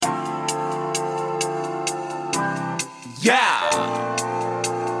Yeah.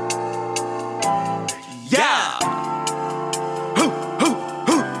 Yeah.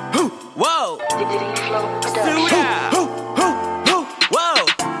 Whoa. Whoa.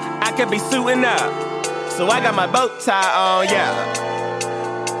 I could be suiting up, so I got my bow tie on, yeah.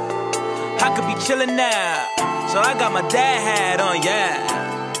 I could be chilling now, so I got my dad hat on,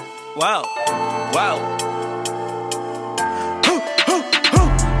 yeah. Whoa. Whoa.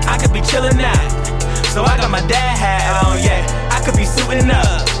 I could be chillin' now, so I got my dad hat on, yeah. I could be suiting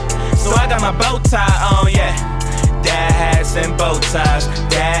up, so I got my bow tie on, yeah. Dad hats and bow ties,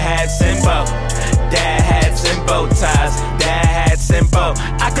 dad hats and bow, dad hats and bow ties, dad hats and bow.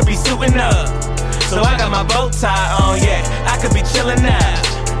 I could be suiting up, so I got my bow tie on, yeah. I could be chillin'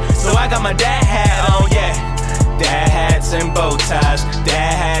 now, so I got my dad hat on, yeah. Dad hats and bow ties,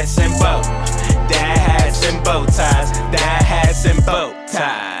 dad hats and bow, dad hats and bow ties, dad hats and bow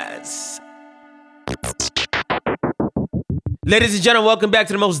ties. Ladies and gentlemen, welcome back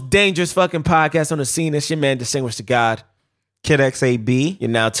to the most dangerous fucking podcast on the scene. It's your man, Distinguished to God, Kid XAB. You're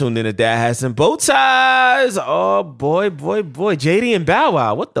now tuned in to Dad Hats and Bow Ties. Oh, boy. JD and Bow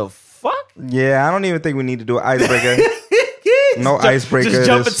Wow. What the fuck? Yeah, I don't even think we need to do an icebreaker. No icebreaker. Just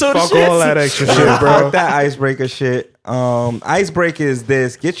jump into the Fuck shit. all that extra shit, bro. Fuck that icebreaker shit. Icebreaker is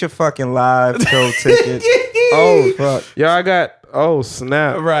this. Get your fucking live show ticket. Oh, fuck. Yo, I got. Oh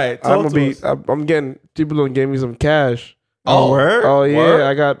snap! Right. I'm getting people gonna give me some cash. Oh, word? Oh yeah, Word?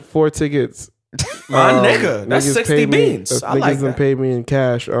 I got 4 tickets. My nigga. That's Niggas 60 paid me- beans. I Niggas like done that. paid me in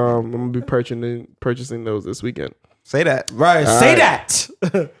cash. I'm gonna be purchasing those this weekend. Say that. Right. Say that.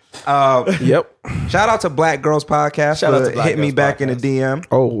 Yep. Shout out to Black Girls Podcast Shout out for to Black hitting me Girls back in the Podcast. DM.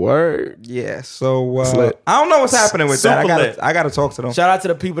 Oh word. Yeah, so Slit. I don't know what's happening with that. Super lit. I gotta talk to them. Shout out to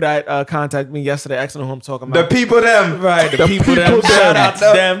the people that contacted me yesterday, asking who I'm talking The about. people them. Right, the people them. people Shout them. out to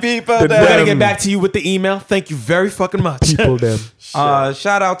The them. people We're them. gonna get back to you with the email. Thank you very fucking much. People them.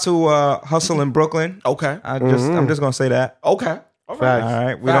 Shout out to Hustle in Brooklyn. Okay. I'm just gonna say that. Okay. All right. Facts. All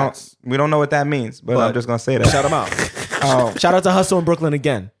right. Facts. We don't know what that means, but I'm just gonna say that. Shout them out. Shout out to Hustle in Brooklyn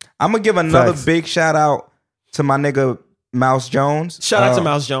again. I'm gonna give another Facts. big shout out to my nigga Mouse Jones. Shout out to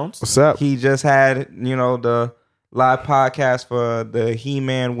Mouse Jones. What's up? He just had, the live podcast for the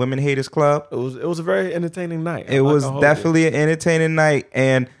He-Man Women Haters Club. It was a very entertaining night. It was definitely an entertaining night.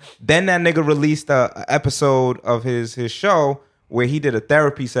 And then that nigga released a episode of his show where he did a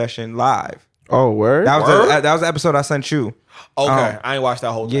therapy session live. Oh word. That was Word? that was the episode I sent you. Okay. I ain't watched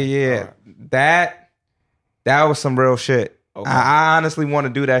that whole thing. Yeah. All right. That was some real shit. Okay. I honestly want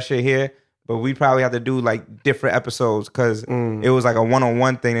to do that shit here, but we probably have to do like different episodes because it was like a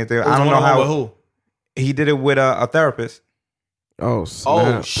one-on-one thing. That I don't know One-on-one how with who? he did it with a therapist. Oh Oh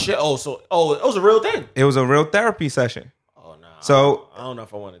snap. shit! It was a real thing. It was a real therapy session. Oh no! So I don't know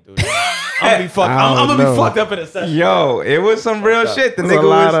if I want to do that. I'm gonna be fucked. I I'm don't gonna know. be fucked up in a second. yo, it was some real up. shit. The There's nigga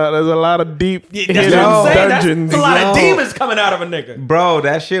a lot of deep Yeah, hidden that's what I'm saying. dungeons. That's a lot of Yo. demons coming out of a nigga. bro,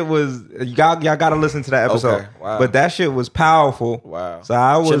 that shit was y'all gotta listen to that episode. Okay, wow. But that shit was powerful. Wow. So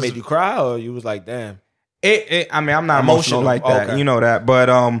I Shit was made you cry, or you was like, damn. I mean, I'm not Emotional, emotional like that. okay. You know that. But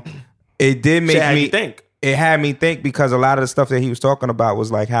it did make Shit had me you think. It had me think because a lot of the stuff that he was talking about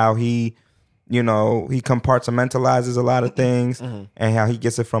was like how he compartmentalizes a lot of things and how he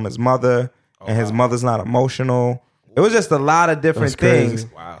gets it from his mother and his mother's not emotional. It was just a lot of different That's crazy.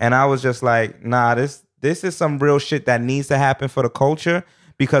 things. Wow. And I was just like, nah, this is some real shit that needs to happen for the culture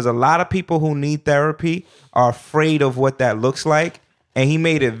because a lot of people who need therapy are afraid of what that looks like. And he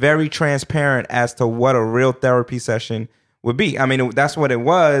made it very transparent as to what a real therapy session would be. I mean, that's what it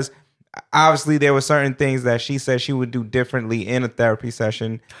was. Obviously, there were certain things that she said she would do differently in a therapy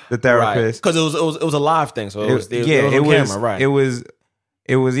session. The therapist, Because it was a live thing, so it was on camera, right? It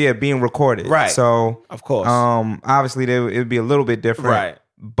was being recorded, Right. So Of course. obviously it would be a little bit different, Right.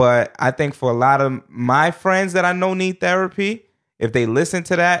 But I think for a lot of my friends that I know need therapy, if they listen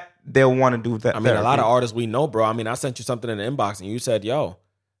to that, they'll want to do that. I mean, a lot of artists we know, bro. I mean, I sent you something in the inbox, and you said, "Yo,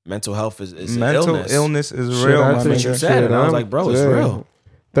 mental health is an mental illness." is Shit, real. I my That's what think you nigga. said, and I was like, "Bro, it's real."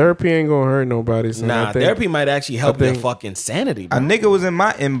 Therapy ain't gonna hurt nobody. So Nah, I think, therapy might actually help your think- fucking sanity, A bro. nigga was in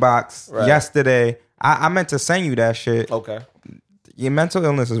my inbox Right. yesterday. I meant to send you that shit. Okay. Your mental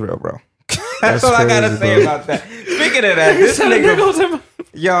illness is real, bro. That's all I gotta crazy, say bro. about that. Speaking of that, this nigga,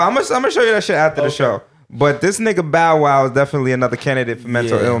 yo, I'm gonna show you that shit after the show. But this nigga Bow Wow is definitely another candidate for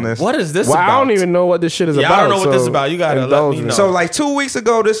mental Yeah. illness. What is this Well, about? I don't even know what this shit is Yeah, about. I don't know what this so is about. You gotta let indulge me know. So like 2 weeks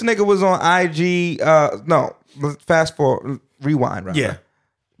ago, this nigga was on IG. No, fast forward, rewind. Rather. Yeah.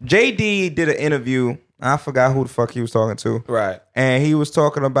 JD did an interview. I forgot who the fuck he was talking to. Right. And he was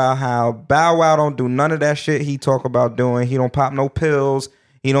talking about how Bow Wow don't do none of that shit he talk about doing. He don't pop no pills.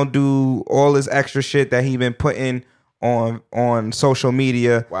 He don't do all this extra shit that he been putting on social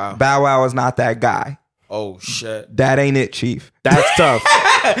media. Wow. Bow Wow is not that guy. Oh shit. That ain't it, Chief. That's tough.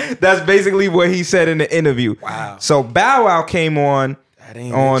 That's basically what he said in the interview. Wow. So Bow Wow came on That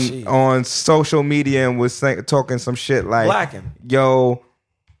ain't it, Chief. on social media and was talking some shit like, Blacking. yo,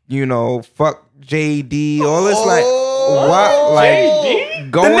 you know, fuck JD, all this like what, like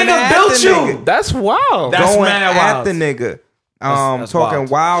JD? going The nigga at built the you. nigga, That's wild. That's going mad at wild. the nigga, That's talking wild.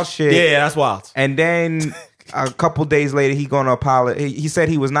 wild shit. Yeah, that's wild. And then a couple days later, he gonna apologize. He said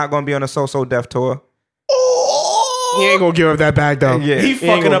he was not gonna be on a So Def tour. He ain't gonna give up that bag though. Yeah. He ain't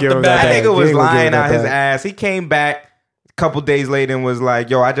fucking gonna up give the up that bag. That bag. nigga He was ain't gonna give lying up out that his bag. ass. He came back a couple days later and was like,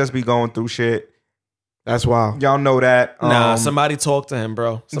 yo, I just be going through shit. That's wild. Y'all know that. Nah, somebody talked to him,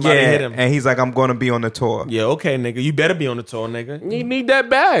 bro. Somebody yeah, hit him. and he's like, I'm gonna be on the tour. Yeah, okay, nigga. You better be on the tour, nigga. You need that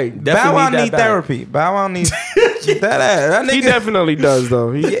bag. Bow Wow that need bag. therapy. Bow Wow needs that He nigga. definitely does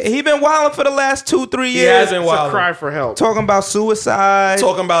though. He been wilding for the last 2-3 years. He hasn't It's a wild. cry for help. Talking about suicide.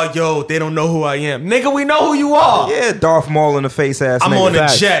 Talking about, yo, they don't know who I am. Nigga, we know who you are. Yeah, Darth Maul in the face ass. I'm nigga. on the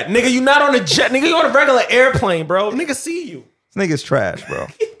Facts. jet. Nigga, you not on the jet. Nigga, you on a regular airplane, bro. Nigga see you. This nigga's trash, bro.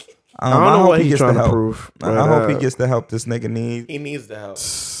 I don't know hope what he he's gets the trying to help. prove. I but, hope he gets the help this nigga needs. He needs the help.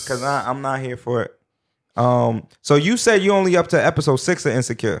 Cause I'm not here for it. So you said you only up to episode 6 of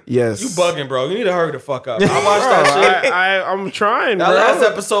Insecure. Yes. You bugging, bro. You need to hurry the fuck up. I watched that shit. I'm trying, That bro. last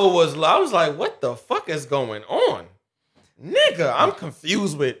episode was, I was like, what the fuck is going on? Nigga, I'm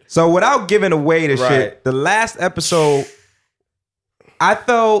confused with. So without giving away the Right. shit, the last episode, I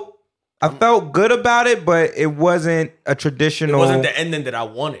felt good about it, but it wasn't a It traditional. wasn't the ending that I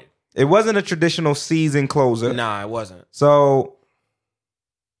wanted. It wasn't a traditional season closer. Nah, it wasn't. So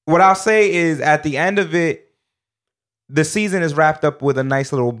what I'll say is at the end of it, the season is wrapped up with a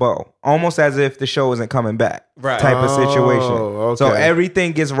nice little bow, almost as if the show isn't coming back, Right. type of situation. Oh, So okay.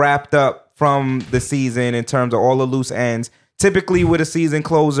 everything gets wrapped up from the season in terms of all the loose ends. Typically with a season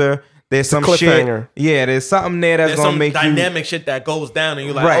closer, there's some shit. cliffhanger. Yeah, there's something there that's There's gonna some make dynamic shit that goes down, and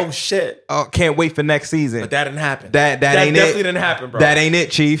you're like, Right. oh shit. you. Can't wait for next season. But that didn't happen. That ain't definitely it. didn't happen, bro. That ain't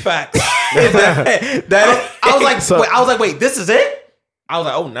it, Chief. Fact. That I was like, So- wait, this is it? I was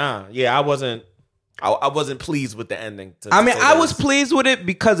like, oh nah. Yeah, I wasn't pleased with the ending. I mean, I was pleased with it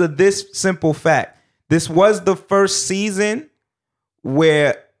because of this simple fact. This was the first season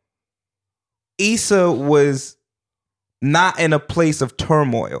where Issa was not in a place of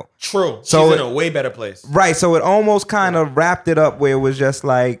turmoil. true. So She's in it- a way better place. Right. So it almost kind of wrapped it up where it was just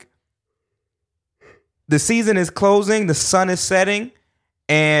like the season is closing, the sun is setting,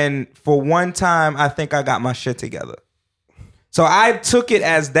 and for one time, I think I got my shit together. So I took it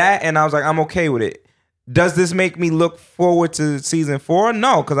as that, and I was like, I'm okay with it. Does this make me look forward to season 4?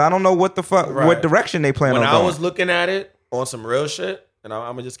 No, because I don't know what the fuck, Right. what direction they plan When on I going. was looking at it on some real shit, and I'm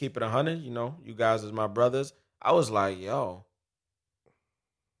gonna just keep it 100, you know, you guys as my brothers, I was like, yo,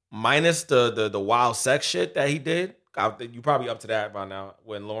 minus the wild sex shit that he did, you probably up to that by now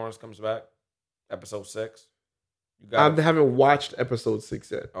when Lawrence comes back, episode 6. You I got it? haven't watched episode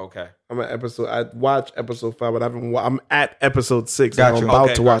 6 yet. Okay. I watched episode 5, but I'm at episode 6. Got I'm you. about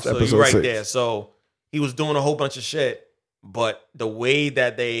Okay, to watch so episode you're right 6. there. So he was doing a whole bunch of shit, but the way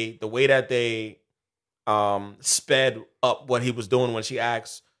that they sped up what he was doing when she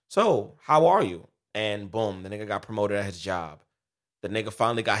asked, so how are you? And boom, the nigga got promoted at his job. The nigga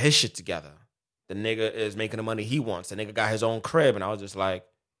finally got his shit together. The nigga is making the money he wants. The nigga got his own crib. And I was just like,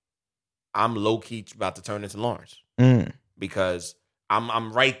 I'm low-key about to turn into Lawrence. Because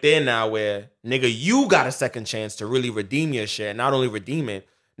I'm right there now where, nigga, you got a second chance to really redeem your shit. Not only redeem it,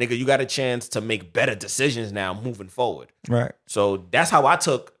 nigga, you got a chance to make better decisions now moving forward. Right. So that's how I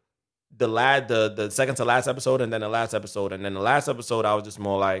took the second to last episode and then the last episode. And then the last episode, I was just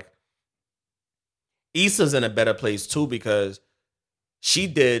more like, Issa's in a better place too, because she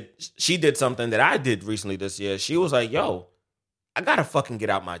did something that I did recently this year. She was like, yo, I gotta fucking get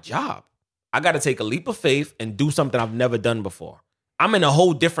out my job. I gotta take a leap of faith and do something I've never done before. I'm in a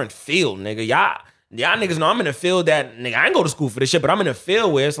whole different field, nigga. Y'all niggas know I'm in a field that, nigga, I ain't go to school for this shit, but I'm in a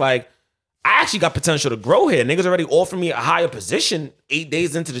field where it's like, I actually got potential to grow here. Niggas already offered me a higher position 8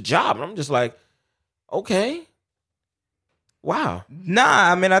 days into the job. And I'm just like, okay. Wow.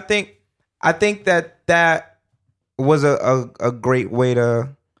 Nah, I mean, I think that was a great way to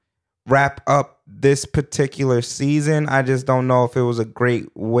wrap up this particular season. I just don't know if it was a great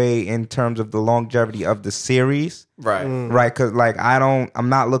way in terms of the longevity of the series. Right. Right, because like I'm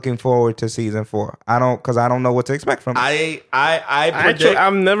not looking forward to season 4. I don't know what to expect from it. I predict,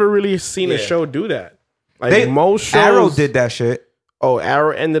 I've never really seen a Yeah. show do that. Like most shows, Arrow did that shit. Oh,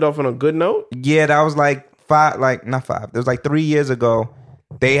 Arrow ended off on a good note. Yeah, that was like not 5. It was like 3 years ago.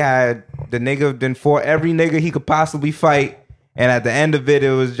 They had the nigga then fought every nigga he could possibly fight. And at the end of it,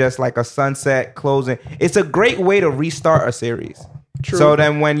 it was just like a sunset closing. It's a great way to restart a series. True. So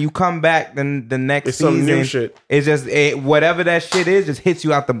then when you come back, then the next It's some season, new shit. it's just whatever that shit is, just hits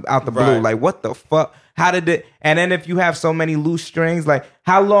you out the blue. Right. Like, what the fuck? How did it? And then if you have so many loose strings, like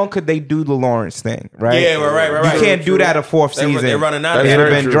how long could they do the Lawrence thing? Right? Yeah, right. You can't do that a fourth They're season. running out. That's It'd have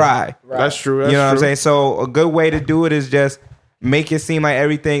very been true. dry. That's true. You know what I'm saying? So a good way to do it is just make it seem like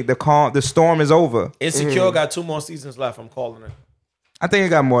everything, the storm is over. Insecure got 2 more seasons left. I'm calling it. I think it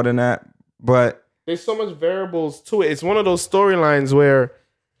got more than that, but There's so much variables to it. It's one of those storylines where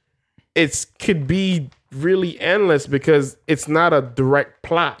it could be really endless because it's not a direct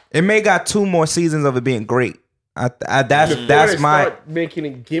plot. it may got 2 more seasons of it being great. Before That's they my start making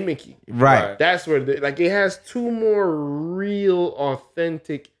it gimmicky. right. That's where it has 2 more real,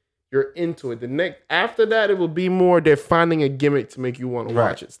 authentic. You're into it. The next after that, it will be more. They're finding a gimmick to make you want to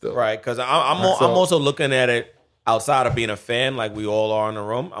watch it still. Right, because I'm also looking at it outside of being a fan, like we all are in the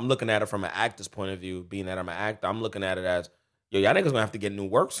room. I'm looking at it from an actor's point of view. Being that I'm an actor, I'm looking at it as, yo, y'all niggas gonna have to get new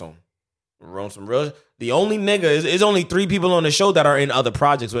work soon. We're on some real. The only nigga is only 3 people on the show that are in other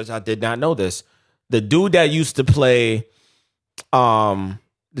projects, which I did not know this. The dude that used to play,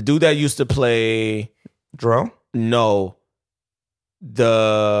 Dro? I'm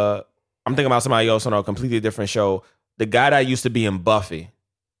thinking about somebody else on a completely different show. The guy that used to be in Buffy,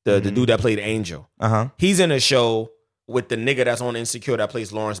 the dude that played Angel. Uh-huh. He's in a show with the nigga that's on Insecure that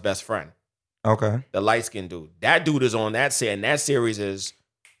plays Lauren's best friend, Okay. the light-skinned dude. That dude is on that set, and that series is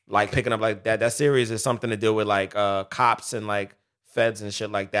like picking up like that. That series is something to deal with like cops and like feds and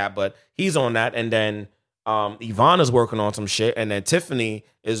shit like that. But he's on that, and then Ivana's working on some shit, and then Tiffany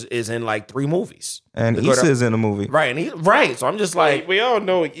is in like 3 movies. And The girl that- Issa's in the movie. Right, and so I'm just like, We all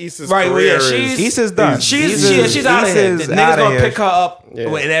know what Issa's right, well, career yeah, she's Issa's done. she's out of here. The Issa's niggas outta gonna here. pick her up Yeah.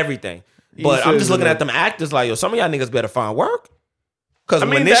 with everything. But I'm Issa's just looking in at them actors like, yo, some of y'all niggas better find work. Because I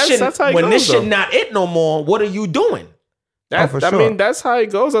mean, when this that's how it when this goes, shit though. not it no more, what are you doing? That's, Oh, for I sure. mean, that's how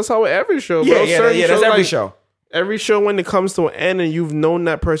it goes. That's how every show. Yeah, bro. yeah, Certain yeah. That's shows, every like, show. Every show when it comes to an end and you've known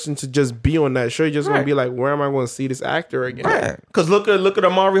that person to just be on that show, you're just gonna Right. be like, where am I going to see this actor again? Right. Because look at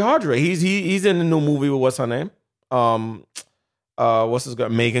Amari Hardre. He's in the new movie with what's her name? What's his girl?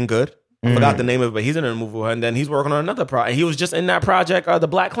 Megan Good. I forgot the name of it, but he's in a movie with her, and then he's working on another project. He was just in that project, The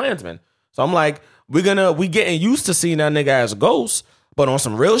Black Klansman. So I'm like, we getting used to seeing that nigga as a ghost, but on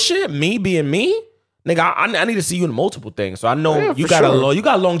some real shit, me being me, nigga, I need to see you in multiple things. So I know Yeah, you for got sure. you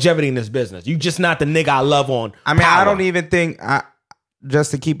got longevity in this business. You just not the nigga I love on. I mean, I Power. don't even think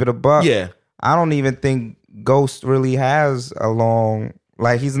just to keep it a buck. Yeah. I don't even think Ghost really has a long.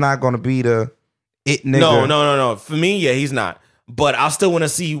 Like, he's not going to be the it nigga. No. For me, yeah, he's not. But I still want to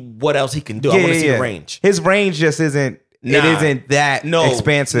see what else he can do. I want to see the range. His range just isn't. It Nah. isn't that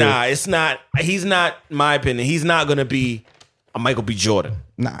expansive. Nah, it's not. He's not. My opinion. He's not gonna be a Michael B. Jordan.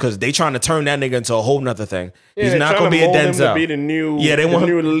 Nah. Because they trying to turn that nigga into a whole nother thing. Yeah, He's they're not trying gonna to be a mold him Denzel. to be the new, Yeah, they want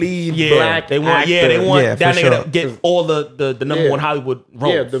new lead Yeah, black they want. actor. Yeah, they want Yeah, that for nigga sure. to get all the number Yeah. one Hollywood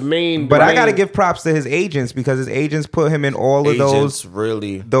roles. Yeah, the main. But the I got to main- give props to his agents because his agents put him in all of Agents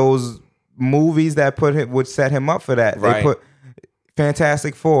really. those movies that would set him up for that. They Right. put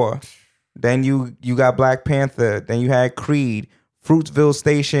Fantastic Four. Then you got Black Panther. Then you had Creed, Fruitville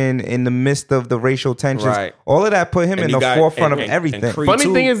Station in the midst of the racial tensions. Right. All of that put him And in you the got- forefront and- of and everything. Creed Funny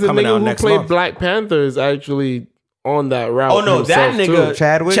 2 thing is, the coming nigga out who next played month. Black Panther is actually on that route. Oh no, that himself, nigga too.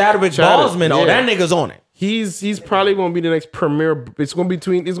 Chadwick? Chadwick Boseman. Oh, yeah. that nigga's on it. He's probably going to be the next premier. It's going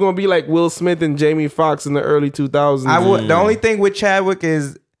to be like Will Smith and Jamie Foxx in the early 2000s. The only thing with Chadwick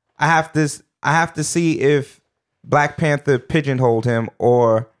is I have to see if Black Panther pigeonholed him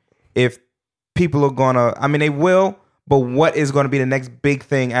or if people are gonna. I mean, they will. But what is going to be the next big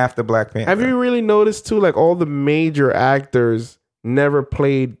thing after Black Panther? Have you really noticed too? Like all the major actors never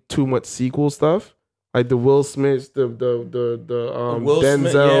played too much sequel stuff. Like the Will Smiths, the Will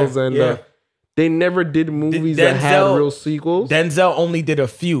Smith, Denzels, yeah, and yeah. they never did movies that had Denzel- real sequels. Denzel only did a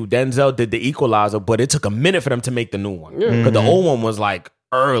few. Denzel did the Equalizer, but it took a minute for them to make the new one. Yeah. Because the old one was like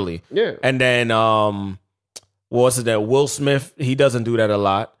early. Yeah. And then what's it that? Will Smith, he doesn't do that a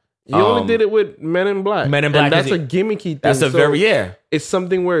lot. He only did it with Men in Black. Men in Black And that's is- a gimmicky thing. That's a So very it's It's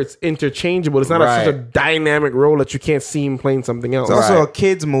something where it's interchangeable. It's not Right. such a dynamic role that you can't see him playing something else. It's also Right. a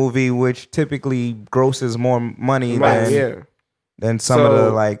kids movie, which typically grosses more money Right, than yeah. than some of So-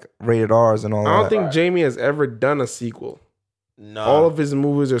 the like rated R's and all I don't that. think Jamie has ever done a sequel. No. All of his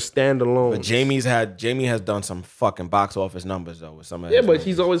movies are standalone. But Jamie has done some fucking box office numbers though with some of Yeah, his but movies.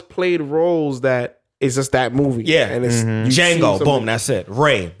 he's always played roles that it's just that movie. Yeah. and it's Mm-hmm. you've seen Django, something- boom, that's it.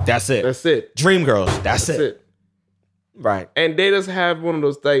 Ray, that's it. That's it. Dreamgirls, that's That's it. it. Right. And they just have one of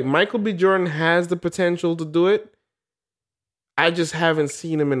those, like, Michael B. Jordan has the potential to do it. I just haven't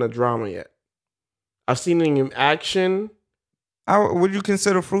seen him in a drama yet. I've seen him in action. Would you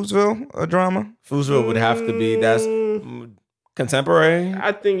consider Fruitsville a drama? Fruitsville would have to be, that's contemporary.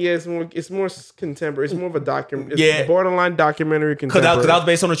 I think, yeah, it's more contemporary. It's more of a document. It's Yeah. borderline documentary Because contemporary. that was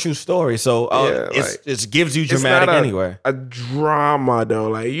based on a true story. So it gives you dramatic anyway. A drama, though.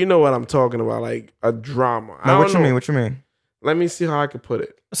 Like, you know what I'm talking about. Like, a drama. I No, don't what you know. mean? What you mean? Let me see how I could put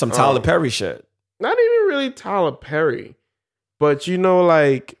it. Some Tyler Perry shit. Not even really Tyler Perry. But, you know,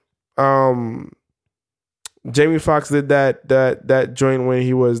 like, Jamie Foxx did that joint when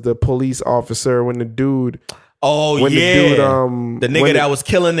he was the police officer, when the dude... Oh, when yeah. the dude, the nigga that was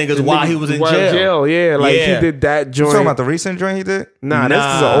killing niggas while he was in jail. Yeah, like Yeah. he did that You joint. talking about the recent joint he did? Nah, this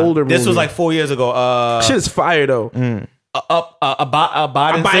is an older movie. This was like 4 years ago. Shit's fire though.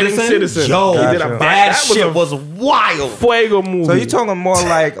 Abiding Citizen. Yo, He did that that was shit a- was wild. Fuego movie. So you talking more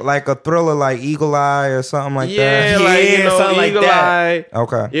like a thriller, like Eagle Eye or something like yeah, that? like, you Yeah, know, something like Eagle that. Eye.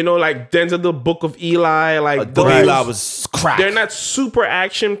 Okay. You know, like Denzel, the Book of Eli. Like The those- Eli was crack. They're not super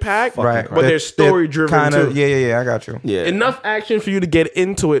action packed, Right. but they're story driven Kinda, too. yeah, I got you. Yeah. Enough action for you to get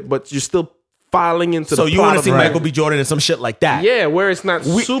into it, but you're still filing into So the you plot want to of see the Michael movie. B. Jordan and some shit like that? Yeah, where it's not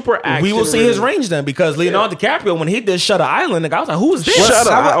super action. We will see his range then, because Leonardo DiCaprio, when he did Shutter Island, nigga, I was like, who is this? Shut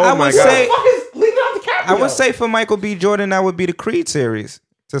up. I Oh my would God. say, What the fuck is Leonardo DiCaprio? I would say for Michael B. Jordan, that would be the Creed series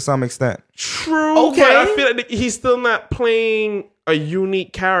to some extent. True, Okay. but I feel like he's still not playing a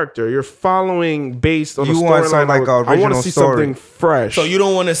unique character. You're following based on You a want storyline. some, like, I want original to see story. something fresh. So you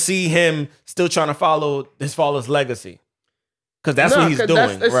don't want to see him still trying to follow his father's legacy, because that's what he's 'cause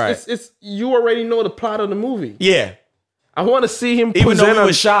doing, right? It's you already know the plot of the movie. Yeah. I want to see him Even though present. we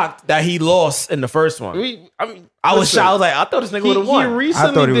were shocked that he lost in the first one, I was shocked. I was like, I thought this nigga would have He won. recently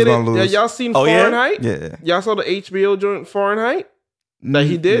I thought he was did it. gonna lose. Y'all seen Oh, yeah? Fahrenheit? Yeah. Y'all saw the HBO joint Fahrenheit that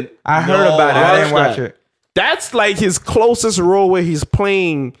he did? I heard No, about it. I didn't watch watch that. it. That's like his closest role where he's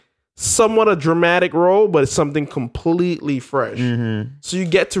playing somewhat a dramatic role, but it's something completely fresh. So you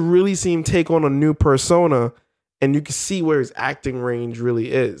get to really see him take on a new persona, and you can see where his acting range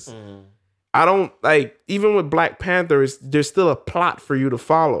really is. I don't like, even with Black Panther, there's still a plot for you to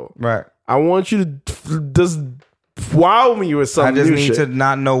follow. Right. I want you to just wow me with some I just new need shit. to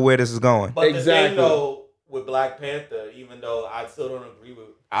not know where this is going. But the Exactly. thing though with Black Panther, even though I still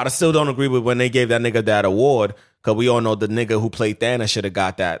don't agree with when they gave that nigga that award, because we all know the nigga who played Thanos should have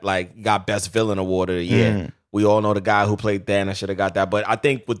got that, like, got Best Villain award of the year. We all know the guy who played Thanos should have got that. But I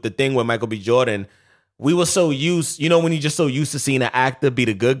think with the thing with Michael B. Jordan, we were so used, you know, when you're just so used to seeing an actor be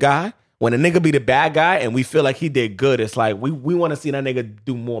the good guy. When a nigga be the bad guy and we feel like he did good, it's like we want to see that nigga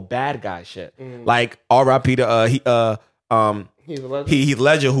do more bad guy shit. Like R.I.P. to He's a legend. Heath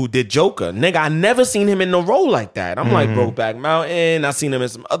Ledger, who did Joker. Nigga, I never seen him in no role like that. I'm like Brokeback Mountain. I seen him in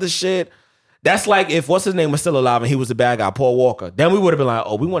some other shit. That's like if what's his name was still alive and he was the bad guy, Paul Walker. Then we would have been like,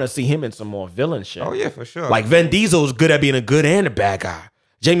 oh, we want to see him in some more villain shit. Oh yeah, for sure. Like Vin Diesel's good at being a good and a bad guy.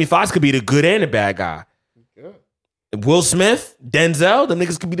 Jamie Foxx could be the good and the bad guy. Will Smith, Denzel, the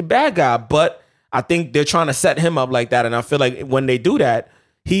niggas could be the bad guy. But I think they're trying to set him up like that. And I feel like when they do that,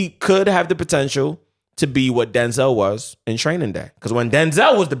 he could have the potential to be what Denzel was in Training Day. Because when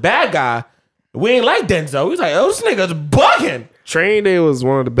Denzel was the bad guy, we ain't like Denzel. We was like, oh, this nigga's bugging. Training Day was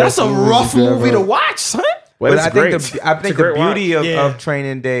one of the best. That's a rough movie to watch, son. Well, but it's I great. think I It's think a the great watch. beauty Yeah. of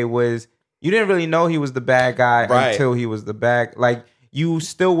Training Day was you didn't really know he was the bad guy Right. until he was the bad. Like you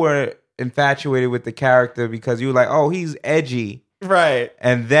still were infatuated with the character because you were like, oh, he's edgy. Right.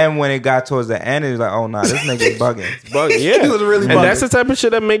 And then when it got towards the end, it was like, oh no, this nigga's bugging. Yeah, He was really and bugging. that's the type of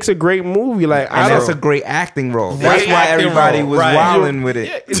shit that makes a great movie. Like, And that's a great acting role. That's Great why acting everybody role, was right. wilding with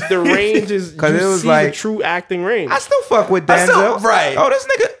it. yeah, the range is 'Cause you it was see like- the true acting range. I still fuck with I still- Denzel. right. Oh, this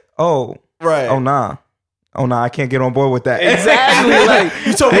nigga. Oh. Right. Oh nah. Oh nah. I can't get on board with that. Exactly. Like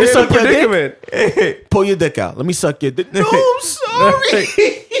You told me to it's a suck your dick? predicament. Pull your dick out. Let me suck your dick. No, I'm sorry.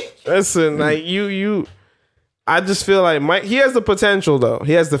 Listen, like you. I just feel like Mike. He has the potential, though.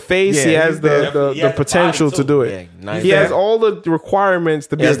 He has the face. Yeah, he has he's there. the He has the potential body, to too. do it. Yeah, nice. He has there. all the requirements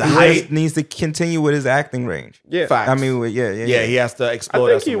to be. He has a the great- height. He needs to continue with his acting range. Yeah, Facts. I mean, yeah. Yeah, he has to I explore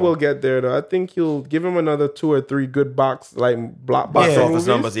think that he some will more. get there, though. I think he'll give him another 2 or 3 good box Box office office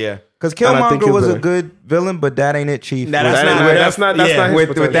numbers, yeah. Because And I think Killmonger he'll was do a it. good villain, but that ain't it, Chief. Nah, With- that's not- That's not his with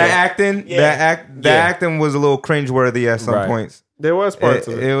potential. that acting, Yeah. that acting was a little cringeworthy at some Right. points. There was parts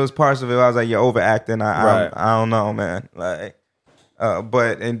of it. It was parts of it. I was like, you're overacting. Right. I don't know, man. Like,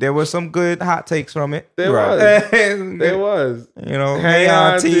 and there was some good hot takes from it. There Right. was. There was. You know, Hey, hey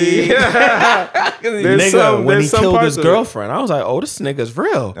auntie. There's Nigga, some- when there's he some killed parts his of it. girlfriend, I was like, oh, this nigga's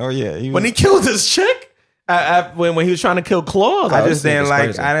real. Oh yeah, When he killed his chick When he was trying to kill Claw, I just didn't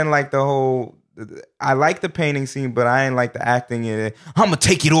like. I didn't like the whole. I like the painting scene, but I didn't like the acting in it. I'm gonna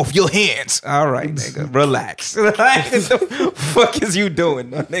take it off your hands. All right, nigga, relax. Like, what the fuck is you doing,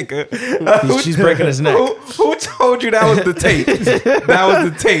 nigga? She's breaking his neck. Who told you that was the take? That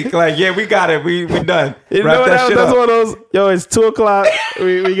was the take. Like, yeah, we got it. We done. You Wrap know that shit that's up. one of those. Yo, it's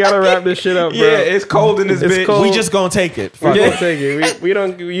 2:00. We gotta wrap this shit up, bro. Yeah, it's cold in this It's bitch. cold. We just gonna take it. We Fuck don't it. take it. We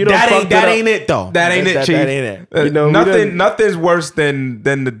don't. You don't. That ain't it though. That ain't it, Chief. That ain't it. You know, we done- Nothing's worse than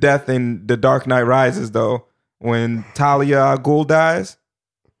the death in The Dark Knight Rises, though. When Talia al Ghul dies.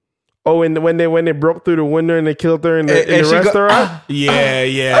 Oh, and when they broke through the window and they killed her in the And she go- restaurant.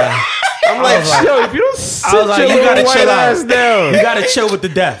 Yeah. I'm like, yo, if you don't sit was like, your you little gotta white chill out. ass down. You gotta chill with the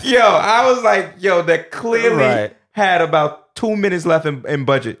death. Yo, I was like, yo, that clearly Right. had about 2 minutes left in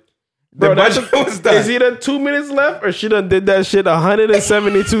budget. The Bro, that's budget was done. Is either 2 minutes left or she done did that shit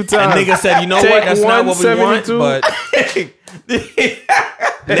 172 times. And nigga said, you know Take what? That's not what we want. 172.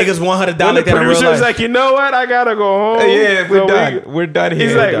 But niggas $100 When the that in real producer was life. like, you know what? I gotta go home. Yeah, we're So done. We're done here.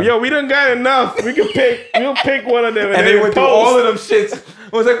 He's We're like, done. yo, we done got enough. We can pick. We'll pick one of them. and they went through all of them shits.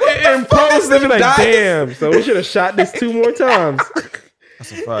 I was like, what in the fuck? post. This They be nigga like, died? damn. So we should have shot this 2 more times.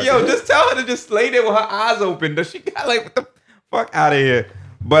 Yo, just tell her to just lay there with her eyes open. Does she got like, what the fuck out of here?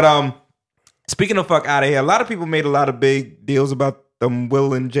 But speaking of fuck out of here, a lot of people made a lot of big deals about them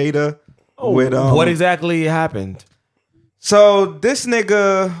Will and Jada. With What exactly happened? So this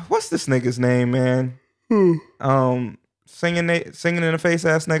nigga, what's this nigga's name, man? Singing in the face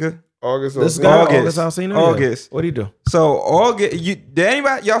ass nigga. August. This Osbourne. guy, August. Alsina? August. What'd he do? So August, did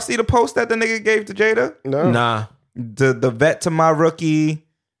anybody y'all see the post that the nigga gave to Jada? No. Nah. The vet to my rookie,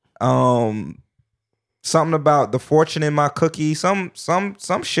 something about the fortune in my cookie, some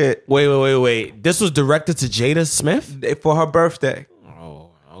shit Wait. This was directed to Jada Smith? for her birthday.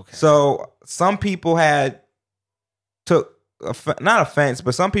 Oh, okay. So some people took not offense,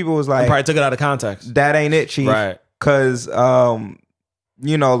 but some people was like, Probably took it out of context. that ain't it, Chief. Right. Cause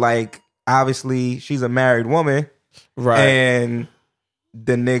like obviously she's a married woman, Right. and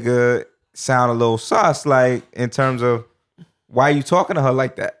the nigga sound a little sus, like in terms of why you talking to her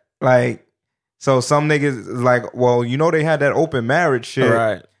like that, like. So some niggas is like, well, they had that open marriage shit,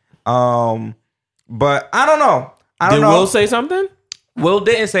 Right. But I don't know. Did Will say something? Will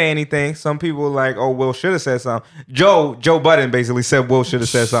didn't say anything. Some people were like, oh, Will should have said something. Joe Budden basically said Will should have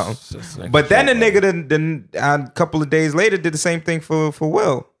said something. But then the nigga then a couple of days later did the same thing for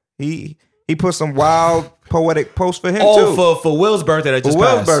Will. He put some wild poetic post for him too. For Will's birthday that just For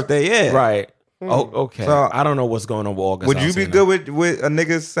Will's passed. birthday, yeah. Right. Oh, okay. So- I don't know what's going on with August. Would you be Alsina. good with a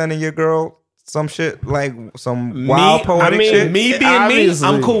nigga sending your girl some shit like some wild poetic I mean, shit? Me being Obviously.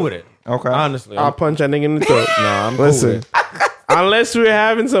 me, I'm cool with it. Okay. Honestly. I'll punch that nigga in the throat. No, I'm Listen, cool with it. unless we're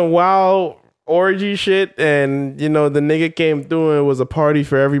having some wild orgy shit and the nigga came through and it was a party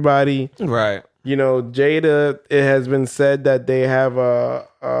for everybody. Right. Jada, it has been said that they have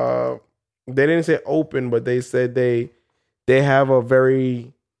they didn't say open, but they said they have a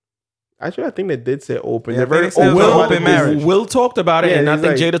very, actually I think they did say open. Yeah, They're very they said it was open an about open the business. marriage. Will talked about it, Yeah, and I he's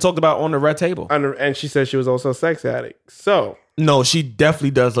think like- Jada talked about it on the red table. And she said she was also a sex addict. So No, she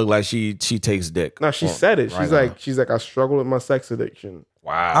definitely does look like she takes dick. no, she said it. right She's like I struggle with my sex addiction.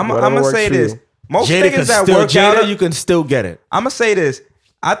 Wow. I'm Whatever gonna works say for this. you. Most Jada can niggas that still work Jada, out, you can still get it. I'm gonna say this.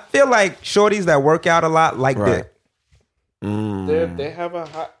 I feel like shorties that work out a lot like Right. dick. They have a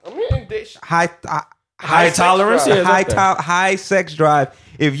high. I mean, High sex tolerance? drive. Yeah. high sex drive.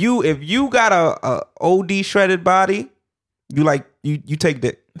 If you got a OD shredded body, you take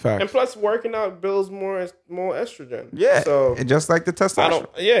dick. And plus, working out builds more estrogen. Yeah. So And just like the I testosterone. don't.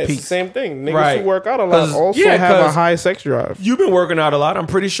 Yeah, it's Peak. the same thing. Niggas Right. who work out a lot 'Cause- also yeah, have a 'cause- high sex drive. You've been working out a lot. I'm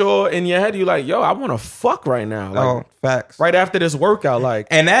pretty sure in your head you're like, yo, I want to fuck right now. Like, Oh, facts. right after this workout, like.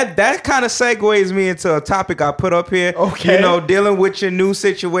 And that kind of segues me into a topic I put up here. Okay. Dealing with your new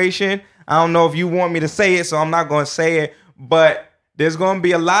situation. I don't know if you want me to say it, so I'm not going to say it. But there's going to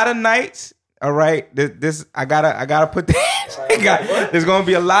be a lot of nights. All right, this I gotta put this. There's going to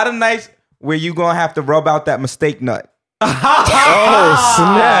be a lot of nights where you going to have to rub out that mistake nut. Oh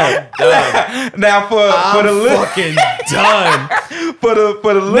snap! Now for the fucking done. for the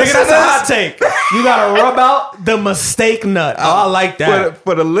Nigga, listeners, that's a hot take. You gotta rub out the mistake nut. Oh, I like that.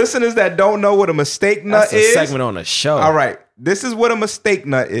 for the listeners that don't know what a mistake nut That's a is, segment on the show. all right, this is what a mistake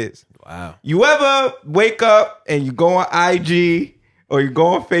nut is. Wow. You ever wake up and you go on IG or you go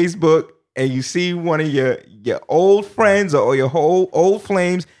on Facebook and you see one of your old friends or your whole old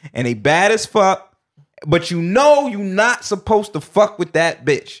flames and they bad as fuck, but you're not supposed to fuck with that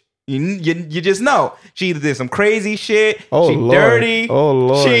bitch. You just know she either did some crazy shit, Oh, she Lord. dirty, Oh,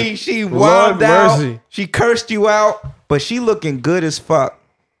 Lord. she Lord wilded out, mercy. she cursed you out, but she looking good as fuck.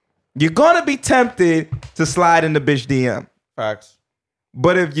 You're gonna be tempted to slide in the bitch DM. Facts.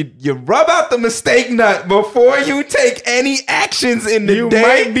 But if you rub out the mistake nut before you take any actions in the You day,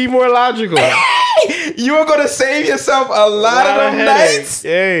 might be more logical. you are gonna save yourself a lot of them nights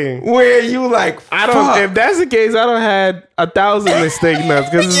Yeah. where you like, I don't. fuck. If that's the case, I don't had 1,000 mistake nuts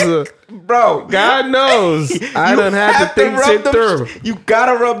because Bro, God knows I don't have to think rub shit them through. You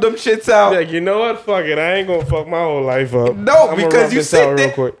gotta rub them shits out. Like, you know what? Fuck it. I ain't gonna fuck my whole life up. No, I'ma because rub you this sit out there.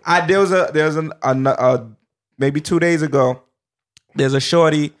 real quick. There was maybe 2 days ago. There's a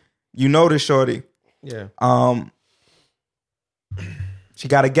shorty. You know the shorty. Yeah. She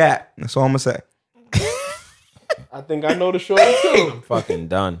got a gap. That's all I'm gonna say. I think I know the shorty too. Fucking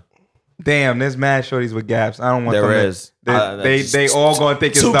done. Damn, there's mad shorties with gaps. I don't want There them to- is. They all gonna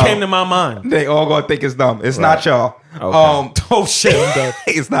think it's Two dumb. came to my mind. They all gonna think it's dumb. It's not y'all. Okay. Oh shit. I'm done.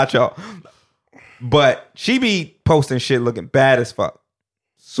 It's not y'all. But she be posting shit looking bad as fuck.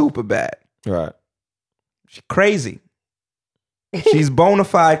 Super bad. Right. She crazy. She's bona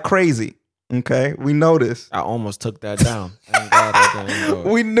fide crazy. Okay? We know this. I almost took that down. Thank God I didn't do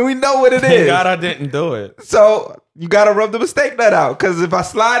it. We know what it Thank is. God I didn't do it. So you gotta rub the mistake nut out. Cause if I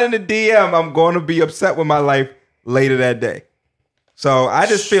slide in the DM, I'm gonna be upset with my life later that day. So I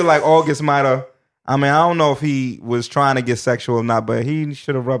just feel like August might have. I mean, I don't know if he was trying to get sexual or not, but he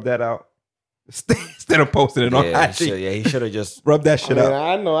should have rubbed that out instead of posting it on Yeah, IG. he should have just. Rub that shit out.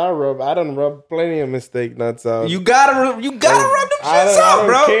 I know I done rubbed plenty of mistake nuts out. You gotta rub them shits out,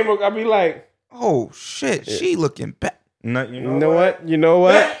 bro. I be like, Oh shit, she looking bad. No, you know what? You know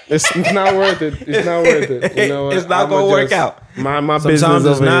what? It's not worth it. It's not worth it. You know what? It's not gonna work out. My Sometimes business it's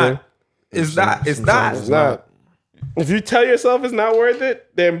over not. here. It's not. It's not. It's not. If you tell yourself it's not worth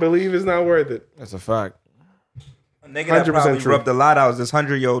it, then believe it's not worth it. That's a fact. A nigga that 100% probably true. rubbed a lot out is this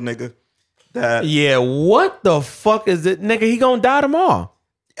 100-year-old nigga. That Yeah, what the fuck is it? Nigga, he gonna die tomorrow.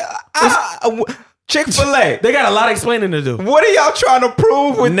 Chick-fil-A. They got a lot of explaining to do. What are y'all trying to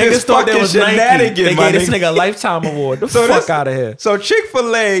prove with Niggas this thought fucking they was Nike. shenanigans? They my gave this nigga? nigga a lifetime award. The So fuck this- out of here. So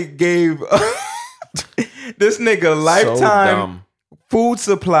Chick-fil-A gave this nigga a lifetime dumb. food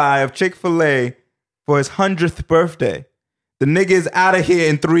supply of Chick-fil-A for his 100th birthday. The nigga is out of here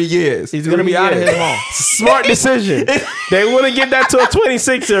in 3 years. He's gonna be out of here tomorrow. Smart decision. They wouldn't give that to a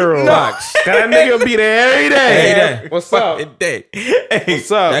 26-year-old. No. That nigga be there every day. Every day. What's up? Hey,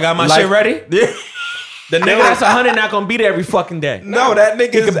 What's up? I got my Life- shit ready. Yeah. The nigga that's 100 not gonna be there every fucking day. No, that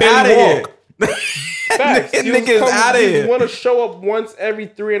nigga is could barely out of here. walk. Facts. That You nigga is come- out of you here. want to show up once every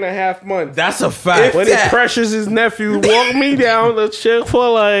 3.5 months. That's a fact. When that- he pressures his nephew, walk me down the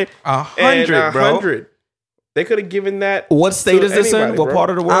Chick-fil-A. 100, bro. 100. They could have given that. What state to is this anybody, in? What bro. part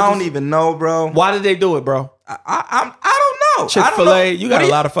of the world? I don't is it? even know, bro. Why did they do it, bro? I don't know. Chick-fil-A, you got What a are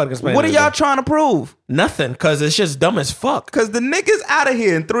lot of fucking explaining What are to y'all do. trying to prove? Nothing, because it's just dumb as fuck. Because the nigga's out of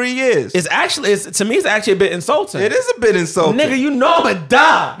here in 3 years. It's actually, to me, it's actually a bit insulting. It is a bit insulting. Nigga, you know I'm gonna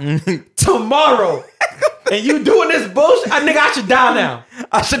die tomorrow. And you doing this bullshit? Nigga, I should die now.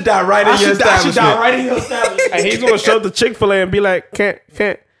 I should die right I in your should die establishment. right in your establishment. And he's gonna show up to Chick-fil-A and be like,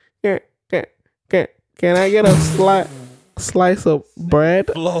 can I get a slice of bread?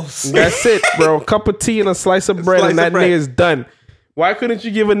 Blows. That's it, bro. A cup of tea and a slice of bread, Slice and of that bread. nigga's done. Why couldn't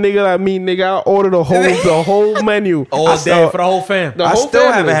you give a nigga like me, nigga? I'll order the whole menu. All day for the whole fam. The I whole still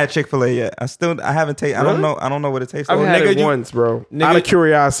family. haven't had Chick-fil-A yet. I haven't tasted. I don't Really? know. I don't know what it tastes I've like. had nigga, it you- once, bro. nigga- Out of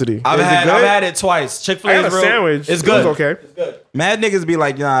curiosity. I've Is it had good? it twice. Chick-fil-A I had is a real. sandwich. It's It good. was okay. Mad niggas be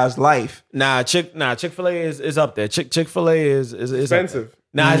like, nah, it's life. Nah, Chick-fil-A is up there. Chick-fil-A is Expensive. Up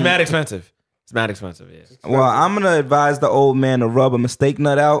there. Nah, it's mad expensive. It's mad expensive. Yeah. Well, I'm gonna advise the old man to rub a mistake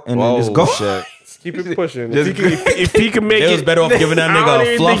nut out and then just go. shit. Keep it pushing. Just- If he can make It it, was better off giving that I don't nigga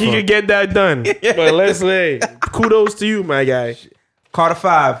a even think he fluffer. could get that done. But let's say, kudos to you, my guy. Carter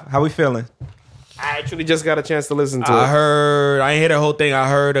 5, how we feeling? I actually just got a chance to listen to I it. heard. I ain't hear the whole thing. I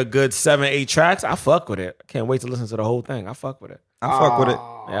heard a good 7-8 tracks. I fuck with it. I can't wait to listen to the whole thing. I fuck with it. I fuck with it.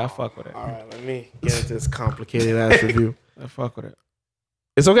 Yeah, I fuck with it. All right, let me get into this complicated ass review. I fuck with it.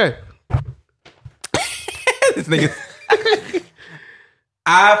 It's okay. This nigga.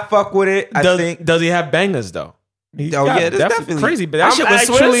 I fuck with it. I think. Does he have bangers though? He Oh, got yeah, there's definitely- crazy. But that I'm shit was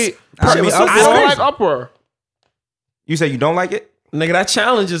actually- Swiss. I That shit mean, was Uproar- Swiss. I don't Crazy. like Uproar. You say you don't like it? Nigga, that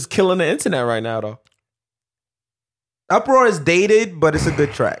challenge is killing the internet right now though. Uproar is dated, but it's a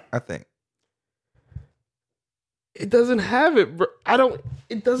good track. I think. It doesn't have it, bro. I don't.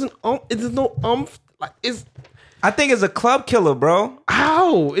 It doesn't. It does no Like it's. I think it's a club killer, bro.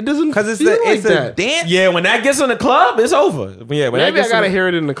 How? It doesn't Because it's feel like a that. dance. Yeah, when that gets in the club, it's over. Yeah, when that Maybe I gets gotta in the, hear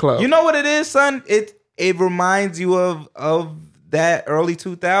it in the club. You know what it is, son? It reminds you of that early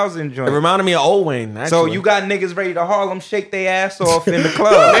 2000 joint. it reminded me of Old Wayne. So Actually. you got niggas ready to Harlem shake their ass off in the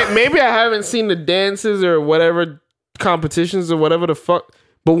club. Maybe I haven't seen the dances or whatever competitions or whatever the fuck.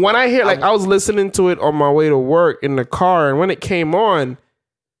 But when I hear, I was listening to it on my way to work in the car, and when it came on,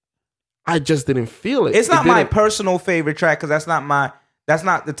 I just didn't feel it. It's not It my didn't- personal favorite track because that's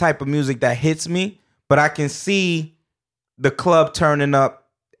not the type of music that hits me. But I can see the club turning up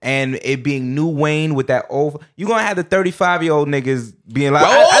and it being New Wayne with that over. You gonna have the 35-year-old niggas being like,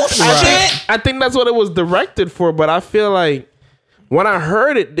 I think that's what it was directed for, but I feel like when I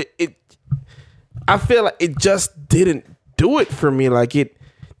heard it, I feel like it just didn't do it for me. Like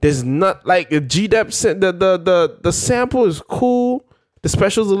there's not like the G-Dep, the sample is cool, the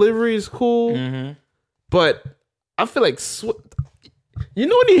special delivery is cool, but I feel like you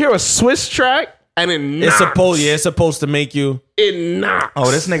know when you hear a Swiss track and it's supposed to make you. it knocks. oh,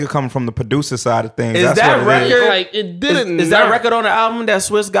 this nigga coming from the producer side of things. Is That's that what it is. record- like it didn't. Is that knock. record on the album that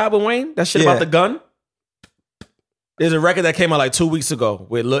Swiss got with Wayne? That shit Yeah. about the gun? There's a record that came out like 2 weeks ago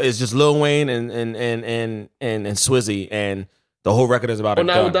with it's just Lil Wayne and Swizzy, and the whole record is about Oh, a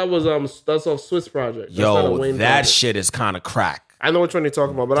no, gun. that was that's off Swiss project. That's not a Yo, Wayne that project. shit is kind of crack. I know which one you're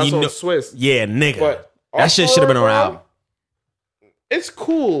talking about, but that's You on know- Swiss. Yeah, nigga. But that shit should have been on the album. It's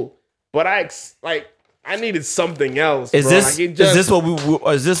cool, but I needed something else. Is bro. this Like, it just-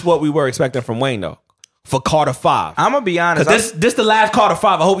 is this what we were expecting from Wayne though? For Carter 5. I'm gonna be honest. Cause this the last Carter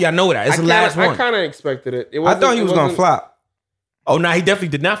 5. I hope y'all know that. It's the last I one. kind of expected it. I thought he was gonna flop. Oh, nah, he definitely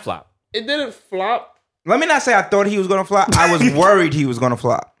did not flop. It didn't flop. Let me not say I thought he was gonna flop. I was worried he was gonna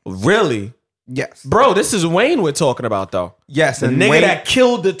flop. Really? Yes. Bro, this is Wayne we're talking about though. Yes. The And nigga Wayne, that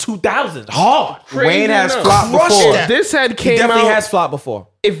killed the 2000s hard. Wayne has enough. flopped Crushed before. that. If this had He came definitely out, has flopped before.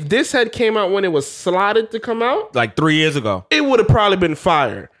 if this had came out when it was slotted to come out, Like 3 years ago. it would have probably been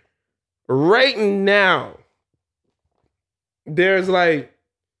fire. Right now, there's like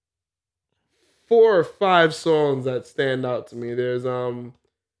 4 or 5 songs that stand out to me. There's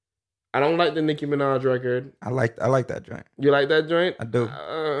I don't like the Nicki Minaj record. I like that joint. You like that joint? I do.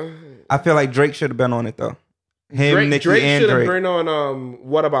 Uh, I feel like Drake should have been on it though. Him, Nicki, Drake and should have Drake. been on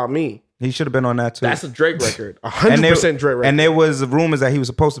What About Me? He should have been on that too. That's a Drake record. and 100% Drake record. And there was rumors that he was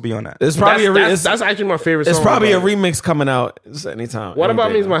supposed to be on that. It's probably that's actually my favorite song. it's probably a about it. remix coming out anytime. What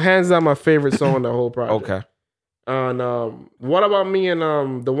About Me is anything. my hands down my favorite song on the whole project. Okay. And What About Me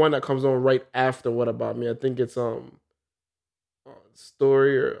and the one that comes on right after What About Me, I think it's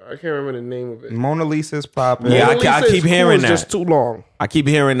Story, or I can't remember the name of it. Mona Lisa's popping. Yeah, Mona I Lisa keep is hearing It's that. just too long. I keep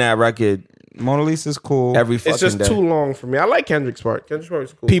hearing that record Mona Lisa's cool. every fucking It's just day. too long for me. I like Kendrick's part. Kendrick's part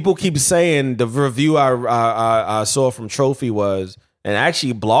is cool. People keep saying the review I saw from Trophy was, and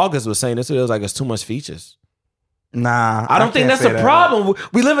actually bloggers were saying this. It was like it's too much features. Nah, I don't think can't that's say a that. problem.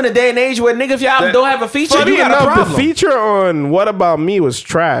 We live in a day and age where nigga, if your album don't have a feature, Funny you got a enough, problem. the feature on What About Me was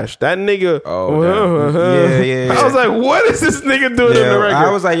trash. That nigga. Yeah. I was like, what is this nigga doing in the record?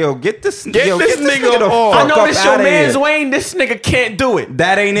 I was like, yo, get this this nigga nigga the off. fuck I know up this your outta man's here. Wayne. This nigga can't do it.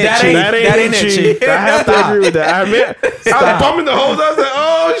 That ain't it, That Chief. ain't- That ain't it, it, Chief. I have to agree with that. I mean, I was bumming the hoes. I was like,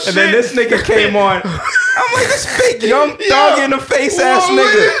 oh shit. And then this nigga came on. I'm like, this big young Yo, dog in the face ass whoa,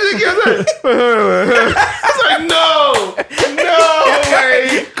 nigga. I was like, no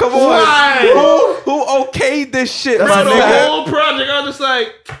way. Come on. Why? Who okayed this shit, Bro, my the nigga? whole project, I was just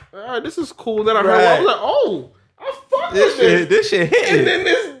like, all right, this is cool. Then I heard, Right. I was like, oh, I fuck with this. This shit And hitting.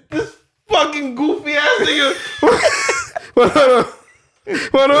 then this fucking goofy ass nigga.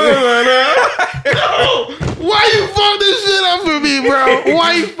 No, why you fuck this shit up for me, bro?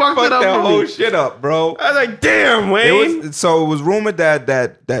 Why you fucked it Fuck up that for whole me? shit up, bro. I was like, damn, It Wayne. was rumored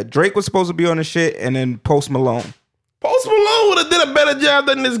that Drake was supposed to be on the shit, and then Post Malone. Post Malone would have did a better job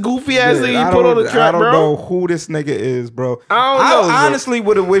than this goofy ass Yeah, nigga I he put on the don't- track, I don't bro. know who this nigga is, bro. I don't know, bro. honestly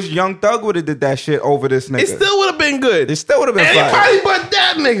would have wished Young Thug would have did that shit over this nigga. It still would have been good. It still would have been fire. Anybody but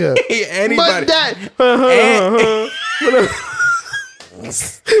that nigga. Anybody. But that.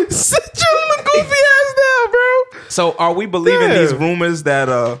 Sit your little goofy ass down, bro. So are we believing Yeah. these rumors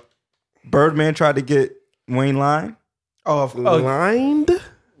that Birdman tried to get Wayne Line? Blind?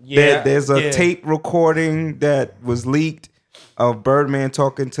 There's a tape recording that was leaked of Birdman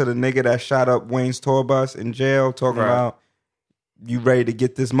talking to the nigga that shot up Wayne's tour bus in jail, talking about you ready to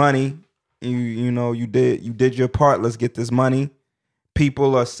get this money. You know you did your part. Let's get this money.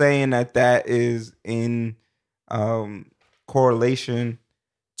 People are saying that is in correlation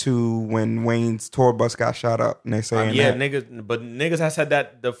to when Wayne's tour bus got shot up, and they saying Yeah, that. niggas has said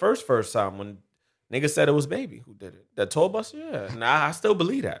that the first time when Nigga said it was Baby who did it. That tour bus, yeah. Nah, I still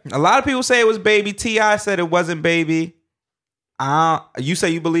believe that. A lot of people say it was Baby. T.I. said it wasn't Baby. You say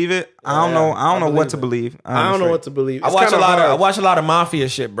you believe it? I don't know. I don't know what to believe. I don't know what to believe. I watch a lot of mafia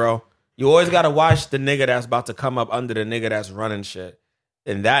shit, bro. You always gotta watch the nigga that's about to come up under the nigga that's running shit.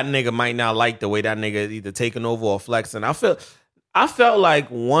 And that nigga might not like the way that nigga is either taking over or flexing. I felt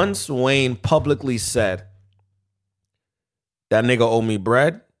like once Wayne publicly said that nigga owe me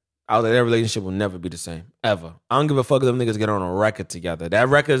bread, I was like, that relationship will never be the same. Ever. I don't give a fuck if them niggas get on a record together. That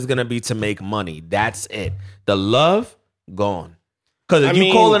record is gonna be to make money. That's it. The love, gone. Cause if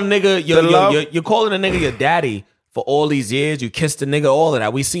you calling a nigga you're calling a nigga your daddy for all these years, you kissed the nigga, all of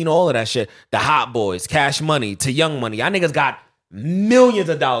that. We seen all of that shit. The Hot Boys, Cash Money to Young Money. Y'all niggas got millions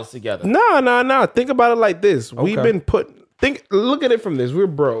of dollars together. No. Think about it like this. Okay. We've been look at it from this. We're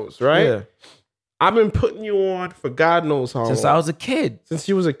bros, right? Yeah. I've been putting you on for God knows how Since long. I was a kid. Since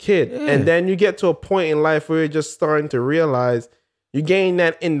you was a kid. Yeah. And then you get to a point in life where you're just starting to realize you gain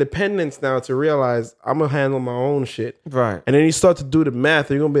that independence now to realize I'm going to handle my own shit. Right. And then you start to do the math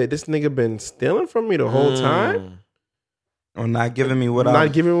and you're going to be like, this nigga been stealing from me the whole time? Or not giving me what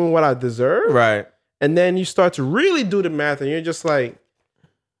Not giving me what I deserve? Right. And then you start to really do the math and you're just like,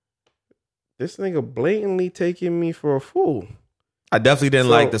 this nigga blatantly taking me for a fool. I definitely didn't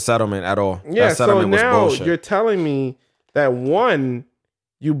like the settlement at all. Yeah, that settlement so now was bullshit. you're telling me that one,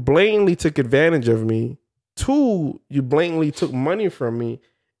 you blatantly took advantage of me. Two, you blatantly took money from me.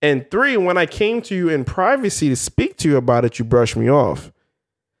 And three, when I came to you in privacy to speak to you about it, you brushed me off.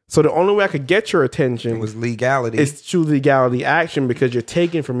 So the only way I could get your attention was legality. is through legality action because you're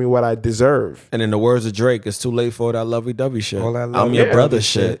taking from me what I deserve. And in the words of Drake, it's too late for that lovey-dovey shit. All that I'm your lovey-dovey brother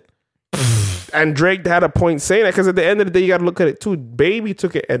shit. And Drake had a point saying that because at the end of the day, you got to look at it too. Baby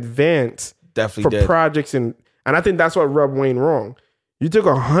took an advance Definitely for did. projects, and I think that's what rubbed Wayne wrong. You took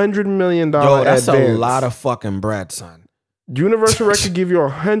 $100 million Yo, that's advance. a lot of fucking bread, son. Universal Record give you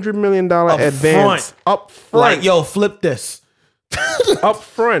 $100 million advance up front. Like, yo, flip this. Up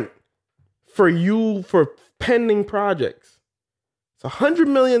front for pending projects. It's $100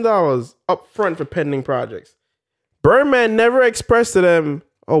 million up front for pending projects. Birdman never expressed to them,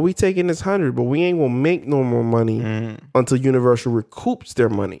 oh, we taking this 100, but we ain't gonna make no more money until Universal recoups their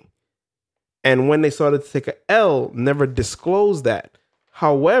money. And when they started to take a L, never disclosed that.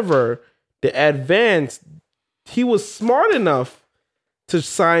 However, the advance, he was smart enough to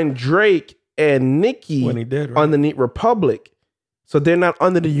sign Drake and Nicki When he did, right? underneath Republic. So they're not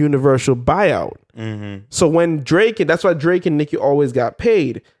under the Universal buyout. So when that's why Drake and Nicki always got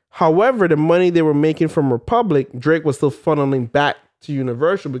paid. However, the money they were making from Republic, Drake was still funneling back to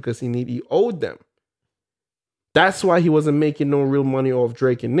Universal because he owed them. That's why he wasn't making no real money off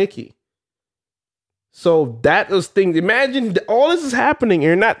Drake and Nicki. So that was things. Imagine all this is happening and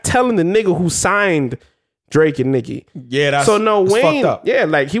you're not telling the nigga who signed Drake and Nicki. Yeah, that's so no that's Wayne. fucked up. Yeah,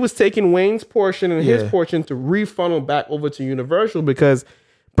 like he was taking Wayne's portion and his Yeah. portion to refunnel back over to Universal because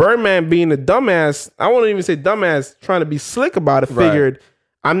Birdman being a dumbass, I won't even say dumbass, trying to be slick about it, figured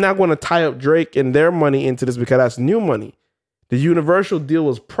I'm not going to tie up Drake and their money into this because that's new money. The Universal deal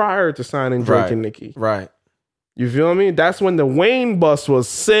was prior to signing Drake and Nicki. Right. You feel me? That's when the Wayne bus was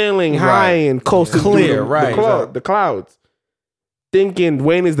sailing high and coasting Clear, through the clouds. Thinking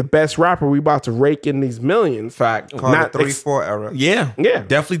Wayne is the best rapper, we about to rake in these millions. Fact. Called the 3-4 era. Yeah. Yeah.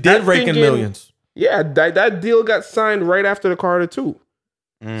 Definitely did rake in thinking- millions. Yeah, that deal got signed right after the Carter 2.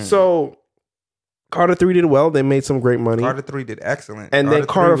 So Carter 3 did well. They made some great money. Carter 3 did excellent. And then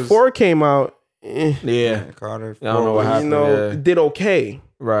Carter 4 came out. Yeah. Carter 4 I don't know what happened. Yeah. Did okay.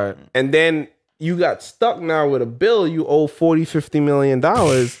 Right. And then you got stuck now with a bill you owe $40-50 million.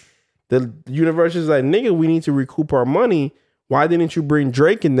 The Universal's like, nigga, we need to recoup our money. Why didn't you bring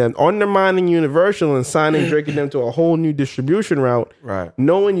Drake and them? Undermining Universal and signing Drake and them to a whole new distribution route. Right.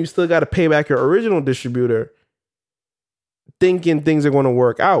 Knowing you still got to pay back your original distributor. Thinking things are going to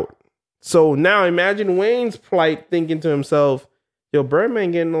work out. So now imagine Wayne's plight thinking to himself, yo,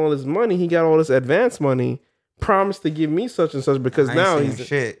 Birdman getting all this money. He got all this advance money. Promised to give me such and such because I ain't now seeing he's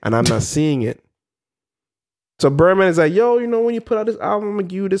shit. and I'm not seeing it. So Birdman is like, yo, you know, when you put out this album, I'm gonna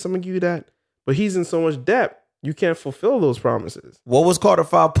give you this, I'm gonna give you that. But he's in so much debt, you can't fulfill those promises. What was Carter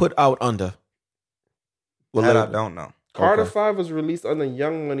 5 put out under? What That I label? don't know. Carter Okay. 5 was released under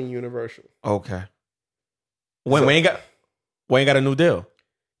Young Money Universal. Okay. Wayne got a new deal.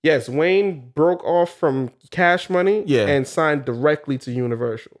 Yes, Wayne broke off from Cash Money Yeah. and signed directly to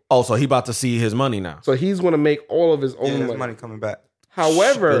Universal. Oh, so he about to see his money now. So he's gonna make all of his Yeah, own there's money. money coming back.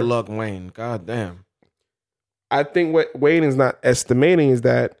 However, Good luck, Wayne. God damn. I think what Wayne is not estimating is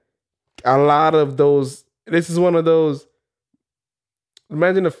that a lot of those, this is one of those,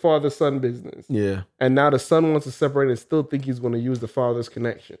 Imagine the father-son business. Yeah. And now the son wants to separate and still think he's going to use the father's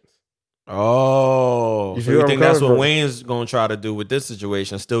connections. Oh. You So feel you where think I'm that's coming what from? Wayne's going to try to do with this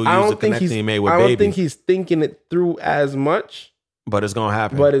situation? Still I use the don't think connection he made with I don't Baby. think he's thinking it through as much, But it's going to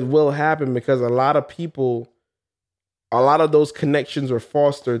happen. but it will happen because a lot of people, a lot of those connections were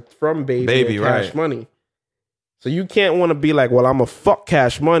fostered from Baby and Cash right. Money. So you can't want to be like, well, I'm going to fuck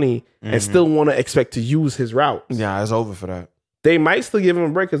Cash Money and still want to expect to use his routes. yeah, it's over for that. They might still give him a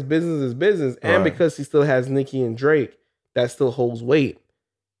break because business is business. And Right. because he still has Nicki and Drake, that still holds weight.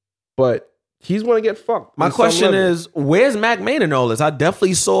 But he's going to get fucked. My on some question level. is, where's Mac Main in all this? I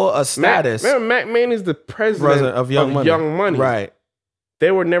definitely saw a status. Mac Main is the president of Young Money. Right. They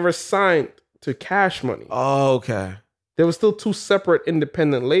were never signed to Cash Money. Oh, okay. There were still two separate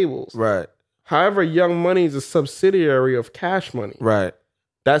independent labels. Right. However, Young Money is a subsidiary of Cash Money. Right.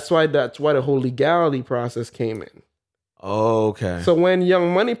 That's why the whole legality process came in. Okay. So when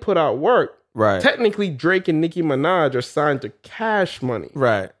Young Money put out work, right. technically Drake and Nicki Minaj are signed to Cash Money,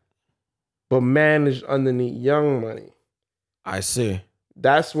 Right. but managed underneath Young Money. I see.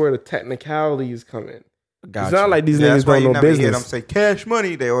 That's where the technicalities come in. Gotcha. It's not like these Yeah, niggas that's why don't you know never hear them business. say Cash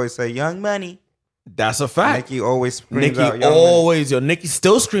Money. They always say Young Money. That's a fact. Nicki always screams out Nicki Young Money. always, Nicki's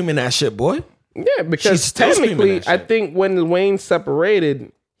still screaming that shit, boy. Yeah, because She's still screaming technically, that I shit. think when Wayne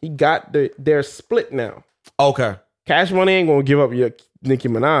separated, he got their split now. Okay. Cash Money ain't gonna give up your Nicki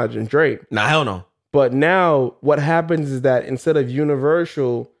Minaj and Drake. Nah, hell no. But now what happens is that instead of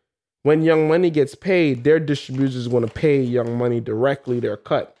Universal, when Young Money gets paid, their distributors is going to pay Young Money directly their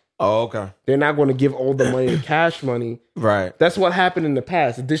cut. Oh, okay. They're not going to give all the money to Cash Money. Right. That's what happened in the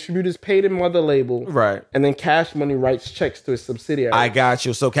past. The distributors paid their mother label, Right. and then Cash Money writes checks to his subsidiary. I got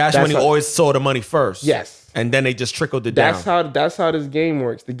you. So Cash That's Money how- always saw the money first. Yes. And then they just trickled it down. That's how this game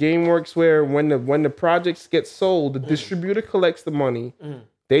works. The game works where when the projects get sold, the distributor collects the money,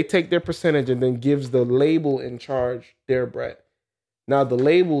 they take their percentage and then gives the label in charge their bread. Now the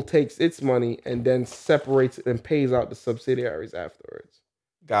label takes its money and then separates it and pays out the subsidiaries afterwards.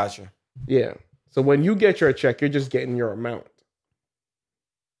 Gotcha. Yeah. So when you get your check, you're just getting your amount.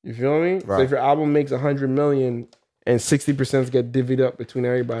 You feel me? So Right. if your album makes 100 million and 60% get divvied up between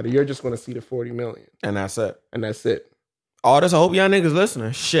everybody, you're just going to see the 40 million. And that's it. And that's it. Artists, I hope y'all niggas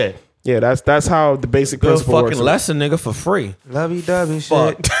listening. Shit. Yeah, that's how the basic Good principle fucking works. lesson, nigga, for free. Lovey-dovey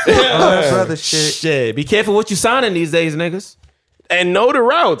Fuck. shit. All that brother shit. Shit. Be careful what you signing these days, niggas. And know the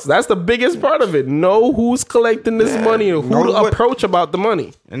routes. That's the biggest part of it. Know who's collecting this money and who Know to what- approach about the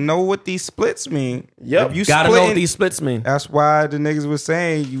money. And know what these splits mean. Yep. If you Gotta know splitting- what these splits mean. That's why the niggas was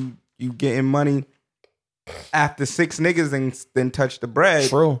saying you getting money after 6 niggas and then touch the bread.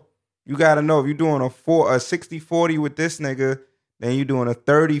 True. You gotta know if you're doing a 60-40 with this nigga, then you doing a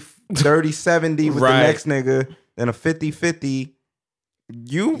 30-70 with Right. the next nigga, then a 50-50.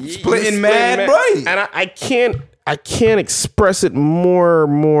 You You splitting split mad ma- right. And I can't express it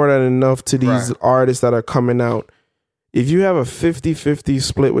more than enough to these Right. artists that are coming out. If you have a 50-50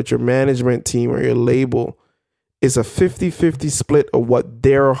 split with your management team or your label, it's a 50-50 split of what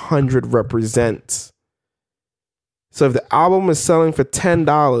their 100 represents. So if the album is selling for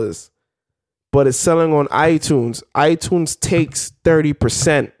 $10, but it's selling on iTunes takes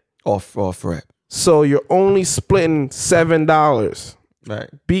 30%. Off rip. So you're only splitting $7. Right.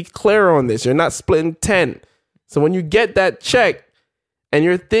 Be clear on this. You're not splitting 10. So when you get that check and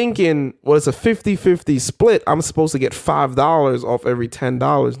you're thinking, well, it's a 50-50 split, I'm supposed to get $5 off every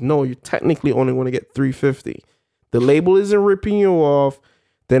 $10. No, you technically only want to get $3.50. The label isn't ripping you off.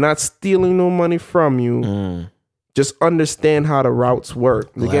 They're not stealing no money from you. Just understand how the routes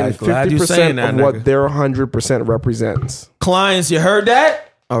work. They're getting Glad you saying 50% that, of what nigga. their 100% represents. Clients, you heard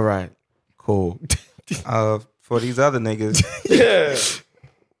that? All right. Cool. For these other niggas.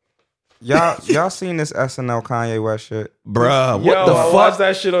 Y'all seen this SNL Kanye West shit? Bruh, Yo, what the I fuck? watched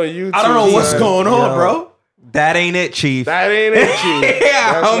that shit on YouTube. I don't know what's son. going on, Yo. bro. That ain't it, Chief. That ain't it, Chief.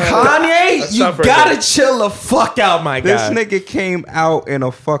 Yeah, That's not it. Kanye, That's you tough right gotta there. chill the fuck out, my This guy. nigga came out in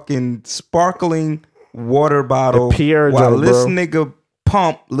a fucking sparkling water bottle. The Pierre while joint, this bro.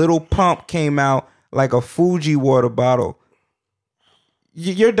 nigga Little Pump came out like a Fuji water bottle.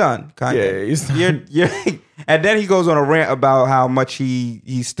 You're done, Yeah, Kanye. he's done. You're and then he goes on a rant about how much he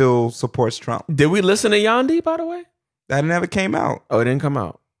still supports Trump. Did we listen to Yandi, by the way? That never came out. Oh, it didn't come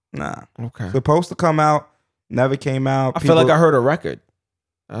out. Nah. Okay. Supposed to come out, never came out. I feel like I heard a record.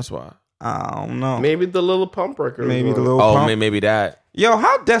 That's why. I don't know. Maybe the Little Pump record. Maybe was the on. Little Oh, Pump. maybe that. Yo,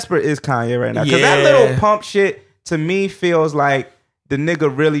 how desperate is Kanye right now? Because that Yeah. Little Pump shit to me feels like the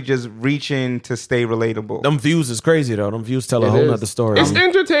nigga really just reaching to stay relatable. Them views is crazy though. Them views tell a It whole is. nother story. It's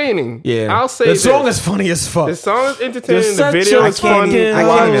entertaining. Yeah, I'll say the this. song is funny as fuck. The song is entertaining. You're The such video a is funny. fucking- I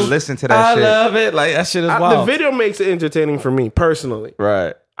can't even listen to that I shit. love it. Like that shit is The wild. video makes it entertaining for me personally.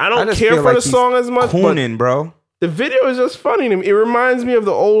 Right. I I don't just care feel for like the he's song as much, but Cooning, bro. the video is just funny to me. It reminds me of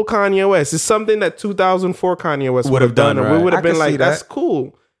the old Kanye West. It's something that 2004 Kanye West would have done. And we right. would I have been can like, see that. that's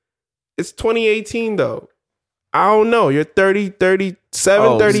cool. It's 2018 though. I don't know. You're 30,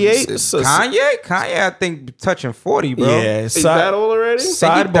 37, 38? Kanye, I think touching 40, bro. Yeah. Is that old already? I think he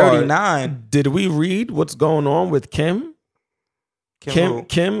Sidebar. 39. Did we read what's going on with Kim who?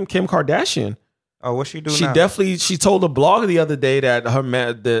 Kim Kardashian? Oh, what she do She now? definitely she told a blog the other day that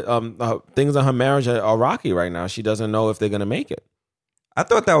her things in her marriage are rocky right now. She doesn't know if they're gonna make it. I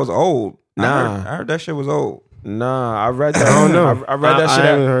thought that was old. Nah. I heard that shit was old. Nah, I read that. I don't know. I read that shit. I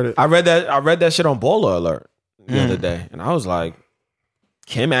haven't heard it. I read that shit on Baller Alert the other day, and I was like,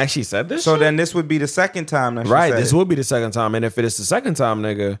 Kim actually said this. So shit? then this would be the second time that she Right, said this it. would be the second time, and if it is the second time,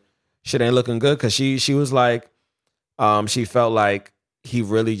 nigga, shit ain't looking good because she was like, she felt like he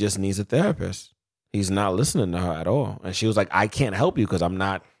really just needs a therapist. He's not listening to her at all, and she was like, I can't help you because I'm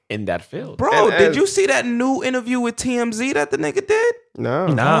not in that field. Bro, And did as- you see that new interview with TMZ that the nigga did? No.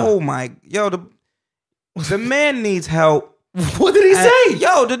 Nah. Oh my, yo, the man needs help. What did he say?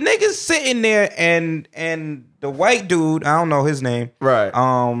 Yo, the nigga's sitting there and the white dude, I don't know his name, Right.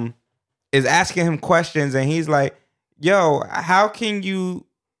 is asking him questions and he's like, yo, how can you,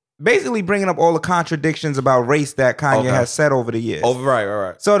 basically bringing up all the contradictions about race that Kanye Okay. has said over the years. Oh,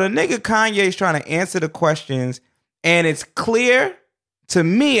 right. So the nigga Kanye's trying to answer the questions, and it's clear, to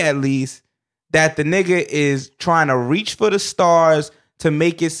me at least, that the nigga is trying to reach for the stars to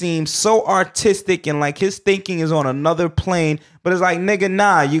make it seem so artistic and like his thinking is on another plane. But it's like, nigga,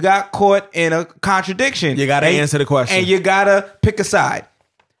 nah, you got caught in a contradiction. You gotta answer the question. And you gotta pick a side.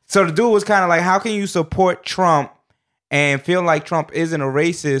 So the dude was kind of like, how can you support Trump and feel like Trump isn't a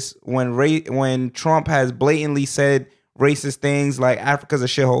racist when Trump has blatantly said racist things like Africa's a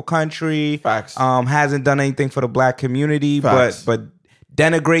shithole country, Facts. hasn't done anything for the black community, Facts. but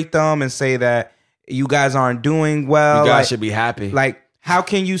denigrate them and say that you guys aren't doing well. You guys Like- should be happy. Like, how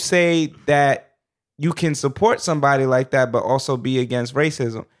can you say that you can support somebody like that but also be against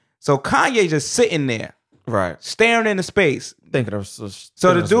racism? So Kanye just sitting there, right. staring into space. Thinking of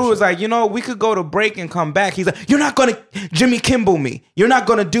So the dude was like, we could go to break and come back. He's like, you're not going to Jimmy Kimball me. You're not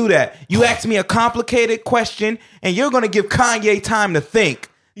going to do that. You asked me a complicated question and you're going to give Kanye time to think.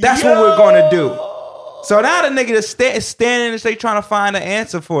 That's what we're going to do. So now the nigga is standing and they trying to find an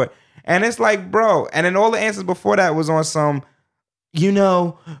answer for it. And it's like, bro. And then all the answers before that was on some,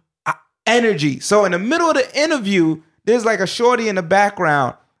 energy. So in the middle of the interview, there's like a shorty in the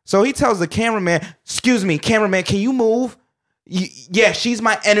background. So he tells the cameraman, excuse me, cameraman, can you move? Yeah, she's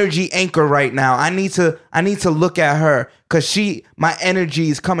my energy anchor right now. I need to look at her because my energy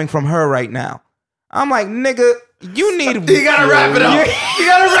is coming from her right now. I'm like, nigga, you need. You gotta wrap it up. You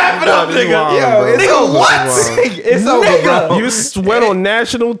gotta wrap it up, That is nigga. wild, Yo, bro. it's Nigga, over. what? It's over, bro. You went on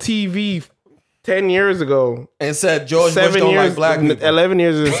national TV 10 years ago. And said George Bush 7 don't years, like black people. 11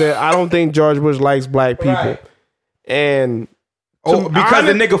 years ago said, I don't think George Bush likes black people. Right. And Oh, because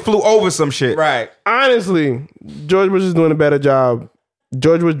the nigga flew over some shit. Right. honestly, George Bush is doing a better job.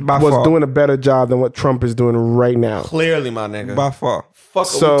 George Bush By was far. doing a better job than what Trump is doing right now. Clearly, my nigga. By far. Fuck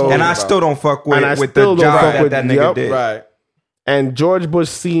So- And I still don't fuck with And I the still don't job fuck that with- that nigga yup. did. Right. And George Bush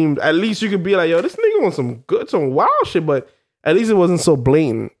seemed, at least you could be like, yo, this nigga on some wild shit, but at least it wasn't so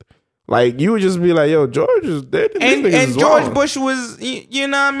blatant. Like, you would just be like, yo, George is dead. And George Bush was, you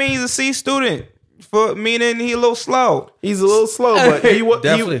know what I mean? He's a C student. Meaning he a little slow. He's a little slow, but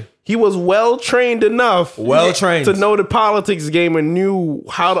Definitely. he was well trained enough, Well-trained. to know the politics game and knew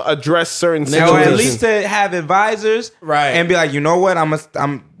how to address certain Or situations. at least to have advisors, Right. And be like, you know what? I'm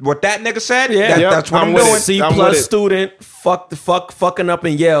what that nigga said. Yeah. Yep, That's what I'm I'm with doing. it. C I'm plus with it. student, fucking up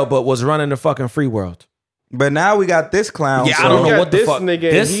in Yale, but was running the fucking free world. But now we got this clown. Yeah, so- I don't know You got what the this fuck. nigga.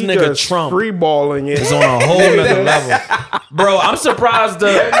 This he nigga just Trump free balling it. is on a whole nother level, bro. I'm surprised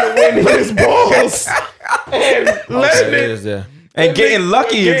winning his balls and letting it. there. and getting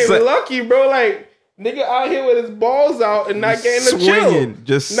lucky. Getting It's lucky, bro. Like nigga out here with his balls out and not getting the chill. swinging,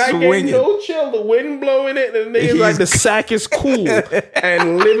 just not swinging. getting no chill. The wind blowing it, and the nigga's like the sack is cool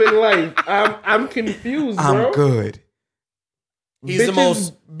and living life. I'm confused, bro. I'm good. He's the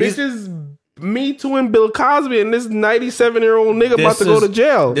most. he's- bitches. Me Too and Bill Cosby and this 97-year-old nigga about to go to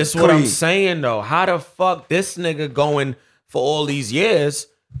jail. This is what I'm Creed. saying though. How the fuck this nigga going for all these years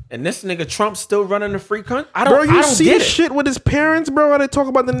and this nigga Trump still running the free country. I Bro, don't. you I don't see get the it. shit with his parents, bro? How they talk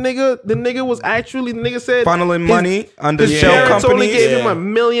about the nigga? The nigga was actually, the nigga said Funneling money under his shell parents only companies, gave him $1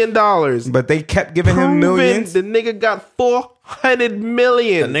 million. but they kept giving him millions. The nigga got $400 The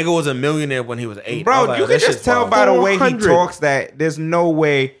million. nigga was a millionaire when he was 8. I was Bro, like, you can this just shit's tell wild. by the way he 400. talks that there's no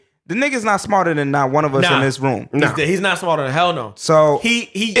way the nigga's not smarter than not one of us Nah. in this room. He's not smarter than hell no. So He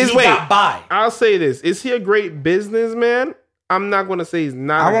Wait, got by. I'll say this: is he a great businessman? I'm not going to say he's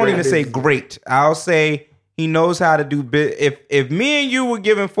not. I a won't great even say businessman. great. I'll say he knows how to do if me and you were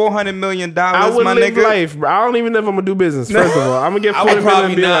given $400 million, I would my live nigga, life, bro. I don't even know if I'm gonna do business. First of all, I'm gonna get I $400 would million probably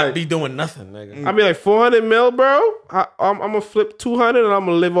and be not like, be doing nothing, nigga. I'll be like 400 mil, bro. I'm gonna flip 200 and I'm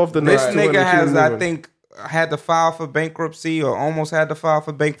gonna live off the this next 200. nigga has, keep I moving. think, had to file for bankruptcy or almost had to file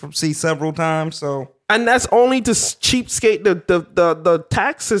for bankruptcy several times. So And that's only to cheapskate the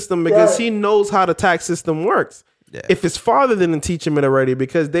tax system because he knows how the tax system works. Yeah. If his father didn't teach him it already,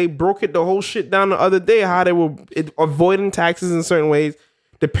 because they broke it the whole shit down the other day, how they were avoiding taxes in certain ways.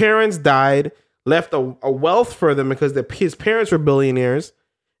 The parents died, left a wealth for them because his parents were billionaires,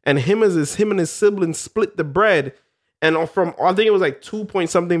 and him and his siblings split the bread. And from, I think it was like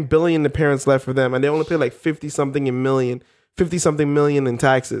 2-point-something billion the parents left for them, and they only paid like 50-something million in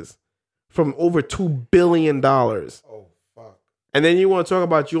taxes from over $2 billion. Oh, fuck. And then you want to talk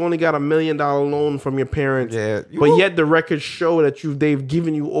about you only got $1 million loan from your parents, Yeah. but yet the records show that they've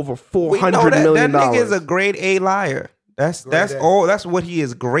given you over we $400 know million. that nigga is a grade A liar. That's all. That's what he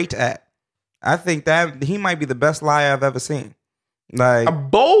is great at. I think that he might be the best liar I've ever seen. Like A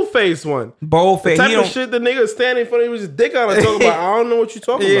bold-faced one. bold-faced. The He type of don't- shit the nigga standing in front of you with his dick out and talking about, I don't know what you're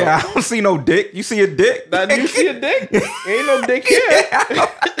talking Yeah, about. I don't see no dick. You see a dick? That, you see a dick? Ain't no dick here.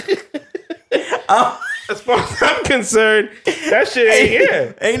 As far as I'm concerned, that shit ain't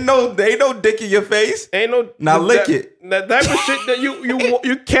here. Ain't no dick in your face. Ain't no. Now lick it. That type of shit that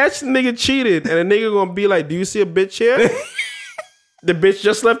you catch the nigga cheated and the nigga gonna be like, do you see a bitch here? The bitch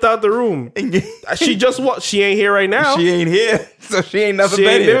just left out the room. She just what? She ain't here right now. She ain't here, so she ain't never She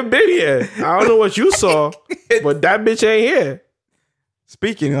been ain't here. never been here. I don't know what you saw, but that bitch ain't here.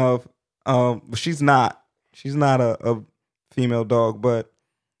 Speaking of, she's not a female dog, but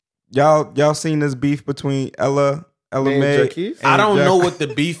y'all seen this beef between Ella And May? Jaquise? and I don't Ja- know what the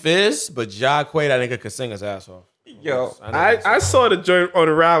beef is, but Jacquay, that nigga could sing his ass off. Yo, I saw the joint on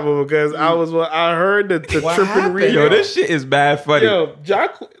the Ravel because I heard the What tripping happened? read. yo, this shit is bad funny. Yo,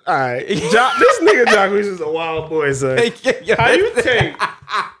 Jock, all right. This nigga Jacquees is a wild boy, son. Yo, How you take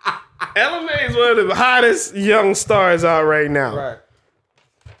Ella May is one of the hottest young stars out right now. Right.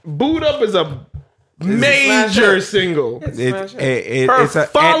 Boot Up is a major single. it's a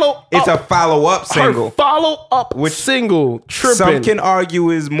follow-up- follow-up Her single. follow-up single, Trippin', Some can argue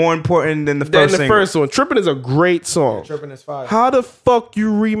is more important than the than first the single. first one. Trippin' is a great song. Tripping is fire. How the fuck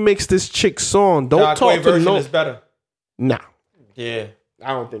you remix this chick's song? Don't Jacquay talk to version no. is better. Nah, Yeah,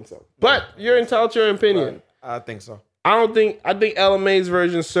 I don't think so. But you're entitled to your opinion. I think so. I think Ella May's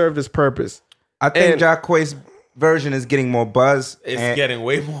version served its purpose. I think And- Jacque's version is getting more buzz. It's and getting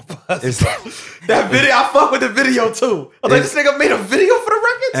way more buzz. it's- That video, I fuck with the video too. I was like, this nigga made a video for the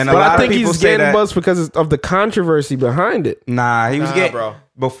records. and a But lot I think of people he's say getting that. buzz because of the controversy behind it. Nah, he was Nah, getting bro.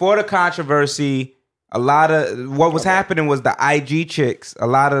 before the controversy. A lot of what was happening was the IG chicks. A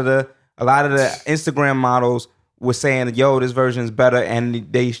lot of the Instagram models were saying, "Yo, this version is better," and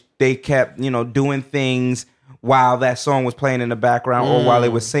they kept doing things while that song was playing in the background or while they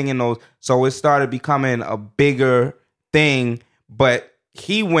were singing those. So it started becoming a bigger thing. But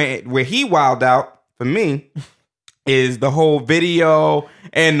he went where he wilded out for me. Is the whole video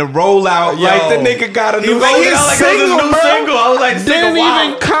and the rollout like the nigga got a new he's single, bro. I was like, Didn't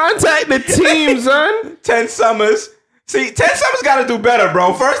even contact the team, son. 10 Summers. See, 10 Summers got to do better,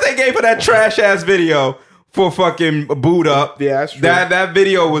 bro. First they gave her that trash ass video for fucking Boot Up. Yeah, that's true. That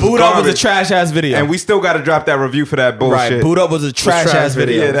video was Boot Up was a garbage. trash ass video. And we still got to drop that review for that bullshit. right. Boot Up was a trash ass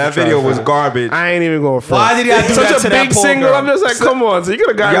video. Yeah, that video was garbage. I ain't even going for Why did he have to do such that a to that big poor single? girl? I'm just like, come on. So you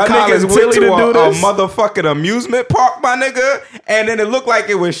could have Y'all gotten Colin niggas went Tilly to to do a this. motherfucking amusement park, my nigga, and then it looked like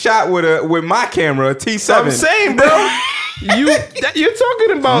it was shot with my camera, a T7. I'm saying, bro, you're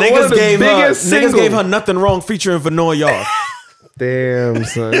talking about one of Niggas the biggest singles. niggas gave her Nothing Wrong featuring Vanilla Yard. Damn,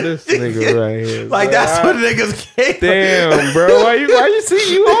 son, this nigga right here. Like that's what niggas gave her. Damn, bro. Why you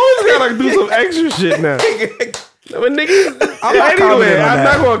see? You always gotta do some extra shit now. When niggas, I'm not commenting anyway, on I'm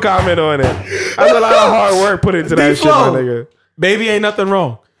that. not gonna comment on it. That's a lot of hard work put into that shit, my D-Flow. nigga. Baby ain't nothing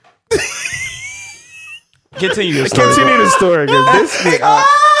wrong. Continue your story. Continue the story, cause this nigga,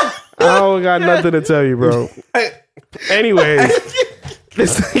 I don't got nothing to tell you, bro. Anyways,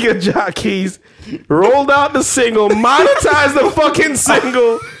 This nigga Jacquees rolled out the single, monetized the fucking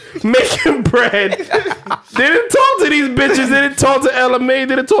single, making bread. Didn't talk to these bitches. Didn't talk to LMA.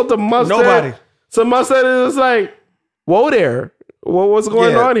 Didn't talk to Mustard. Nobody. So Mustard is like, whoa there. What's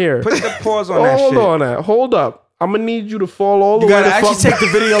going on here? Put the pause on that shit. Hold on that. Hold up. I'm gonna need you to fall all the You way gotta the actually fuck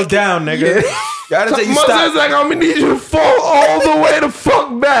take the video down, nigga. Gotta take you Mustard's stop. like, I'm gonna need you to fall all the way the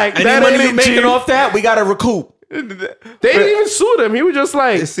fuck back. Any That money ain't you it, making Chief. off that, we gotta recoup. They didn't even sue them. He was just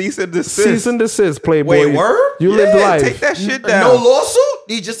like, Cease and desist. cease and desist, Playboy. Wait, word? You lived life. Take that shit down. No lawsuit?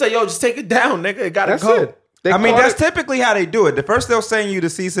 You just say, yo, just take it down, nigga. It gotta That's go. it. They I mean, caught that's it. typically how they do it. The first they'll send you to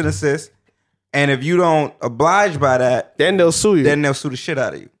cease and desist, and if you don't oblige by that, Then they'll sue you. then they'll sue the shit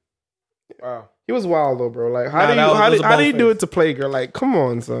out of you. Wow. He was wild though, bro. Like, Nah, how that do was you a how do you bold do face. it to Playgirl? Like, come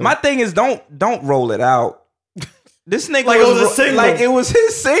on, son. My thing is, don't roll it out. This nigga Like it was a ro- single. like it was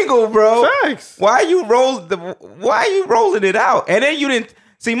his single, bro. Facts. Why are you rolling it out? And then you didn't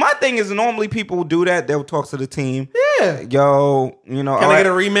see. My thing is, normally people do that. They'll talk to the team. Yeah. Yo, you know, Can all I right. get a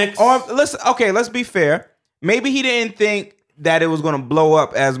remix? Or let's be fair. Maybe he didn't think that it was gonna blow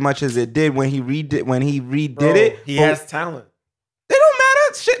up as much as it did when he redid Bro, it. He But has talent. it don't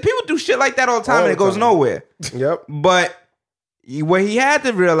matter. Shit, people do shit like that all the time All and the it goes time. nowhere. Yep. But what he had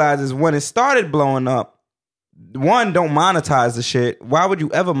to realize is when it started blowing up, one, don't monetize the shit. Why would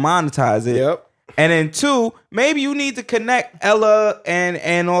you ever monetize it? Yep. And then two, maybe you need to connect Ella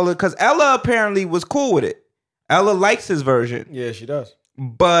and all of, because Ella apparently was cool with it. Ella likes his version. Yeah, she does.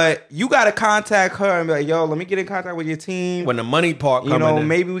 But you got to contact her and be like, yo, let me get in contact with your team. When the money part You coming know, in.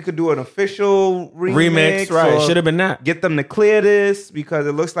 maybe we could do an official remix. Right. or Should have been that. Get them to clear this because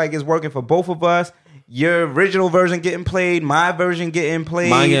it looks like it's working for both of us. Your original version getting played, my version getting played.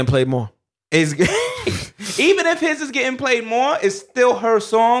 Mine getting played more. Is even if his is getting played more, it's still her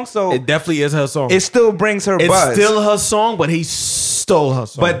song. So It definitely is her song. it still brings her It's buzz. still her song, but he stole her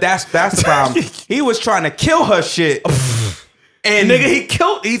song. But that's the problem. He was trying to kill her shit. And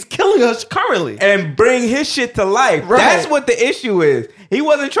nigga, he's killing us currently. and bring his shit to life. Right. That's what the issue is. He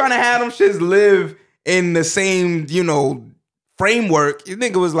wasn't trying to have them shits live in the same, framework. His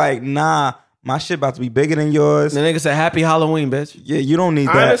nigga was like, nah, my shit about to be bigger than yours. The nigga said, "Happy Halloween, bitch." Yeah, you don't need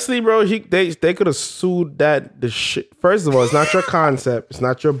that. Honestly, bro, they could have sued the shit. First of all, it's not your concept. It's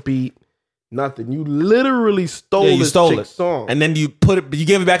not your beat. Nothing. You literally stole Yeah, you this stole chick's it, song. and then you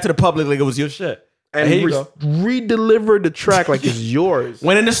gave it back to the public like it was your shit. And here you go. re-delivered the track like it's yours.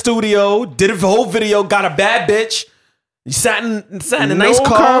 Went in the studio, did a whole video, got a bad bitch. You sat in a No nice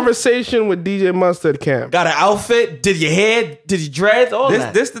car, conversation with DJ Mustard Camp. got an outfit, did your hair, did your dreads, all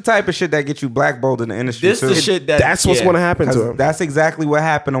that. This the type of shit that gets you blackballed in the industry. This too. the shit That's what's going to happen to 'Cause him. that's exactly what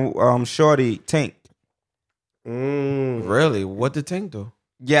happened to Shorty Tink. Really? What did Tink do?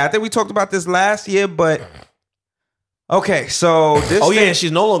 Yeah, I think we talked about this last year, but okay, so this Oh yeah, and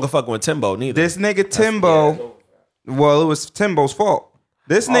she's no longer fucking with Timbo neither. this nigga Timbo, well, it was Timbo's fault.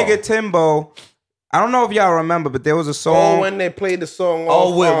 This nigga Timbo, I don't know if y'all remember, but there was a song when they played the song.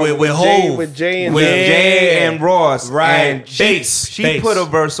 Oh, with Jay, Hov. with Jay and With them. Jay and Ross, Right. And Bass. she put a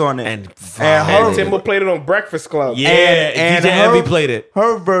verse on it, and her- Timbo played it on Breakfast Club. yeah, and DJ her- Envy played it.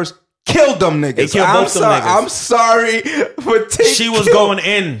 her verse killed them niggas. It killed both them niggas. I'm sorry for Tink. She was killed- going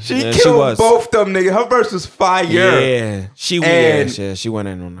in. She Yeah, killed was. both them niggas. Her verse was fire. Yeah, she And she went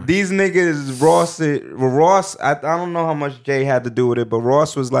in on that. These niggas, Ross, I don't know how much Jay had to do with it, but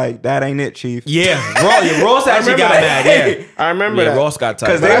Ross was like, that ain't it, Chief. Yeah, Ross actually got mad. Yeah, I remember yeah, that. Ross got tight.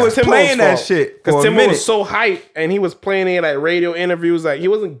 Because But they that's was Timbo's playing that fault. shit for Because a Timbo minute. was so hyped and he was playing it at radio interviews. Like, he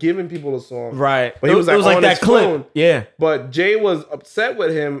wasn't giving people a song. right. But he was like, it was like on that his clip. phone. Yeah, But Jay was upset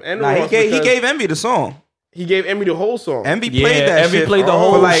with him and Nah, Ross he because gave Envy the song. he gave Emmy the whole song. Envy Yeah, played that Envy shit. played the for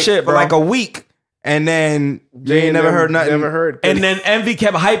whole like, shit, for bro. like a week. And then Jay ain't never heard nothing. Never heard. and then Envy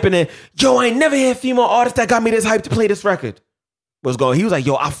kept hyping it. Yo, I ain't never had female artist that got me this hype to play this record. Was going. He was like,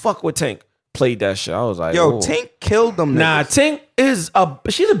 yo, I fuck with Tink. Played that shit. I was like, Yo, ooh. Tink killed them Nah, niggas. Tink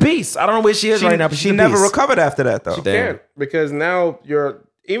she's a beast. I don't know where she is right now, but she's she a never beast. recovered after that, though. Damn. can't, because now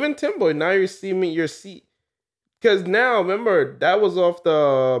even Timbo, now you're seeing your seat. Because now, remember, that was off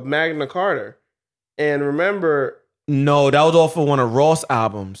the Magna Carta. And remember, No, that was off of one of Ross'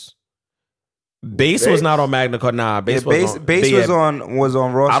 albums. Bass was not on Magna Carta. Nah, Bass was on. Bass was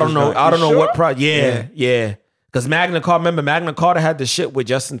on Ross. I don't know. I don't know sure? what Yeah. Because Magna Carta, remember Magna Carta had the shit with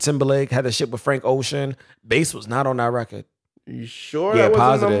Justin Timberlake, had the shit with Frank Ocean. Bass was not on that record. you sure Yeah, that was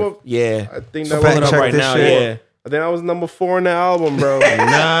positive. number? Yeah. I think So that fact Pulling was up check right this now. shit. Yeah. I think that was number 4 in the album, bro. Nah. Check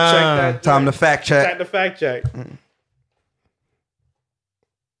that. Time to fact check. Check the fact check.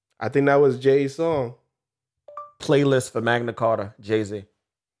 I think that was Jay's song. Playlist for Magna Carta, Jay-Z.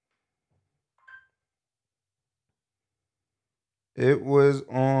 It was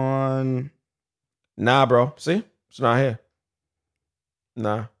on. Nah, bro. See? It's not here.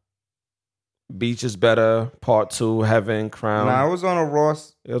 Nah. Beach is Better, Part 2, Heaven, Crown. Nah, it was on a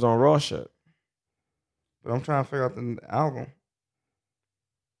Ross. It was on Raw shit. But I'm trying to figure out the album.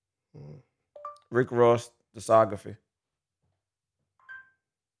 Rick Ross, discography.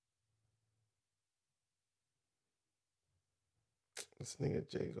 This nigga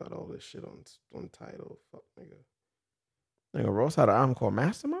Jay got all this shit on title. Fuck nigga. Nigga, Ross had an album called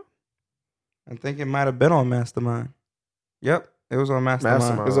Mastermind? I think it might have been on Mastermind. Yep, it was on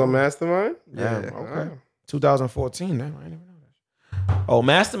Mastermind. It was on Mastermind? Yeah. Okay. 2014. Damn, I didn't even know that. Oh,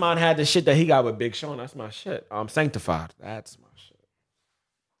 Mastermind had the shit that he got with Big Sean. That's my shit. Sanctified. That's my shit.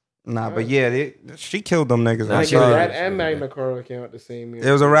 Nah, but yeah, she killed them niggas. Nah, I'm she sorry. That and Magna Carta came out the same year.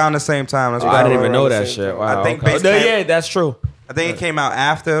 It was around the same time. That's Oh, why I didn't even around know the that same shit. time. Wow, I think okay. Bass No, Camp- yeah, that's true. I think it came out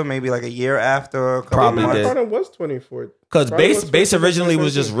after, maybe like a year after. A couple Probably months. did. Magna Carta was 24. Because Probably Bass was Bass 24, originally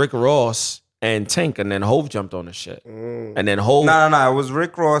was just 2013. Rick Ross and Tank, and then Hove jumped on the shit. Mm. And then Hove. No. It was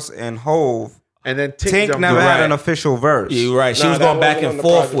Rick Ross and Hove. And then Tink never Right. had an official verse. You're right. She Nah, was that going back wasn't and on the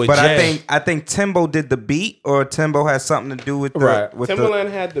forth project. with But Jay. I think Timbo did the beat, or Timbo had something to do with the Right. with the. Timbaland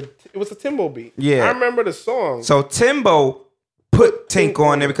had it was a Timbo beat. Yeah. I remember the song. So Timbo put Tink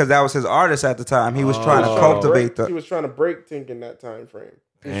on there because that was his artist at the time. He was trying to He was trying to cultivate break- He the. was trying to break Tink in that time frame.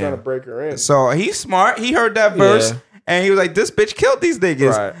 He was Damn. trying to break her in. So he's smart. He heard that verse Yeah. and he was like, "This bitch killed these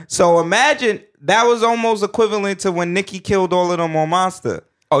niggas." Right. So imagine that was almost equivalent to when Nicki killed all of them on Monster.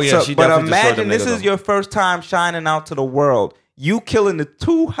 Oh, yeah, she but definitely destroyed imagine them this niggas is on- your first time shining out to the world. You killing the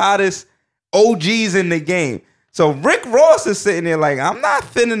two hottest OGs in the game. So Rick Ross is sitting there like, I'm not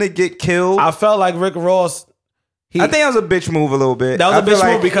finna to get killed. I felt like Rick Ross. I think that was a bitch move a little bit. That was I a feel bitch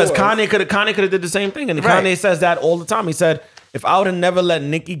like- move because it was. Kanye could have did the same thing, and Right. Kanye says that all the time. He said, "If I would have never let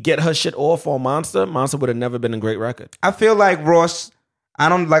Nicki get her shit off on Monster, Monster would have never been a great record." I feel like Ross. I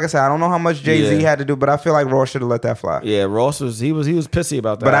don't know how much Jay-Z Yeah. had to do, but I feel like Ross should have let that fly. Yeah, Ross was he was pissy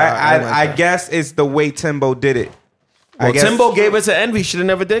about that. But I didn't like I that. guess it's the way Timbo did it. Well, guess, Timbo gave it to Envy. Should have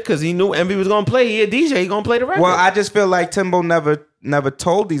never did because he knew Envy was gonna play. He a DJ. He gonna play the record. Well, I just feel like Timbo never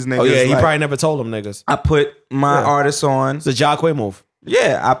told these niggas. oh yeah, he like, probably never told them niggas. I put my Yeah. artists on. It's a Jacquet move.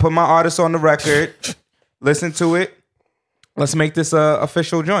 Yeah, I put my artists on the record. Listen to it. Let's make this a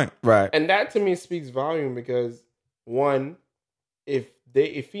official joint. Right. And that to me speaks volume because one,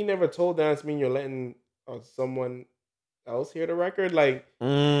 if he never told that, that's mean you're letting someone else hear the record. Like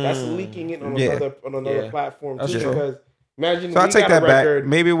that's leaking it on Yeah. another Yeah. platform That's too. true. Because imagine So I we take got a that back. record,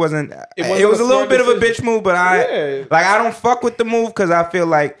 Maybe it wasn't. It wasn't was a a little smart bit of a decision. bitch move, but Yeah. I don't fuck with the move because I feel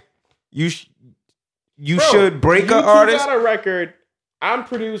like you Bro, should break you an two artist. got a record. I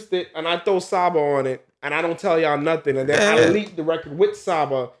produced it and I throw Saba on it and I don't tell y'all nothing and then I Yeah. leak the record with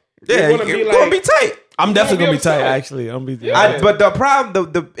Saba. Yeah, You're gonna be gonna like, be tight. I'm definitely gonna be upset. tight. Actually, I'm gonna be. Yeah. But the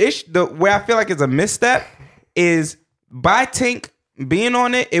problem, the where I feel like it's a misstep is by Tink being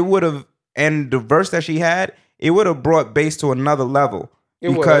on it. It would have, and the verse that she had, it would have brought bass to another level It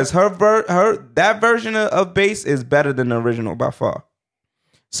because that version of bass is better than the original by far.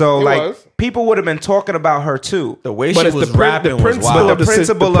 So It like was. people would have been talking about her too. The way But she it's was the rapping was principle wild. But of the the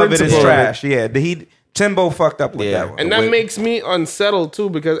principle of it is principle of it. trash. Yeah, Timbo fucked up with Yeah. that one. And The that way- makes me unsettled too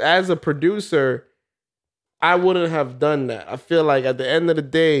because as a producer, I wouldn't have done that. I feel like at the end of the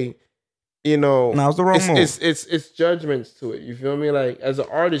day, you know, No, it was the wrong move. it's judgments to it. You feel me? Like as an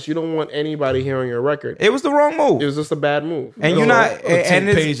artist, you don't want anybody hearing your record. It was the wrong move. It was just a bad move. And That's you're all. not. Or And take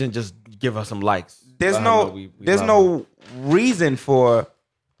it's, page and just give us some likes. there's Let her no know we there's love no reason for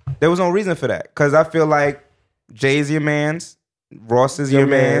there was no reason for that because I feel like Jay's your man's, Ross is your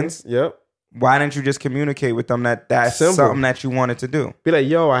man's. Yep. Why didn't you just communicate with them that that's Simple. something that you wanted to do? Be like,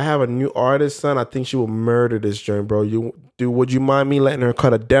 yo, I have a new artist, son. I think she will murder this joint, bro. Would you mind me letting her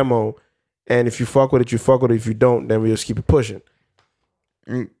cut a demo? And if you fuck with it, you fuck with it. If you don't, then we just keep it pushing.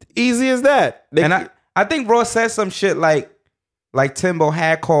 Easy as that. And I think Ross said some shit like Timbo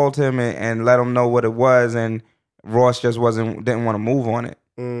had called him and let him know what it was, and Ross just didn't want to move on it.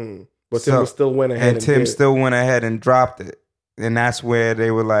 But So- Tim still went ahead And Tim did it. still went ahead and dropped it. And that's where they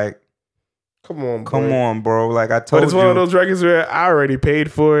were like, Come on, come boy. on, bro. Like I But told it's you. one of those records where I already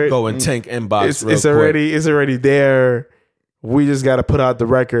paid for it. Go and Tank inbox. It's already there. We just got to put out the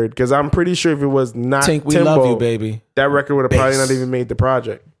record because I'm pretty sure if it was not Tank, we Timbo, love you, baby. that record would have probably Bass. not even made the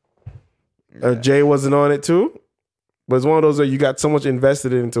project. Jay wasn't on it too, but it's one of those where you got so much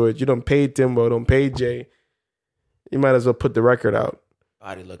invested into it. You don't pay Timbo, don't pay Jay. You might as well put the record out.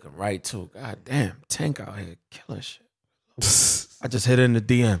 Body looking right too. God damn, Tank out here killing shit. I just hit it in the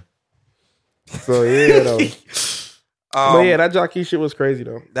DM. So yeah, though. But yeah, that jockey shit was crazy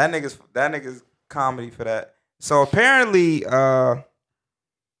though. that nigga's comedy for that. So apparently, Ella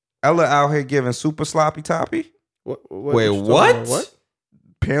out here giving super sloppy toppy. Wait, what? What?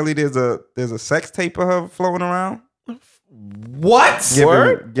 Apparently, there's a sex tape of her floating around. What?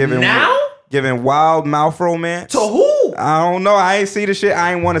 Giving wild mouth romance To who? I don't know. I ain't see the shit.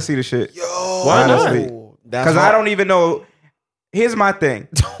 I ain't want to see the shit. Yo, Why not? honestly, because I don't even know. Here's my thing.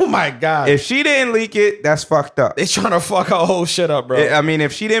 Oh my god! If she didn't leak it, that's fucked up. They trying to fuck her whole shit up, bro. I mean,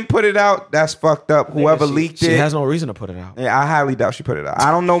 if she didn't put it out, that's fucked up. Whoever leaked she it, has no reason to put it out. yeah, I highly doubt she put it out. I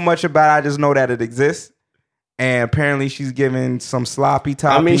don't know much about it. I just know that it exists. And apparently she's giving some sloppy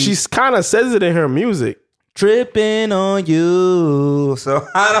toppy. I mean, she's kind of says it in her music. tripping on you. So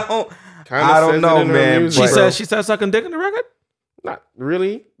I don't know, man. Music, She said sucking dick in the record? Not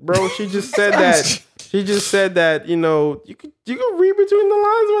really, bro. She just said that. She just said that, you know, you could read between the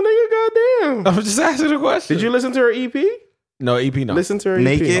lines, my nigga. Goddamn. I'm just asking a question. Did you listen to her EP? No, EP no. Listen to her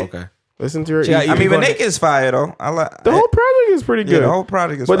Naked? EP. Okay. Listen to her She got EP. I mean, but Go ahead. Naked is fire though. I like The whole project is pretty good. the whole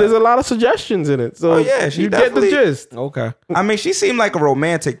project is but fire. there's a lot of suggestions in it. So Oh, yeah, she you get the definitely- gist. Okay. I mean, she seemed like a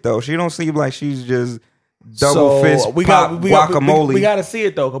romantic though. She don't seem like she's just double fist guacamole. We got to see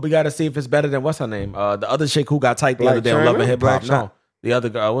it though, because we got to see if it's better than what's her name? The other chick who got tight the Black other day on China? Love and Hip Hop. Black China. No, the other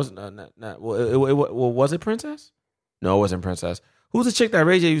girl wasn't. Was it Princess? No, it wasn't Princess. Who's the chick that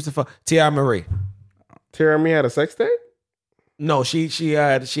Ray J used to fuck? Tiara Marie. Tara Me had a sex tape? No, she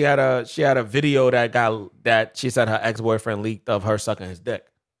had a video that she said her ex-boyfriend leaked of her sucking his dick.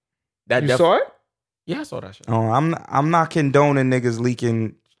 That You saw it? Yeah, I saw that shit. Oh, I'm not condoning niggas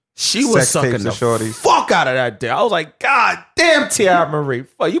leaking. She was Sex tapes sucking the of shorties. fuck out of that dick. I was like, God damn, Tiara Marie.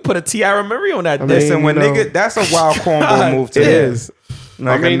 Fuck, you put a Tiara Marie on that dick. Listen, you when know, nigga, that's a wild cornball God move. It To is.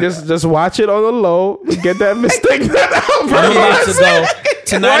 Like I mean, a- just watch it on the low. Get that mistake out. I'm about to go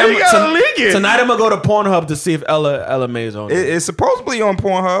tonight. Why you gotta leak it? Tonight I'm gonna go to Pornhub to see if Ella May's on. It's supposedly on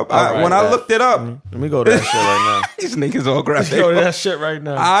Pornhub. Alright, When I bet. looked it up, Let me go to that shit right these niggas all grab now. Go to their that shit right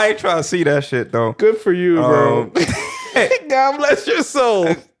now. I ain't trying to see that shit though. Good for you, bro. God bless your soul.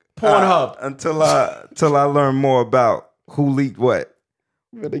 Pornhub. Until I learn more about who leaked what.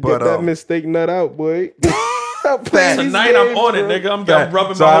 Better But, get that mistake nut out, boy. Tonight I'm on it, nigga. I'm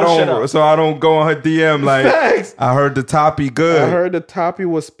rubbing So my I whole shit don't up. so I don't go on her DM like Facts. I heard the toppy good. I heard the toppy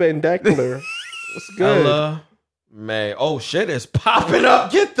was spendacular. It's good. Ella May. Oh shit, it's popping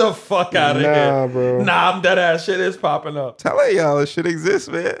up. Get the fuck out of Nah, here, bro. Nah, I'm dead ass. Shit is popping up. Telling y'all this shit exists,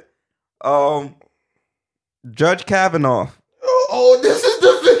 man. Judge Kavanaugh. Oh, this is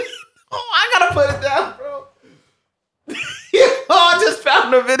the video. Oh, I gotta put it down, bro. I just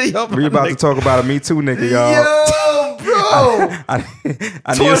found the video. We about to talk about a Me Too nigga, y'all. Yo, bro.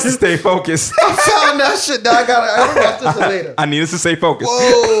 I need us to stay focused. I found that shit. Now I gotta watch this later. I need us to stay focused.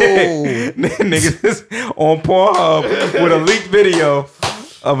 Whoa. Niggas is on Pornhub with a leaked video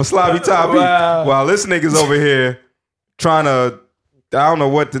of a sloppy toppy Wow. while this nigga's over here trying to, I don't know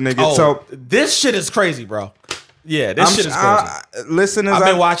what the nigga. Oh, So this shit is crazy, bro. Yeah, this shit is crazy. Listeners, I've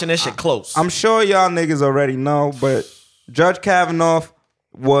been watching this shit close. I'm sure y'all niggas already know, but Judge Kavanaugh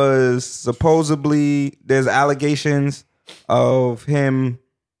was supposedly, there's allegations of him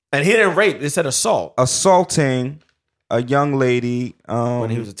and he didn't rape. They said assault assaulting a young lady when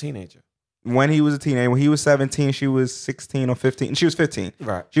he was a teenager. When he was a teenager. When he was 17, she was 16 or 15. She was 15.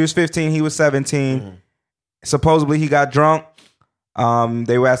 Right. She was 15, he was 17. Supposedly he got drunk.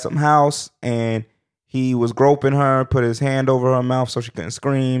 They were at some house and he was groping her, put his hand over her mouth so she couldn't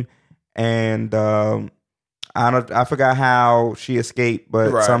scream. And I forgot how she escaped,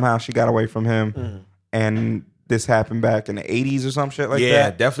 but Right. somehow she got away from him. And this happened back in the 80s or some shit like Yeah,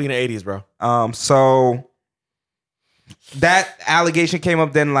 that. definitely in the 80s, bro. So that allegation came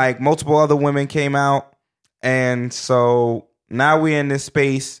up, then like multiple other women came out. And so now we're in this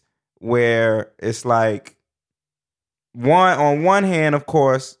space where it's like on one hand, of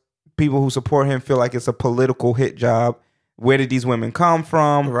course, people who support him feel like it's a political hit job. Where did these women come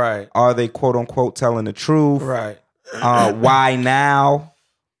from? Right. Are they quote unquote telling the truth? Right. Why now?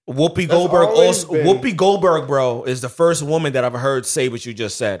 Whoopi Goldberg always also. been. Whoopi Goldberg, bro, is the first woman that I've heard say what you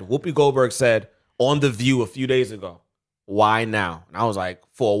just said. Whoopi Goldberg said on The View a few days ago, "Why now?" And I was like,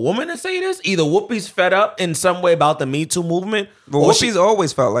 for a woman to say this, either Whoopi's fed up in some way about the Me Too movement, But or Whoopi's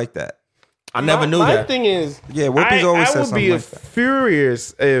always felt like that. I never knew my that. thing is, Yeah, Whoopi's always I said would something be like that.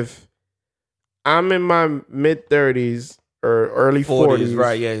 furious if I'm in my mid 30s or early 40s,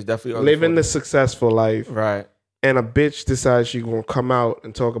 right? Yeah, he's definitely early living the 40s. successful life, right. and a bitch decides she's gonna come out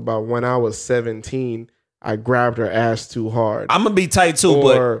and talk about when I was 17, I grabbed her ass too hard. I'm gonna be tight too,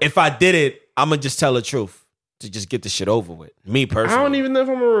 Or- but if I did it, I'm gonna just tell the truth. to just get the shit over with. Me personally. I don't even know if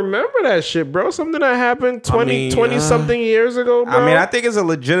I'm gonna remember that shit, bro. Something that happened 20 something years ago, bro. I mean, I think it's a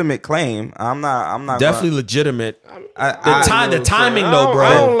legitimate claim. I'm not definitely legitimate. The timing though, bro.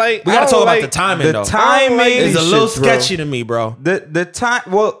 I don't like. We gotta talk about the timing though. The timing is a little shits, bro. sketchy to me, bro. The time.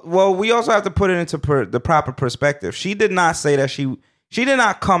 Well, we also have to put it into the proper perspective. She did not say that she did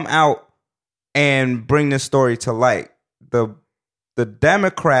not come out and bring this story to light. The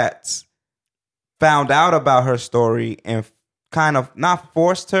Democrats found out about her story and kind of not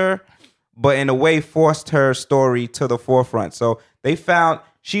forced her, but in a way forced her story to the forefront. So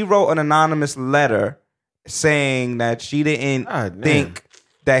she wrote an anonymous letter saying that she didn't think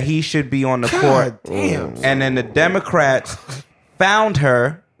that he should be on the court. Damn. And then the Democrats found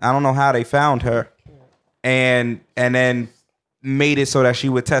her. I don't know how they found her. And then made it so that she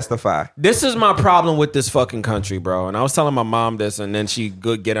would testify. This is my problem with this fucking country, bro. And I was telling my mom this, and then she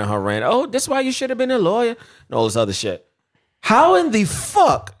good getting her rant. Oh, this is why you should have been a lawyer and all this other shit. How in the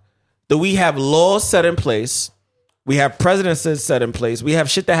fuck do we have laws set in place? We have presidents set in place. We have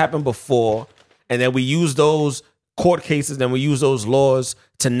shit that happened before, and then we use those court cases, then we use those laws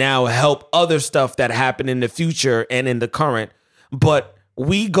to now help other stuff that happened in the future and in the current. But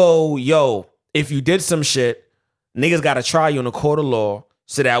we go, yo, if you did some shit, niggas got to try you in a court of law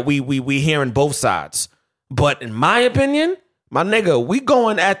so that we hearing both sides. But in my opinion, my nigga, we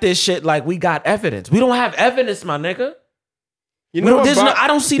going at this shit like we got evidence. We don't have evidence, my nigga. You know, I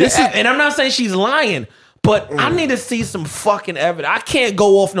don't see this. And I'm not saying she's lying, but I need to see some fucking evidence. I can't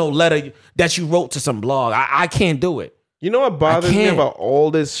go off no letter that you wrote to some blog. I can't do it. You know what bothers me about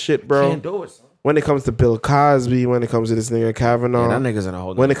all this shit, bro? Can't do it, son. When it comes to Bill Cosby, when it comes to this nigga Kavanaugh, that nigga's in a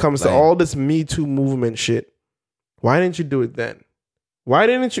whole when it comes to all this Me Too movement shit, why didn't you do it then? Why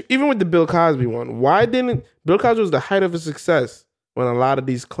didn't you, even with the Bill Cosby one, Bill Cosby was the height of his success when a lot of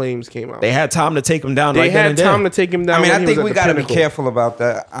these claims came out. They had time to take him down. They had time to take him down. I mean, when I he think was we at the got to be pinnacle. careful about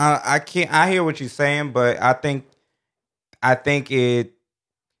that. I hear what you're saying, but I think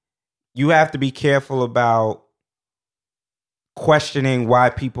you have to be careful about questioning why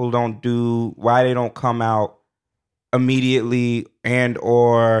they don't come out immediately and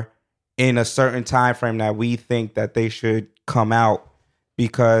or in a certain time frame that we think that they should come out,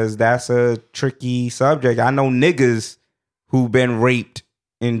 because that's a tricky subject. I know niggas who've been raped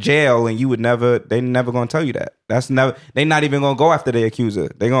in jail, and they never gonna tell you that. They not even gonna go after the accuser.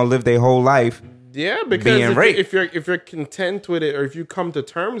 They gonna live their whole life. Yeah, because if you're content with it, or if you come to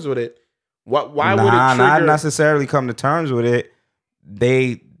terms with it, why would it trigger? Not necessarily come to terms with it.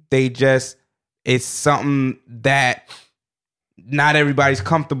 They just, it's something that not everybody's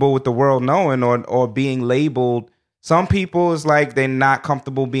comfortable with the world knowing or being labeled. Some people is like they're not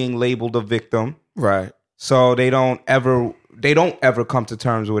comfortable being labeled a victim, right? So they don't ever come to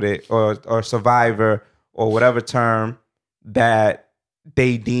terms with it, or survivor, or whatever term that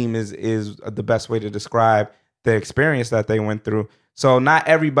they deem is the best way to describe the experience that they went through. So not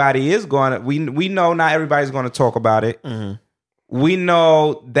everybody is going to. We know not everybody's going to talk about it. Mm-hmm. We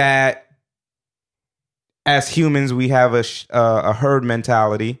know that as humans, we have a herd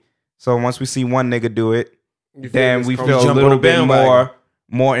mentality. So once we see one nigga do it, then we feel a little bit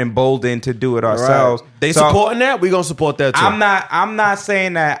more emboldened to do it ourselves. Right. They supporting that? We gonna support that too. I'm not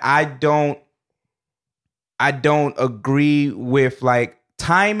saying that I don't agree with like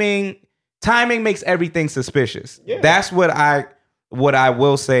timing. Timing makes everything suspicious. Yeah. That's what I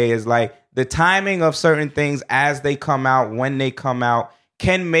will say is like the timing of certain things as they come out, when they come out,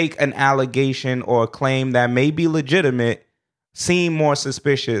 can make an allegation or a claim that may be legitimate seem more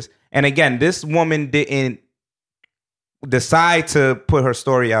suspicious. And again, this woman didn't decide to put her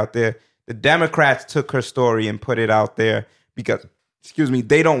story out there. The Democrats took her story and put it out there because,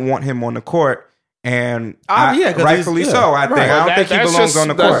 they don't want him on the court. And rightfully so. I think I don't think he belongs on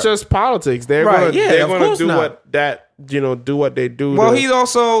the court. That's just politics. They're going to do what they do. Well, he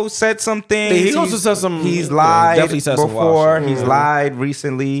also said some things. He also said some. He's lied before. Some he's lied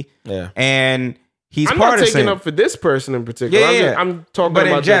recently. Yeah, and I'm not taking up for this person in particular. Yeah. I'm talking but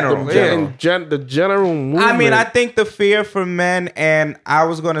about in general, the general movement. I mean, I think the fear for men, and I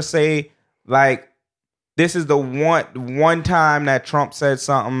was going to say, like, this is the one time that Trump said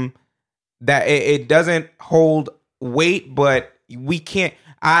something that it doesn't hold weight, but we can't.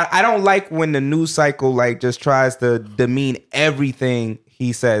 I don't like when the news cycle like just tries to demean everything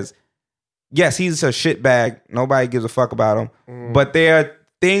he says. Yes, he's a shitbag. Nobody gives a fuck about him. But there are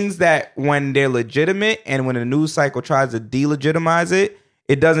things that when they're legitimate and when the news cycle tries to delegitimize it,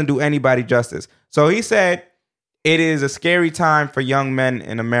 it doesn't do anybody justice. So he said it is a scary time for young men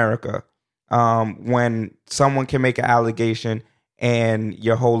in America when someone can make an allegation and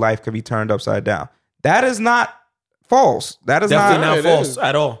your whole life could be turned upside down. That is not false. That is Definitely not. not it false is.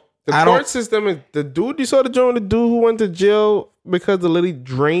 at all. The I court don't- system is the dude. You saw the joint, the dude who went to jail because the lady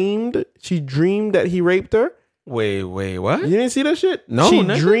dreamed. She dreamed that he raped her. Wait, what? You didn't see that shit? No, she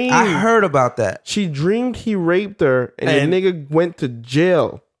nigga. dreamed. I heard about that. She dreamed he raped her, and And- the nigga went to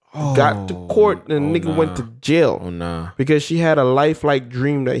jail. Got to court, and the nigga went to jail Oh nah. because she had a lifelike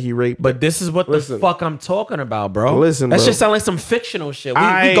dream that he raped. But this is what Listen. the fuck I'm talking about, bro. Listen, that bro. shit sound like some fictional shit. We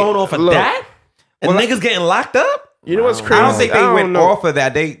I- going off of look. that, and Well, niggas getting locked up. you know what's crazy? I don't think they went know. off of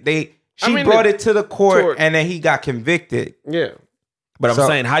that. She mean, brought the it to the court, court- and then he got convicted Yeah, But I'm So-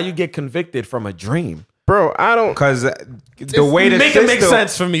 saying, how you get convicted from a dream? bro. I don't. because the way the Make system, it make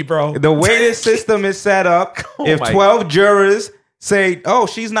sense for me, bro. the way the system is set up, Oh if my 12 jurors say, "Oh,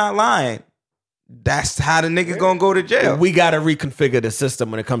 she's not lying," that's how the nigga gonna go to jail. We got to reconfigure the system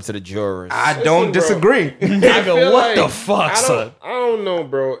when it comes to the jurors. I don't Listen, disagree. I Nigga, feel what the like- fuck, son? I don't know,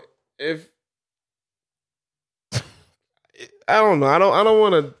 bro. If I don't know, I don't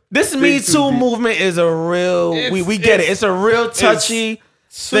want to. This Dig Me too Too deep. movement is a real. We get it. It's a real touchy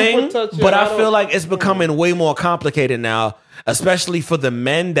thing, touchy, but and I I feel don't- like it's becoming way more complicated now, especially for the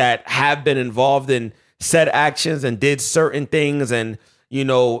men that have been involved in said actions and did certain things, and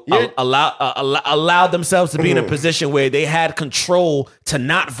allowed themselves to be in a position where they had control to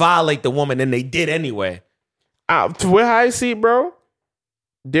not violate the woman, and they did anyway. To where I see, it, bro,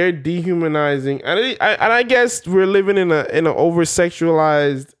 they're dehumanizing, and I guess we're living in an over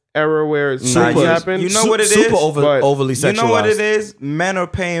sexualized era where it's Nah, super you- happen. you know what it Super is? But overly sexualized. You know what it is? Men are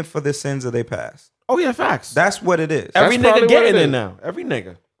paying for the sins of their past. Oh yeah, facts. That's what it is. Every That's probably nigga what getting it it is. now. Every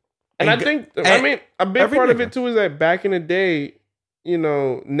nigga. And I g- think, I and mean, a big every part of nigga. it too is that back in the day,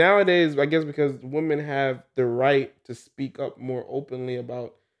 nowadays, I guess because women have the right to speak up more openly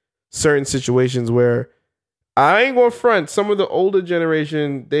about certain situations where I ain't going to front. Some of the older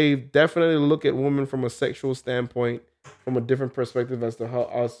generation, they definitely look at women from a sexual standpoint, from a different perspective as to how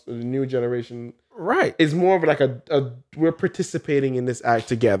us, the new generation, Right. it's more of like a we're participating in this act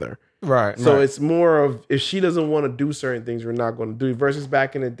together. Right. So it's more of if she doesn't want to do certain things, we're not going to do it. Versus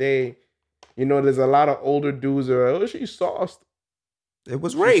back in the day, there's a lot of older dudes that are, she's sauced. It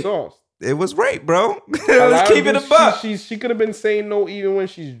was She's rape. sauced. It was rape, bro. A lot Let's of keep it a dudes, buck. She could have been saying no even when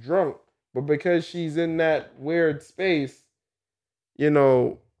she's drunk, but because she's in that weird space,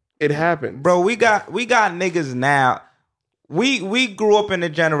 it happened. Bro, we got niggas now. We grew up in the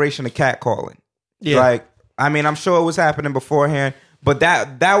generation of catcalling. Yeah. Like, I mean, I'm sure it was happening beforehand, but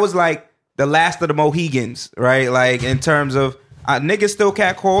that was like the last of the Mohegans, right? Like in terms of niggas still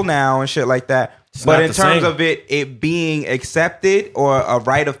catcall now and shit like that. But not in the terms same. of it being accepted or a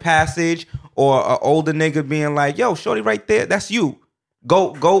rite of passage or an older nigga being like, "Yo, shorty right there, that's you.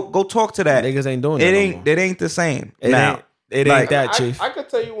 Go talk to that." Niggas ain't doing It that. ain't no more. it ain't the same. It now. ain't. It Like, ain't that, chief. I could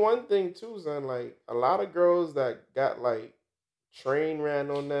tell you one thing too, son. Like a lot of girls that got like train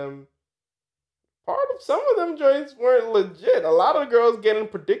ran on them. Some of them joints weren't legit. A lot of girls get in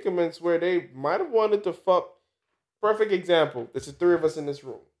predicaments where they might have wanted to fuck. Perfect example. There's the three of us in this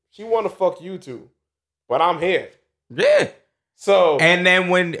room. She want to fuck you two, but I'm here. Yeah. So And then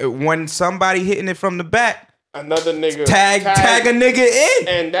when somebody hitting it from the back, another nigga tag a nigga in.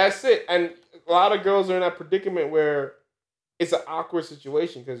 and that's it. And a lot of girls are in that predicament where it's an awkward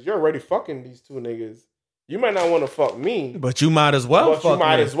situation because you're already fucking these two niggas. You might not want to fuck me, But you might as well. but you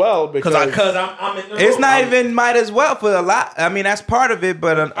might as well because I'm in the It's room. not even might as well for a lot. I mean, that's part of it,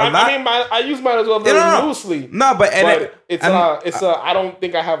 but a lot. I use might as well very No. loosely. No, but I don't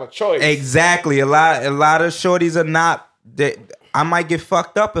think I have a choice. exactly a lot of shorties are not. I might get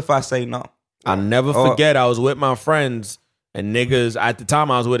fucked up if I say no. I'll never forget. I was with my friends and niggas. At the time,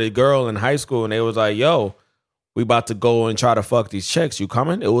 I was with a girl in high school, and they was like, "Yo, we about to go and try to fuck these chicks. You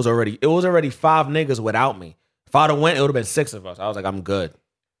coming?" It was already 5 niggas without me. If I'd have went, it would have been 6 of us. I was like, "I'm good."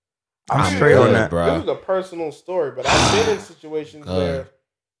 I'm straight on that, bro. This is a personal story, but I've been in situations where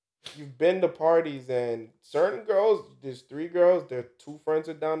you've been to parties and certain girls, there's 3 girls, their 2 friends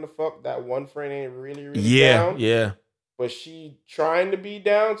are down to fuck. That one friend ain't really down. Yeah. But she trying to be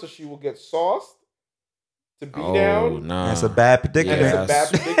down, so she will get sauced to be down. Nah. That's a bad And predicament. it's a bad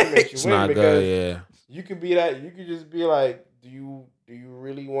predicament you It's win not because good. Yeah. you could be that. You could just be like, do you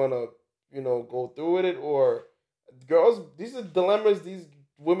really want to, go through with it? Or girls, these are dilemmas these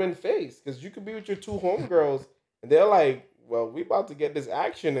women face because you could be with your 2 homegirls and they're like, well, we about to get this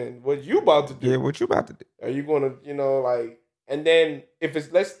action in. What you about to do? Yeah, what you about to do? Are you gonna, like? And then if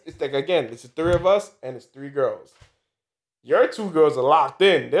it's like again, it's the 3 of us and it's 3 girls. Your 2 girls are locked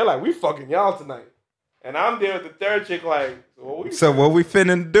in. They're like, we fucking y'all tonight. And I'm there with the 3rd chick like, So what we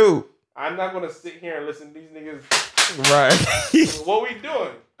finna do? I'm not gonna sit here and listen to these niggas. Right. What we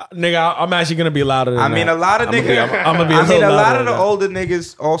doing? Nigga, I'm actually gonna be louder than I mean, that. a lot of niggas. I'm gonna be. I mean, a lot of louder the than older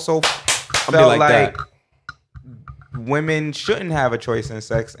niggas also felt like women shouldn't have a choice in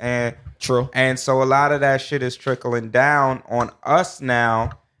sex, and True. And so a lot of that shit is trickling down on us now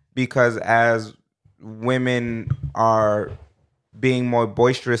because as women are being more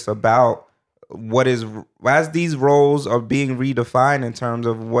boisterous about as these roles are being redefined in terms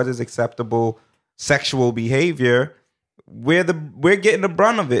of what is acceptable sexual behavior, we're getting the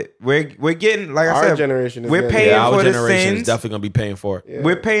brunt of it. We're getting, like I Our said, generation is we're getting- paying our for the generation is sins. definitely gonna be paying for it. Yeah.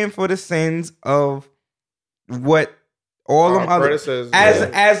 We're paying for the sins of what all Our them other predecessors,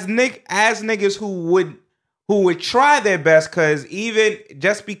 as niggas who would try their best, because even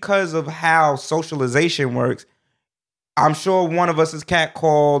just because of how socialization works, I'm sure one of us is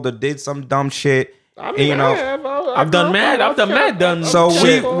catcalled or did some dumb shit. I mean, and, you know, I've done mad. so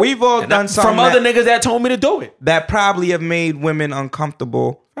shit. we've all done something from other niggas that told me to do it. that probably have made women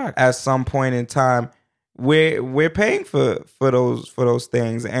uncomfortable at some point in time. We're paying for those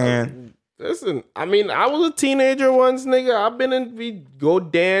things, and Listen, I mean, I was a teenager once, nigga. I've been in. We go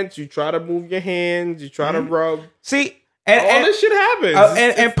dance. You try to move your hands. You try to rub. see, All and this shit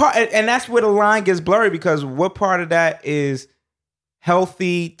happens. and that's where the line gets blurry, because what part of that is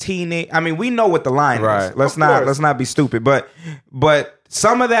healthy teenage? I mean, we know what the line Right. is. Let's Of course. not be stupid. But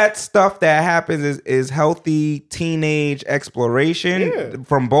some of that stuff that happens is healthy teenage exploration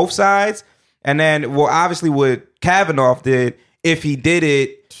from both sides. And then, well, obviously what Kavanaugh did, if he did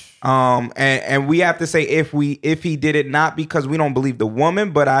it, and we have to say if he did it, not because we don't believe the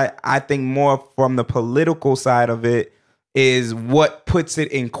woman, but I think more from the political side of it is what puts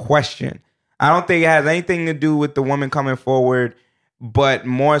it in question. I don't think it has anything to do with the woman coming forward, but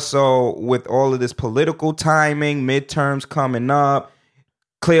more so with all of this political timing, midterms coming up.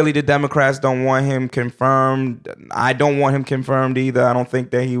 Clearly the Democrats don't want him confirmed. I don't want him confirmed either. I don't think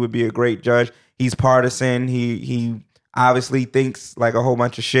that he would be a great judge. He's partisan. He obviously thinks like a whole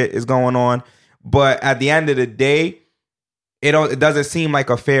bunch of shit is going on. But at the end of the day, it doesn't seem like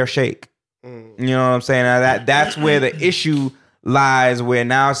a fair shake. You know what I'm saying? Now that's where the issue lies, where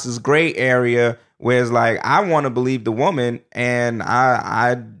now it's this gray area where it's like, I want to believe the woman, and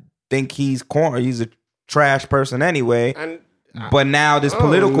I think he's a trash person anyway. But now this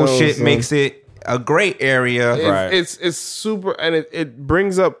political shit makes it a gray area. Right. It's super, and it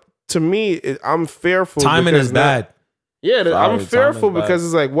brings up, to me, I'm fearful. Timing because is now- bad. Yeah, Sorry, I'm fearful timing is because bad.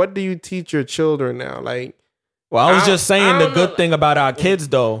 it's like, what do you teach your children now? Like, Well, I was I just saying don't the know. good thing about our kids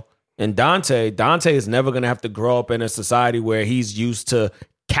though, and Dante is never gonna have to grow up in a society where he's used to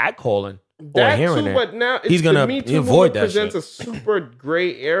catcalling or that hearing too, it. but now He's gonna the Me Too avoid movement that presents shit. a super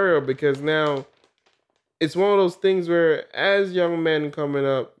gray area, because now it's one of those things where, as young men coming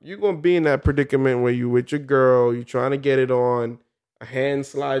up, you're gonna be in that predicament where you with your girl, you trying to get it on, a hand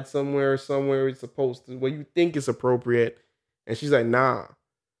slide somewhere it's supposed to, where you think it's appropriate, and she's like, nah.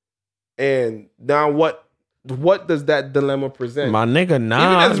 And now what does that dilemma present? My nigga, Even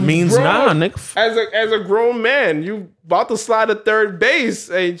nah as means grown- nah, nigga. As a grown man, you about to slide to third base,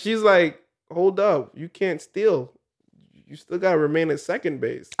 and she's like, hold up, you can't steal. You still gotta remain at second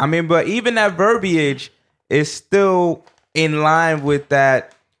base. I mean, but even that verbiage is still in line with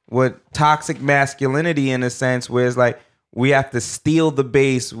toxic masculinity, in a sense, where it's like, we have to steal the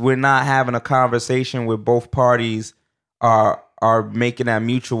base. We're not having a conversation where both parties are making that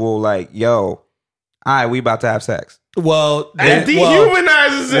mutual, like, yo, all right, we about to have sex. Well, And that-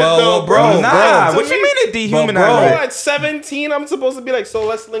 dehumanizes it, though, bro. Nah, To what you me- mean it dehumanizes Bro, it? at 17, I'm supposed to be like, so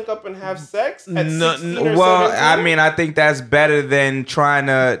let's link up and have sex? At No, 16 or Well, 17? I mean, I think that's better than trying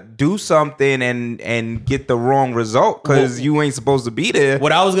to do something and get the wrong result, because you ain't supposed to be there.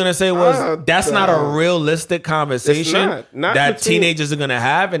 what I was gonna say was that's not a realistic conversation It's not that between- teenagers are gonna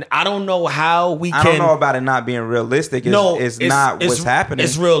have, and I don't know how we I can. don't know about it not being realistic. It's not what's happening.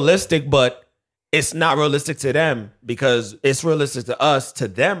 It's realistic, but it's not realistic to them, because it's realistic to us. To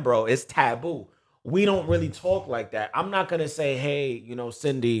them, bro, it's taboo. We don't really talk like that. I'm not gonna say, hey,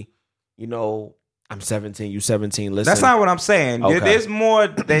 Cindy, I'm 17, you 17. Listen, That's not what I'm saying. Okay. There's more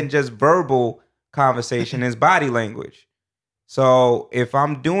than just verbal conversation. It's body language. So if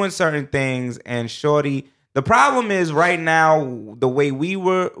I'm doing certain things and shorty, the problem is right now, the way we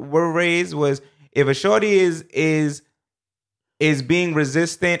were raised was, if a shorty is being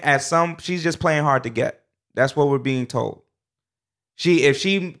resistant she's just playing hard to get. That's what we're being told. If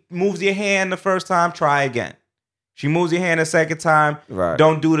she moves your hand the first time, try again. She moves your hand the second time, Right.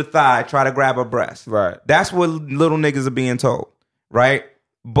 don't do the thigh, try to grab her breast. Right. That's what little niggas are being told, right?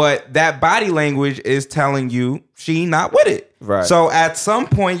 But that body language is telling you she not with it. Right. So at some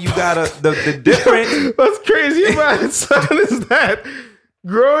point you gotta the difference. What's crazy about it, son, is that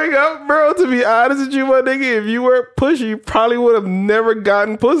Growing up, bro, to be honest with you, my nigga, if you weren't pushy, you probably would have never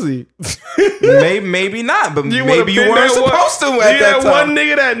gotten pussy. maybe not, but You maybe you weren't supposed to at that time. One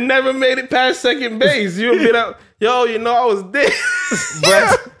nigga that never made it past second base. You would be like, yo, you know I was dead.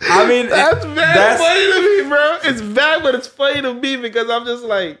 But I mean, That's funny to me, bro. It's bad, but it's funny to me because I'm just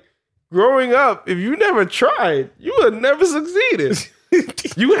like, growing up, if you never tried, you would have never succeeded.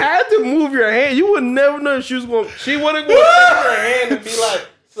 You had to move your hand. You would never know if she was going. She wouldn't go take her hand and be like,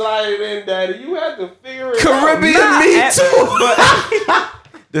 slide it in, daddy. You had to figure it Caribbean out. me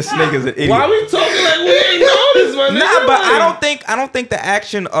too. This nigga's an idiot. Why we talking like we ain't know this, man? Nah, but I don't think the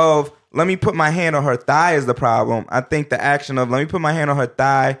action of let me put my hand on her thigh is the problem. I think the action of let me put my hand on her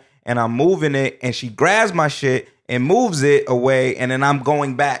thigh and I'm moving it and she grabs my shit and moves it away and then I'm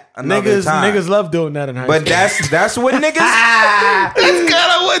going back another time. Niggas love doing that in high But school. that's what niggas. That's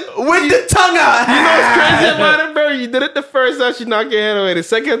kind of what with the tongue out. you know. What's crazy about it, bro? You did it the first time, she knocked your hand away. The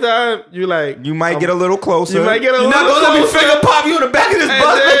second time, you like You might get a little closer. you might get a You're little not gonna let me closer. finger pop you in the back of this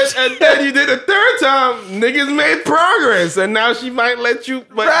butt. And then you did the third time, niggas made progress, and now she might let you.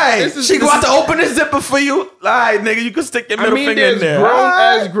 But Right. this is- She this go out is- to open the zipper for you. All right, nigga, you can stick your middle finger in there.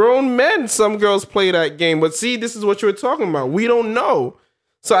 as grown men, some girls play that game. But see, this is what you're talking about. We don't know.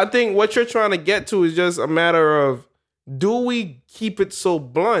 So I think what you're trying to get to is just a matter of, do we keep it so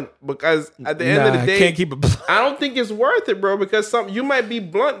blunt? Because at the end of the day, can't keep it blunt. I don't think it's worth it, bro. Because you might be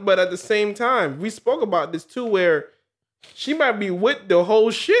blunt, but at the same time, we spoke about this too, where she might be with the whole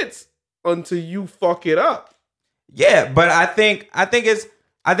shits until you fuck it up. Yeah, but I think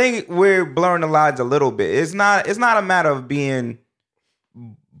we're blurring the lines a little bit. It's not a matter of being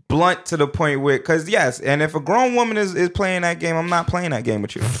blunt to the point where, because yes, and if a grown woman is playing that game, I'm not playing that game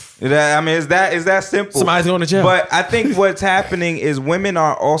with you. I mean, is that simple? Somebody's going to jail. But I think what's happening is women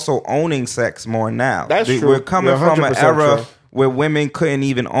are also owning sex more now. That's true. We're coming You're from an 100% era true. where women couldn't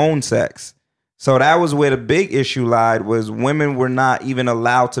even own sex. So that was where the big issue lied, was women were not even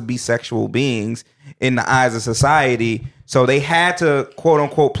allowed to be sexual beings in the eyes of society. So they had to, quote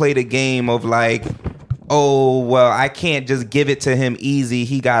unquote, play the game of like, oh, well, I can't just give it to him easy.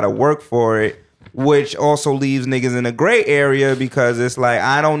 He got to work for it, which also leaves niggas in a gray area because it's like,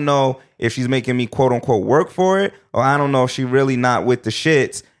 I don't know if she's making me, quote unquote, work for it, or I don't know if she really not with the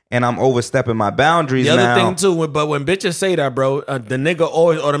shits and I'm overstepping my boundaries The other now. thing too, but when bitches say that, bro, the nigga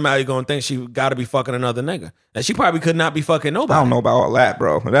always automatically gonna think she gotta be fucking another nigga, and she probably could not be fucking nobody. I don't know about all that,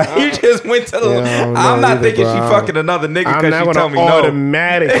 bro. You just went to the. Yeah, I don't I'm know not either, thinking bro. she fucking another nigga I'm because not she gonna tell me no.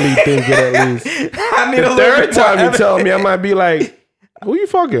 automatically think it at least. I need The a little third bit more time you evidence. tell me, I might be like, who you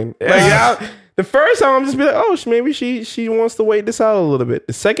fucking? Like, the first time I'm just be like, oh, maybe she wants to wait this out a little bit.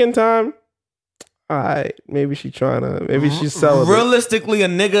 The second time, all right, maybe she's celibate. Realistically, a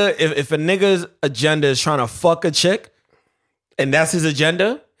nigga, if a nigga's agenda is trying to fuck a chick, and that's his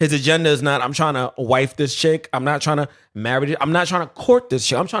agenda is not, I'm trying to wife this chick. I'm not trying to marry this. I'm not trying to court this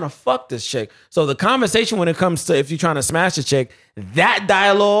chick. I'm trying to fuck this chick. So the conversation when it comes to if you're trying to smash a chick, that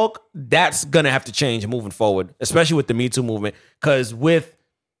dialogue, that's going to have to change moving forward, especially with the Me Too movement. Because with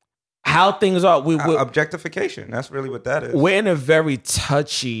how things are, Objectification. That's really what that is. we're in a very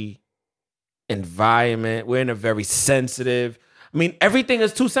touchy environment. We're in a very sensitive. I mean, everything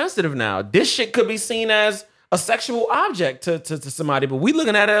is too sensitive now. This shit could be seen as a sexual object to somebody, but we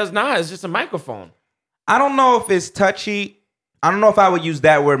looking at it as it's just a microphone. I don't know if it's touchy. I don't know if I would use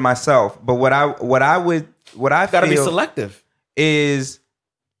that word myself, but what I Gotta be feel selective. is,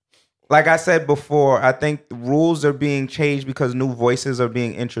 like I said before, I think the rules are being changed because new voices are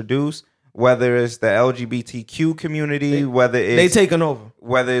being introduced, whether it's the LGBTQ community, whether They it's taking over.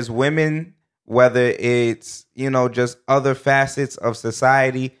 whether it's women, whether it's, just other facets of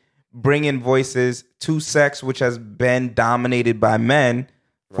society, bringing voices to sex, which has been dominated by men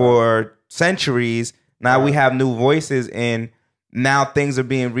for centuries. Now we have new voices, and now things are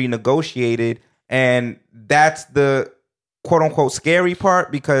being renegotiated. And that's the quote unquote scary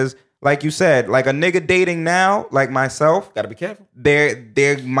part, because like you said, like a nigga dating now, like myself, Gotta be careful.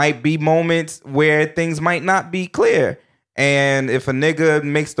 there might be moments where things might not be clear. And if a nigga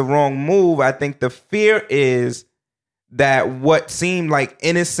makes the wrong move, I think the fear is that what seemed like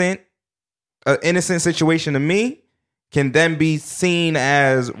an innocent situation to me can then be seen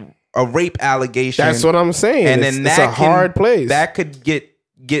as a rape allegation. That's what I'm saying. And it's, then it's that a hard place. That could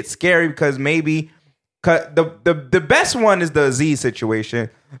get scary, because maybe the best one is the Aziz situation,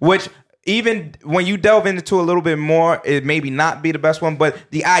 which even when you delve into a little bit more, it maybe not be the best one. But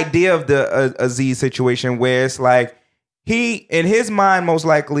the idea of the Aziz situation, where it's like, he, in his mind, most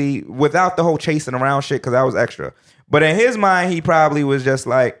likely, without the whole chasing around shit, because that was extra, but in his mind, he probably was just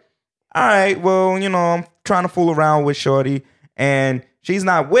like, all right, well, I'm trying to fool around with shorty, and She's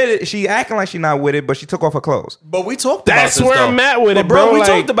not with it. She acting like she's not with it, but she took off her clothes. But we talked That's about this, where I'm though. at with But it, bro. We Like-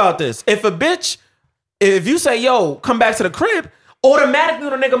 talked about this. If you say, yo, come back to the crib, automatically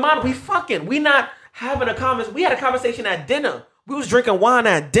on a nigga mind, we fucking. We not having a conversation. We had a conversation at dinner. We was drinking wine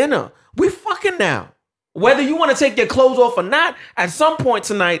at dinner. We fucking now. Whether you want to take your clothes off or not, at some point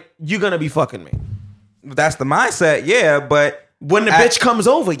tonight, you're going to be fucking me. That's the mindset, yeah. But When the bitch comes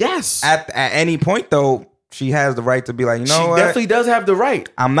over, yes. at any point, though, she has the right to be like, you know She what? definitely does have the right.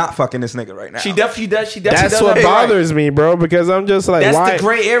 I'm not fucking this nigga right now. She definitely does. She definitely That's does what have the right. bothers me, bro. Because I'm just like, That's why, the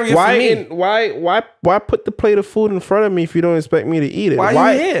gray area why for me. Why put the plate of food in front of me if you don't expect me to eat it?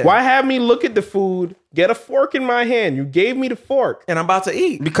 Why you here? Why have me look at the food, get a fork in my hand? You gave me the fork, And I'm about to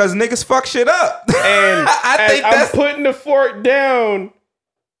eat. Because niggas fuck shit up. and I think I'm that's putting the fork down,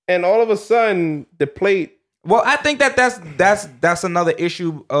 and all of a sudden the plate. well. I think that's another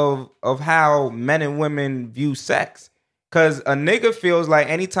issue of how men and women view sex. Because a nigga feels like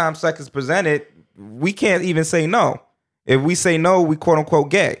anytime sex is presented, we can't even say no. If we say no, we quote unquote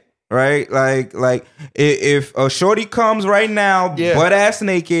gay, right? Like if a shorty comes right now, Yeah. butt ass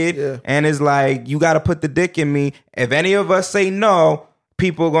naked, Yeah. and is like, you got to put the dick in me. If any of us say no,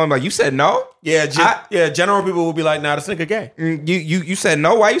 people are going to be like, you said no? Yeah, general people will be like, nah, this nigga gay. You said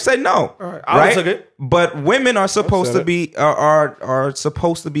no. Why you said no? All right, I took it. But women are supposed to be are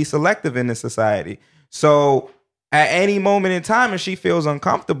supposed to be selective in this society. So at any moment in time, if she feels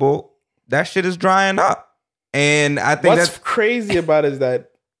uncomfortable, that shit is drying up. And I think What's that's crazy about it is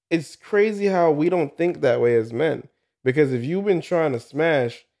that it's crazy how we don't think that way as men. Because if you've been trying to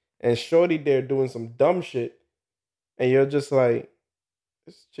smash and shorty there doing some dumb shit, and you're just like,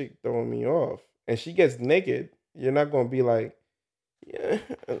 this chick throwing me off, and she gets naked, you're not gonna be like,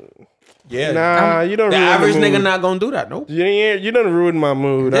 Yeah. nah, you don't. The ruin average mood. nigga not gonna do that. Nope. You done ruined my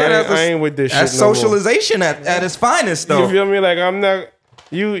mood. Yeah, I ain't with this shit. that's no more. socialization at its finest, though. You feel me? Like I'm not.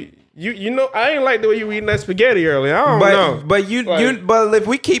 You know, I ain't like the way you eating that spaghetti earlier. I don't know. But you Like- but if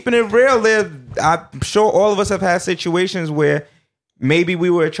we keeping it real, I'm sure all of us have had situations where maybe we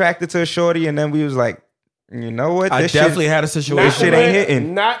were attracted to a shorty and then we was like, you know what? I This definitely shit, had a this situation. shit ain't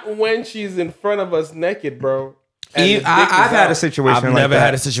hitting. Not when she's in front of us naked, bro. And the dick I've is had a out. situation I've like never that.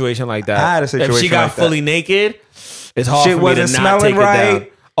 had a situation like that. I had a If she situation got like that. fully naked, it's hard Shit for me to wasn't not take smelling right. it down.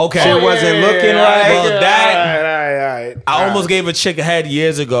 Okay. Shit wasn't looking right. Well, that- All right. I almost gave a chick a head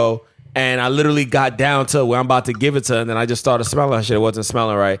years ago, and I literally got down to where I'm about to give it to her, and then I just started smelling her shit. It wasn't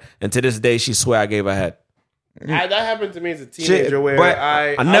smelling right. And to this day, she swear I gave her head. That happened to me as a teenager, Shit, where but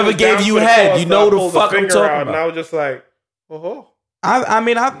I never was gave down you for the head. cause, You so know I the pulled fuck I'm finger talking out, about. And I was just like, oh. I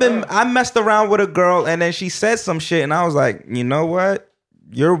mean, I messed around with a girl and then she said some shit and I was like, you know what?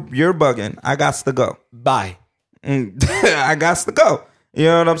 You're bugging. I got to go. Bye. I got to go. You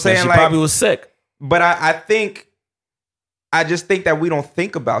know what I'm saying? And she Like, probably was sick. but I just think that we don't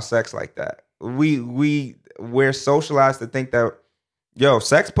think about sex like that. We're socialized to think that, yo,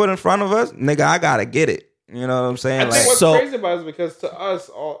 sex put in front of us, nigga, I gotta get it. You know what I'm saying? I Like, think what's So- crazy about it is because to us,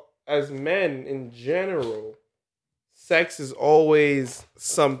 all, as men in general, sex is always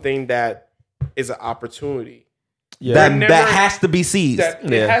something that is an opportunity. that never- that has to be seized. That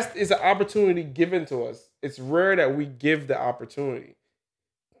Yeah. it's an opportunity given to us. It's rare that we give the opportunity.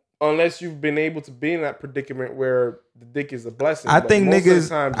 Unless you've been able to be in that predicament where the dick is a blessing. I But think most of the niggas.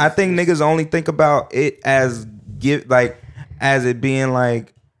 time, I think it's- niggas only think about it as as it being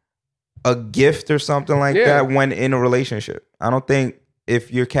like a gift or something like Yeah. that when in a relationship. I don't think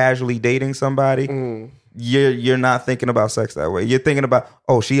if you're casually dating somebody, you're not thinking about sex that way. You're thinking about,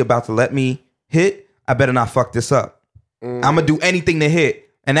 oh, she about to let me hit. I better not fuck this up. I'm gonna do anything to hit,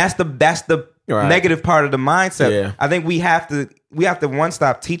 and that's the Right. negative part of the mindset. Yeah. I think we have to one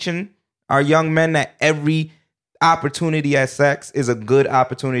stop teaching our young men that every opportunity at sex is a good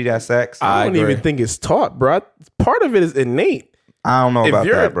opportunity at sex. I don't agree. even think it's taught, bro. Part of it is innate. I don't know about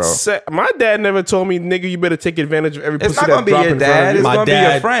that, bro. My dad never told me, nigga, you better take advantage of every It's pussy not that gonna be drop your in front of dad. you. It's gonna be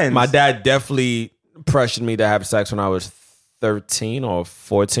your friends. My dad definitely pressured me to have sex when I was 13 or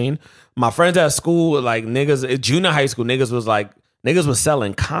 14. My friends at school, like niggas, junior high school, niggas was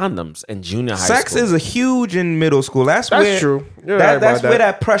selling condoms in junior high Sex school. is a huge in middle school. That's true. You're right That's about where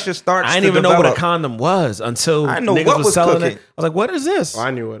that. that pressure starts. I didn't to even know what a develop. condom was until I know niggas what was was selling cooking. it. I was like, what is this?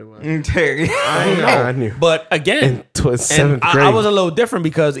 I knew what it was. I I knew. But again, Seventh I grade. was a little different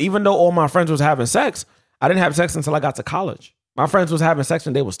because even though all my friends was having sex, I didn't have sex until I got to college. My friends was having sex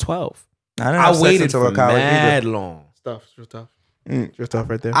when they was 12. didn't I have sex waited until for college mad either. long. Stuff. It's real tough. Real tough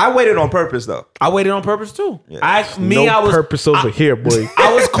right there. I waited on purpose though. I waited on purpose too. no I was purpose over here, boy.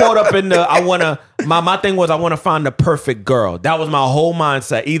 I was caught up in my thing was I want to find the perfect girl. That was my whole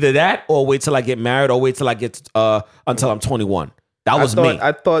mindset. Either that or wait till I get married or wait till I get until I'm 21. That was me.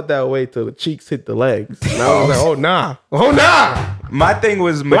 I thought that way till the cheeks hit the legs. And I was like, oh nah. My thing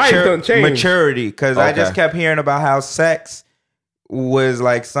was Life done changed. maturity, because I just Okay. kept hearing about how sex was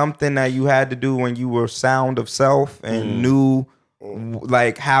like something that you had to do when you were sound of self and knew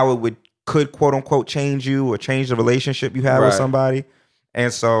like how it could quote unquote change you or change the relationship you had with Right. somebody.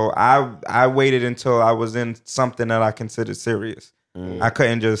 And so I waited until I was in something that I considered serious.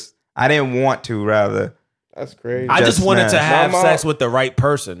 I didn't want to, rather. That's crazy. I just wanted to smash. have My mom- sex with the right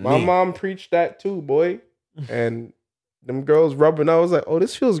person. My me. mom preached that too, boy. And them girls rubbing, I was like, oh,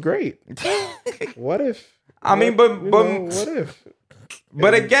 this feels great. What if? I mean, what if?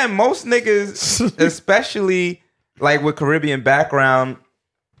 But again, most niggas, especially like with Caribbean background,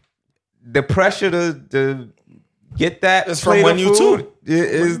 the pressure to get that It's from plate when of you food too.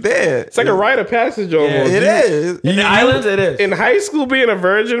 is there. It's like a rite of passage almost. It is. In the islands, it is. In high school, being a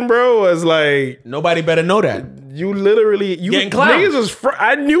virgin, bro, was like Nobody better know that. you literally Getting clowned. niggas was.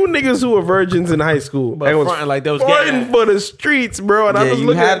 I knew niggas who were virgins in high school, But and was fronting like they was fronting getting. for the streets, bro. And I Yeah, was you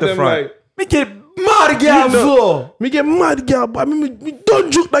looking had at to them front. like, Me get mad again, know, me get mad, girl. I mean, we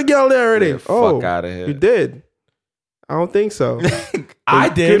don't juke that girl there already. Yeah, fuck outta here. You did. I don't think so. I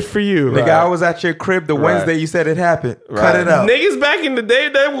Good did. for you. Nigga, I was at your crib the Right. Wednesday you said it happened. Cut Right. it out. Niggas back in the day,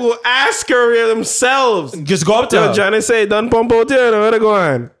 they will ask her themselves. Just go up to Yo, her. Johnny say, done pump out here, where they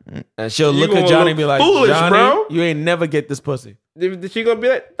going? And she'll You look gonna at Johnny look and be like, foolish, Johnny, bro. you ain't never get this pussy. She gonna be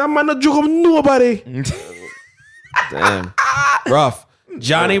like, that man not joke of nobody. Damn. Rough.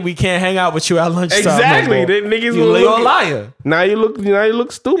 Johnny, we can't hang out with you at lunchtime. Exactly. No more. The niggas You will a look- liar. Now you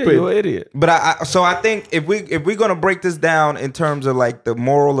look stupid. You an idiot. But I think if we're gonna break this down in terms of like the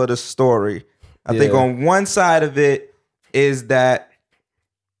moral of the story, I think Yeah. on one side of it is that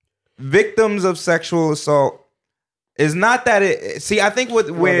victims of sexual assault is not that it. See, I think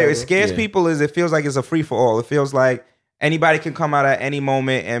where it scares Yeah. people is it feels like it's a free for all. It feels like anybody can come out at any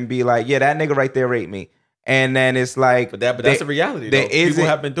moment and be like, yeah, that nigga right there raped me. And then it's like, But that's the reality. there Though. People isn't-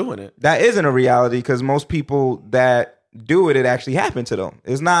 have been doing it. that isn't a reality because most people that do it actually happen to them.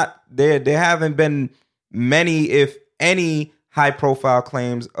 It's not there. There haven't been many, if any, high profile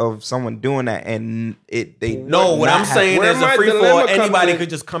claims of someone doing that, and they No, what I'm saying Where is a my free for dilemma all. comes Anybody in- could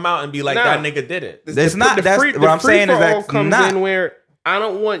just come out and be like, Nah. that nigga did it. It's not. That's what I'm free saying is for all that comes not. in where I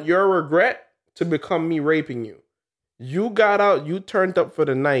don't want your regret to become me raping you. You got out, you turned up for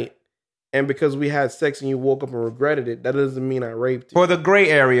the night, and because we had sex and you woke up and regretted it, that doesn't mean I raped you. For the gray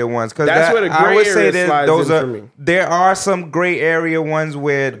area ones, because That's where the gray area slides those in are for me. there are some gray area ones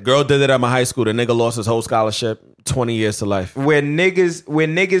where Girl did it at my high school. The nigga lost his whole scholarship, 20 years to life. where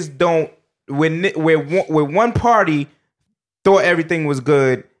niggas don't where one party thought everything was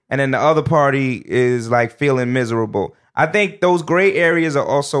good and then the other party is like feeling miserable. I think those gray areas are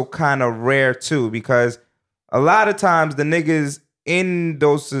also kind of rare too, because a lot of times the niggas in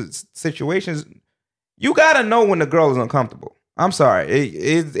those situations, you gotta know when the girl is uncomfortable. I'm sorry,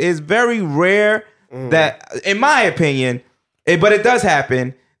 it's very rare that, in my opinion, but it does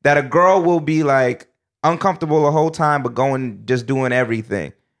happen that a girl will be like uncomfortable the whole time, but just doing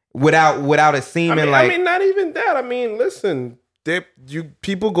everything without it seeming I like. mean, not even that. I mean, listen,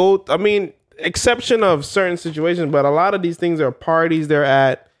 people go. I mean, exception of certain situations, but a lot of these things are parties they're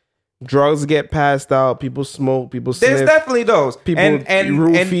at. Drugs get passed out. People smoke. People there's sniff. definitely those People and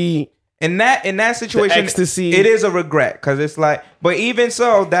roofie. in that situation, ecstasy. it is a regret because it's like. But even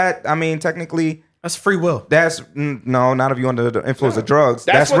so, that I mean, technically, That's free will. that's no, not if you're under the influence of drugs.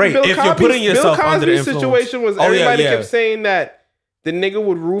 That's what rape. Bill If you're Cosby's- putting yourself Bill under the Cosby's influence. situation was Oh, yeah, everybody yeah. kept saying that the nigga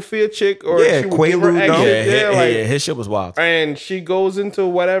would roofie a chick or Yeah, she would give her Quaalude, extra. don't- Yeah, his shit was wild. And she goes into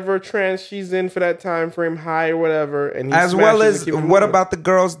whatever trance she's in for that time frame, high or whatever. And he As well smashes as the kid with what the- about the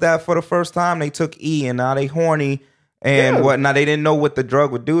girls that for the first time they took E and now they horny and Yeah. whatnot? They didn't know what the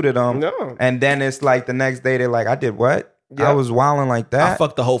drug would do to them. No. And then it's like the next day they're like, I did what? Yeah. I was wilding like I that.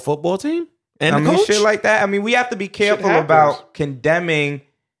 fucked the whole football team and I the mean, coach. shit like that. I mean, we have to be careful happens. about condemning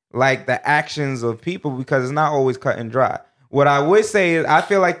like the actions of people because it's not always cut and dry. What I would say is I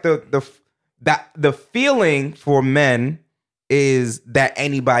feel like the feeling for men is that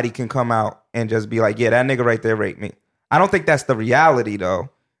anybody can come out and just be like, yeah, that nigga right there raped me. I don't think that's the reality though,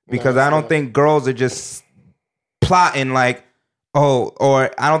 because I don't think girls are just plotting like, oh, or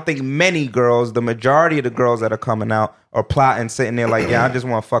I don't think many girls, the majority of the girls that are coming out are plotting, sitting there like, yeah, I just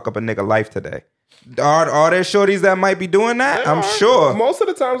want to fuck up a nigga life today. Are there shorties that might be doing that? I'm sure. Most of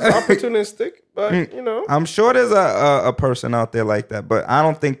the times it's opportunistic, but you know. I'm sure there's a person out there like that, but I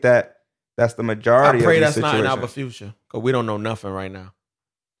don't think that's the majority I pray of that's these not in situations. our future because we don't know nothing right now.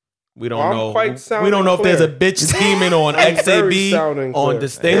 We don't I'm know. quite We sounding don't know if there's a clear. bitch scheming on I'm very XAB, sounding on clear.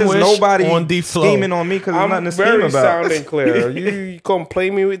 Distinguished, There's nobody on D-Flow. scheming on me because there's nothing I'm to scheme very about. sounding clear. You come play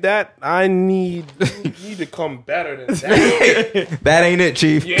me with that? You need to come better than that. That ain't it,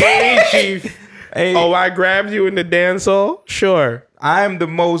 Chief. Yeah, Chief. Hey, Oh, I grabbed you in the dance hall? Sure. I'm the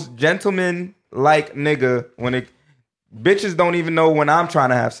most gentleman-like nigga when it bitches don't even know when I'm trying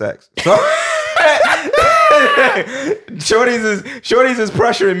to have sex. So Shorty's is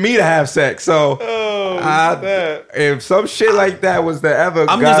pressuring me to have sex. So if some shit like that was to ever,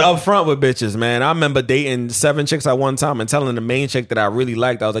 I'm just upfront with bitches, man. I remember dating 7 chicks at one time and telling the main chick that I really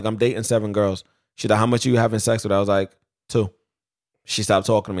liked, I was like, I'm dating 7 girls. She's like, how much are you having sex with? I was like, 2. She stopped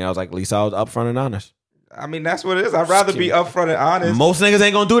talking to me. I was like, at least I was upfront and honest. I mean, that's what it is. I'd rather be upfront and honest. Most niggas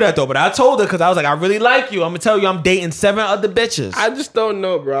ain't gonna do that though, but I told her because I was like, I really like you. I'm gonna tell you I'm dating 7 other bitches. I just don't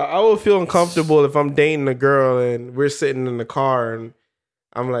know, bro. I will feel uncomfortable if I'm dating a girl and we're sitting in the car and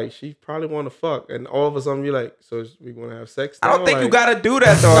I'm like, she probably want to fuck, and all of a sudden you're like, so we gonna have sex now? I don't think like, you gotta do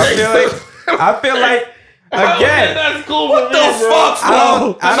that though. I feel like again. That's cool. What for the me, bro. fuck,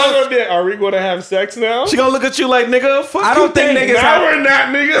 Flo? I'm not gonna be like, are we gonna have sex now? She gonna look at you like, nigga, fuck I don't think niggas Now have, we're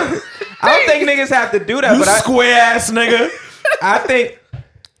not, nigga. I don't think niggas have to do that, You but square ass nigga. I think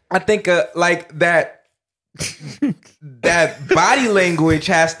like that body language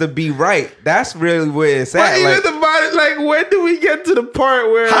has to be right. That's really where it's But at. even Like, the body, like, when do we get to the part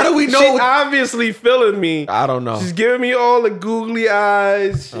where How do we know- she obviously feeling me? I don't know. She's giving me all the googly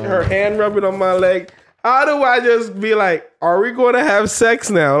eyes, her hand rubbing on my leg. How do I just be like, are we going to have sex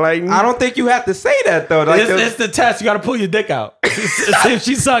now? Like, I don't think you have to say that though. Like, It's the test. You gotta pull your dick out. See if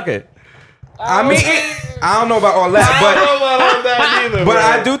she's sucking. I mean, I don't know about all that, I don't know about all that either. but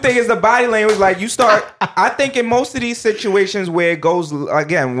man. I do think it's the body language. Like you start, I think in most of these situations where it goes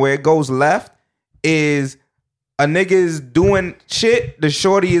left is a nigga is doing shit. The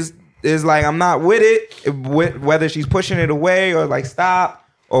shorty is like, I'm not with it. Whether she's pushing it away or like stop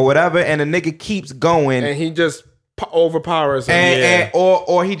or whatever, and the nigga keeps going. and he just overpowers her.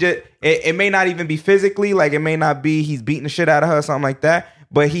 Or he just it may not even be physically, like it may not be he's beating the shit out of her or something like that,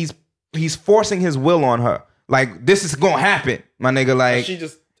 but he's forcing his will on her. Like, this is gonna happen, my nigga. Like, she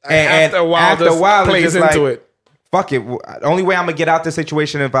just and after a while it's plays just into like, it. Fuck it. The only way I'm gonna get out this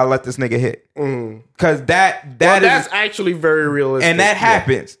situation if I let this nigga hit. Cause That's actually very realistic. and that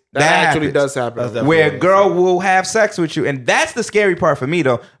happens. That actually happens. does happen. Where a girl will have sex with you, and that's the scary part for me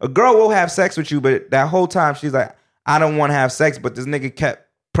though. A girl will have sex with you, but that whole time she's like, I don't want to have sex, but this nigga kept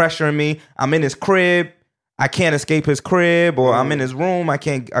pressuring me. I'm in his crib, I can't escape his crib, or I'm in his room, I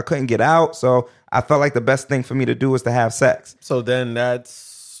couldn't get out. So I felt like the best thing for me to do was to have sex. So then that's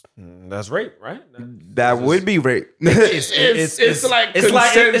rape, right? That would be rape. It's like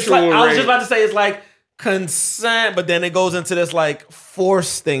consensual I was rape. just about to say it's like consent, but then it goes into this like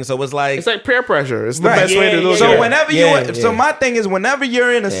force thing. So it's like peer pressure. It's the Right. best way to do it. So Yeah. whenever Yeah. so my thing is whenever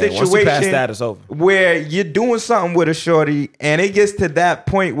you're in a once you pass situation that, it's over. where you're doing something with a shorty and it gets to that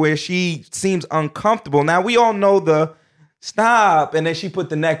point where she seems uncomfortable. Now we all know the stop, and then she put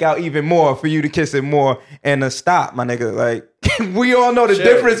the neck out even more for you to kiss it more, and the stop, my nigga. Like we all know the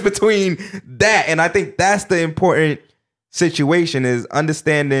difference between that, and I think that's the important situation is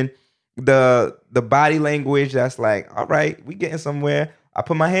understanding the body language. That's like, all right, we getting somewhere. I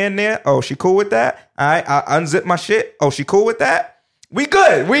put my hand there. Oh, she cool with that? All right, I unzip my shit. Oh, she cool with that? We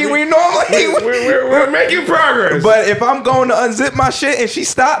good. We normally We're making progress. But if I'm going to unzip my shit and she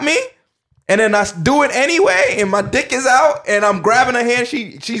stopped me, and then I do it anyway, and my dick is out, and I'm grabbing her hand,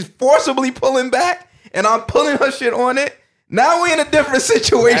 she's forcibly pulling back, and I'm pulling her shit on it. Now we're in a different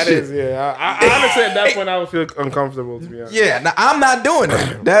situation. That is, yeah. I honestly at that point I would feel uncomfortable, to be honest. Yeah, now I'm not doing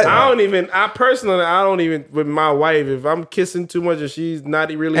that. I don't even with my wife, if I'm kissing too much and she's not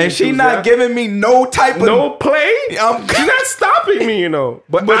really and she not giving me no type of no play, she's I'm- not stopping me,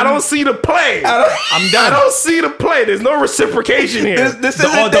 But I don't see the play. I'm done. I don't see the play. There's no reciprocation here. This The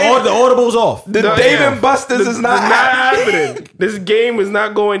isn't audible's off. the No, Dave yeah. and Buster's is not happening. happening. This game is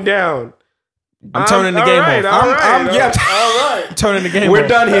not going down. I'm turning the game off. All yeah. right. Turning the game We're off.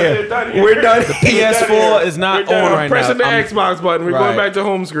 done We're here. done here. We're done. PS4 is not We're done. on I'm right pressing now. the Xbox button. We're going Right. back to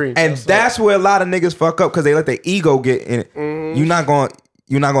home screen. And that's where a lot of niggas fuck up because they let their ego get in it. You're not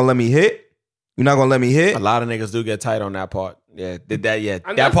gonna let me hit. You're not gonna let me hit. A lot of niggas do get tight on that part. Yeah, did that yet?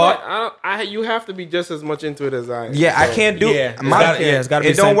 And That that's part. why you have to be just as much into it as I am. Yeah, I So, can't do. Yeah, my, it's gotta be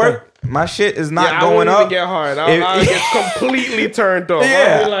it the don't same work. My shit is not I going won't up. even get hard. I'll If- get completely turned off.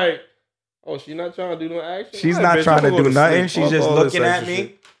 Yeah. I'll be like, oh, she's not trying to do no action? She's All right, not bitch, trying I'm to gonna do go nothing. sleep. She's Fuck just all this looking at extra me.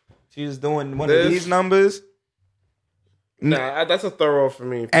 shit. She's just doing one This- of these numbers. Nah, that's a thorough for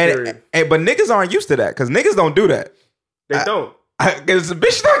me. And, Period. but niggas aren't used to that because niggas don't do that. They don't. Because the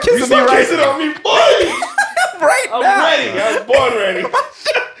bitch not kissing me Stop right kissing on me, boy. right I'm now. ready. I was born ready.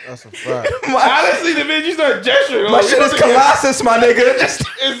 That's a fact. Honestly, the minute you start gesturing, My like, shit is Colossus, my nigga. Just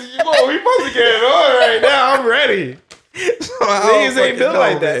we supposed to get it on right now. I'm ready. Niggas ain't built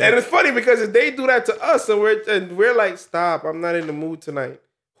like that. And it's funny because if they do that to us and we're like, stop, I'm not in the mood tonight.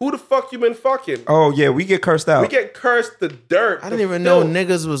 Who the fuck you been fucking? Oh yeah, we get cursed out. We get cursed to dirt. I didn't even know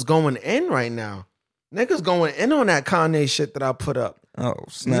niggas was going in right now. Niggas going in on that Kanye shit that I put up. Oh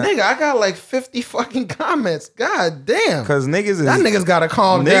snap! Nigga, I got like 50 fucking comments. God damn. Because niggas That is niggas gotta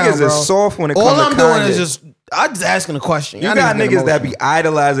calm down, niggas bro. is soft when it All comes to I'm Kanye. doing is I'm just asking a question. You Y'all got get niggas that emotional. be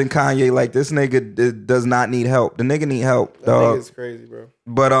idolizing Kanye like this nigga does not need help. The nigga need help, That dog. nigga's crazy, bro.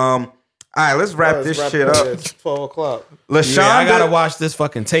 But all right, let's wrap Let's this wrap shit it up. It's 12 o'clock. LaShonda, Yeah, I gotta watch this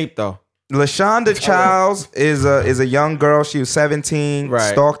fucking tape though. LaShonda Childs is a young girl. She was 17,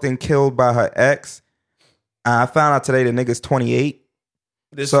 Right. stalked and killed by her ex. I found out today the nigga's 28.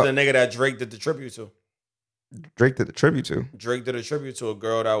 This So- is the nigga that Drake did the tribute to. Drake did the tribute to. Drake did a tribute to a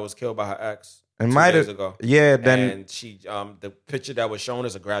girl that was killed by her ex It 2 might days have. ago. Yeah, then And she, the picture that was shown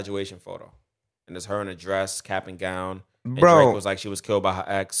is a graduation photo, and it's her in a dress, cap and gown. And Bro. Drake was like she was killed by her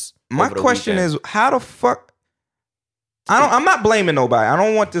ex. my over the question weekend. is, how the fuck? I'm not blaming nobody. I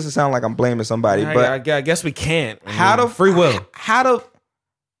don't want this to sound like I'm blaming somebody, but I guess we can't. I how mean, the free will? How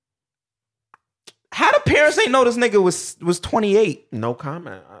the parents ain't know this nigga was 28? No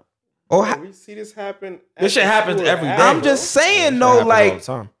comment. Or how, We see this happen. This shit happens every day. I'm bro. just saying Shit though, happens all like the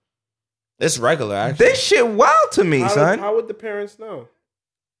time. It's regular. Actually, this shit wild to me, son. How would the parents know?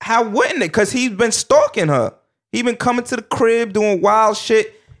 How wouldn't it? Because he's been stalking her. He been coming to the crib doing wild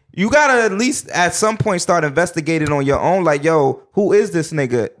shit. You gotta at least at some point start investigating on your own. Like, yo, who is this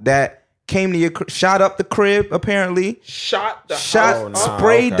nigga that came to your shot up the crib? Apparently, Shot the shot, house up.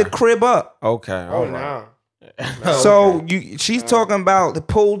 sprayed okay. the crib up. okay. Oh, all right. nah. So she's talking about the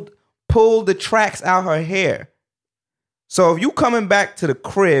pulled the tracks out her hair. So if you coming back to the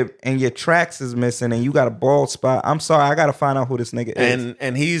crib and your tracks is missing and you got a bald spot, I'm sorry, I gotta find out who this nigga is.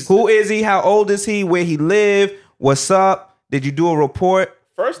 And he's Who is he? How old is he? Where he live? What's up? Did you do a report?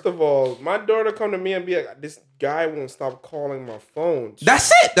 First of all, my daughter come to me and be like, this guy won't stop calling my phone. That's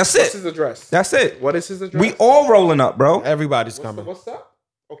it. That's What's it. his address? That's it. What is his address? We all rolling up, bro. everybody's coming. What's up?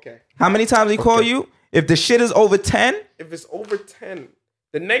 Okay. How many times he call you? If the shit is over 10, If it's over 10,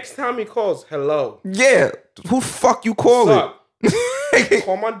 the next time he calls, hello. yeah. Who fuck you What's calling? up?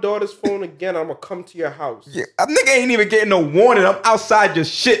 Call my daughter's phone again. I'm gonna come to your house. Yeah, a nigga ain't even getting no warning. I'm outside your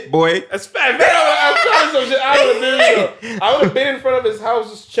shit, boy. That's fat. Man, I'm trying some shit. I would have been in front of his house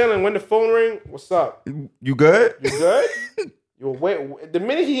just chilling. When the phone ring, what's up? You good? You good? You wait. The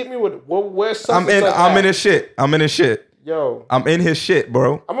minute he hit me with where's I'm in his shit. I'm in his shit. Yo, I'm in his shit,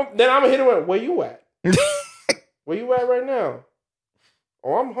 bro. then I'm gonna hit him with, where you at? Where you at right now?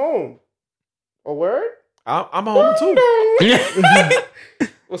 Oh, I'm home. Oh, word? I'm home too.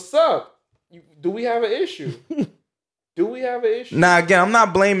 What's up? Do we have an issue? Do we have an issue? Nah, again, I'm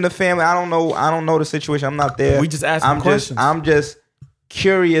not blaming the family. I don't know the situation. I'm not there. We just asking questions. I'm just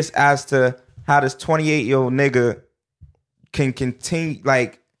curious as to how this 28-year-old nigga can continue,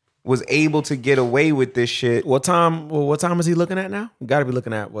 like, was able to get away with this shit. What time? Well, what time is he looking at now? Got to be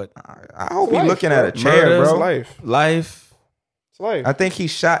looking at what? I hope he's life, looking bro. at a chair, Murders, bro. Life. Life. It's life. I think he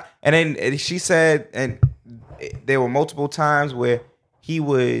shot, and then she said, and there were multiple times where he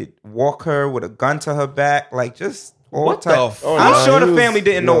would walk her with a gun to her back, like just all What the type. f- I'm nah, sure he the was- family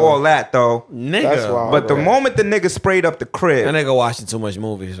didn't know nah. all that though. Nigga. That's wild. But the Right. moment the nigga sprayed up the crib, That nigga watching too much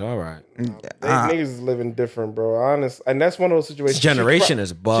movies. All right. Niggas is living different, bro. Honest, and that's one of those situations. This generation is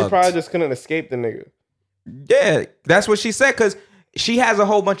She bugged. probably just couldn't escape the nigga. yeah, that's what she said because she has a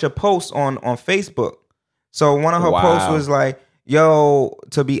whole bunch of posts on Facebook. So one of her Wow. posts was like, "Yo,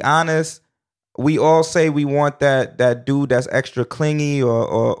 to be honest, we all say we want that dude that's extra clingy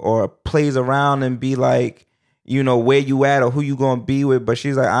or plays around and be like, you know, where you at or who you gonna be with." But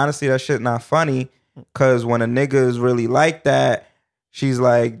she's like, honestly, that shit not funny because when a nigga is really like that, she's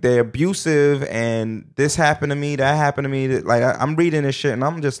like, they're abusive and this happened to me, that happened to me. Like I'm reading this shit and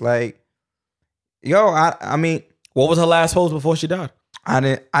I'm just like, yo, I mean, What was her last post before she died? I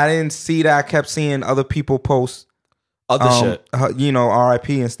didn't see that. I kept seeing other people post Other shit. you know, RIP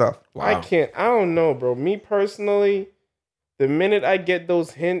and stuff. I don't know, bro. Me personally, the minute I get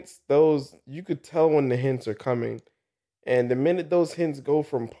those hints, you could tell when the hints are coming. And the minute those hints go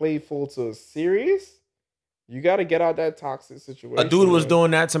from playful to serious, you got to get out that toxic situation. A dude was man.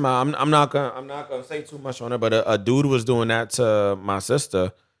 doing that to my. I'm not gonna say too much on it, but a dude was doing that to my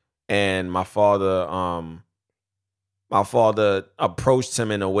sister, and my father approached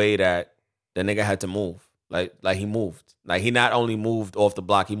him in a way that the nigga had to move. Like he moved. Like he not only moved off the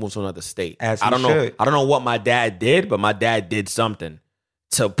block, he moved to another state. As I don't he know. should. I don't know what my dad did, but my dad did something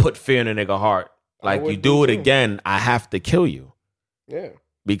to put fear in a nigga heart. Like, would you do it too. again, I have to kill you Yeah.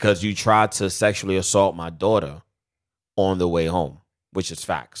 because you tried to sexually assault my daughter on the way home, which is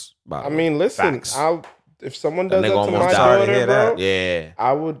facts. By the I way. mean, listen, Facts. if someone That does nigga that to almost my died. Sorry to daughter, hear bro, that.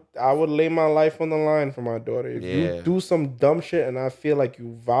 Yeah. I would lay my life on the line for my daughter. If Yeah. you do some dumb shit and I feel like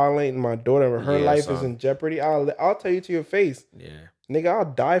you violating my daughter and her Yeah, life is son. in jeopardy, I'll tell you to your face, Yeah. nigga, I'll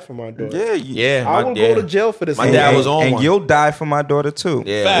die for my daughter. Yeah, Yeah. I will go to jail for this. My nigga. dad was on and one. you'll die for my daughter too.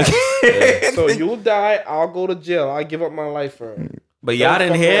 Yeah. Facts. Yeah. So you'll die. I'll go to jail. I'll give up my life for her. But y'all Don't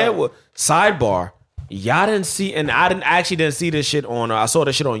didn't fuck hear around. what sidebar. Y'all didn't see, and I actually didn't see this shit on. I saw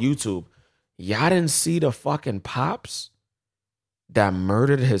this shit on YouTube. Y'all didn't see the fucking pops that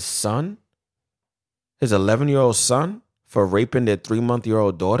murdered his son, his 11-year-old son, for raping their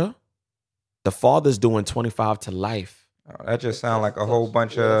 3-month-old daughter. The father's doing 25 to life. Oh, that just sounds like a whole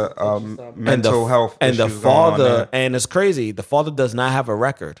bunch Yeah, of that's a touchy topic. mental health and the issues going on father, there. and it's crazy. The father does not have a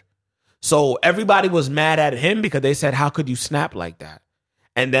record. So everybody was mad at him because they said, "How could you snap like that?"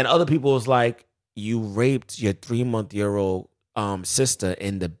 And then other people was like, "You raped your 3-month-old sister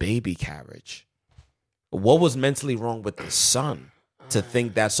in the baby carriage. What was mentally wrong with the son to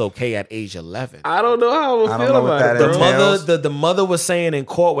think that's okay at age 11?" I don't know how I would I don't feel know what about it, that bro. is. The Entails. mother, the mother was saying in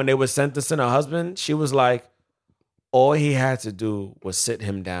court when they were sentencing her husband, she was like, all he had to do was sit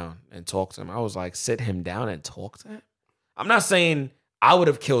him down and talk to him. I was like, sit him down and talk to him? I'm not saying I would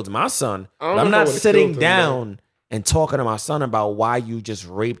have killed my son, I don't but I'm know if I not would've sitting killed him, down and talking to my son about why you just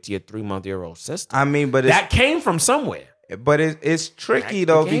raped your 3-month-old sister. I mean, but it's That came from somewhere. it's tricky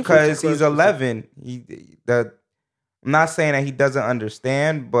That though came from because some he's close 11. I'm not saying that he doesn't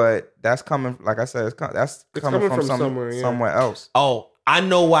understand, but that's coming. Like I said, that's coming from somewhere, yeah. somewhere else. Oh, I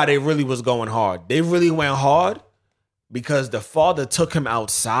know why they really was going hard. They really went hard because the father took him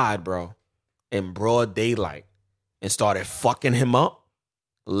outside, bro, in broad daylight and started fucking him up,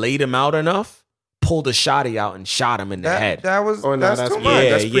 laid him out enough, pulled a shotty out and shot him in the head. That was Oh, no, that's too that's much.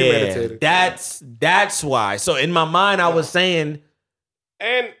 that's premeditated. That's why. So in my mind, I was saying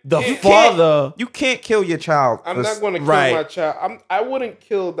And the it- father. You can't kill your child. I'm not going to kill Right. my child. I wouldn't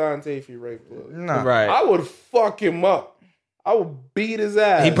kill Dante if he raped Lily. No. Right. I would fuck him up. I would beat his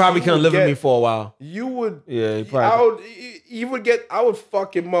ass. He probably You couldn't would live with get- me for a while. You would. Yeah, he I probably. would. You would get. I would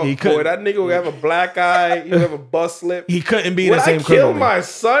fuck him up. He Boy, couldn't- that nigga would have a black eye. He would have a bust lip. He couldn't be in Would the I same crib kill with me. my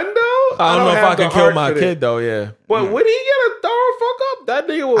son though? I don't know if have I the can kill heart my for that. kid though. Yeah. But when he get a thorough fuck up, that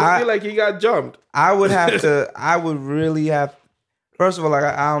nigga will I- feel like he got jumped. I would have to. I would really have. First of all, like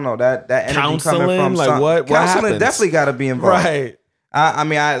I don't know that energy coming Counseling? from Like, what counseling happens? definitely got to be involved. Right. I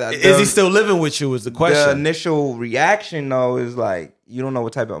mean, Is he still living with you? Is the The question. initial reaction though is like you don't know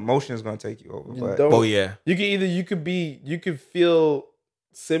what type of emotion is going to take you over. You But don't- Oh yeah. You could either you could feel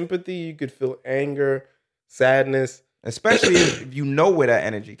sympathy, you could feel anger, sadness. especially if you know where that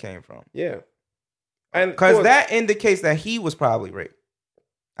energy came from, Yeah. And because for- that indicates that he was probably raped.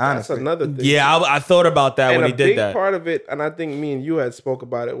 that's Honestly, another thing. Yeah, I thought about that And when a he did big that. part of it, and I think me and you had spoke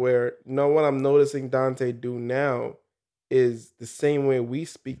about it, where what I'm noticing Dante do now is the same way we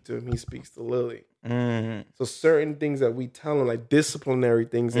speak to him, he speaks to Lily. Mhm. So certain things that we tell him, like disciplinary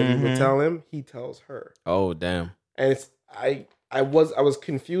things that we would Mhm. tell him, he tells her. Oh damn. And it's I was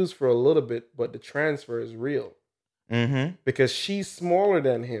confused for a little bit, but the transfer is real Mhm. because she's smaller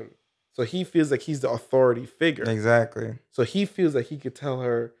than him. So he feels like he's the authority figure. Exactly. So he feels like he could tell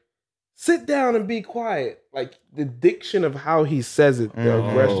her, sit down and be quiet. Like the diction of how he says it, the Mm.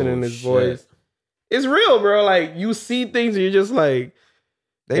 aggression in Oh, his shit. voice. It's real, bro. Like you see things and you're just like,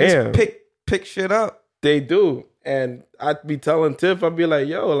 They Damn. just pick shit up. they do. And I'd be telling Tiff, I'd be like,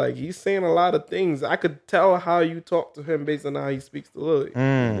 yo, like he's saying a lot of things. I could tell how you talk to him based on how he speaks to Lily.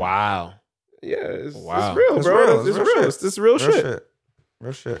 Mm. Wow. Yeah, it's Wow. real, It's bro. real. It's It's real. real shit. It's this real shit.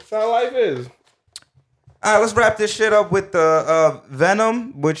 Real shit. That's how life is. All right, let's wrap this shit up with the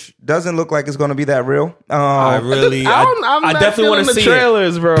Venom, which doesn't look like it's going to be that real. I really, I'm I not definitely want feeling to the see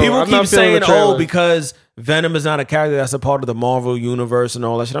trailers, bro. People I'm keep not feeling saying, the "Oh, trailers. because Venom is not a character that's a part of the Marvel universe and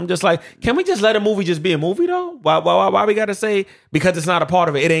all that shit." I'm just like, can we just let a movie just be a movie though? Why we gotta say because it's not a part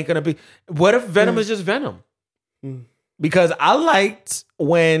of it, it ain't gonna be? What if Venom is just Venom? Because I liked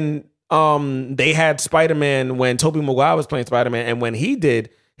when they had Spider-Man when Tobey Maguire was playing Spider-Man, and when he did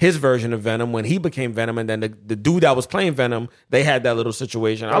his version of Venom, when he became Venom, and then the dude that was playing Venom, they had that little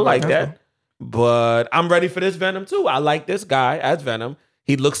situation. I like that. But I'm ready for this Venom too. I like this guy as Venom.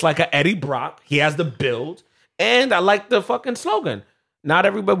 He looks like a Eddie Brock. He has the build. And I like the fucking slogan. Not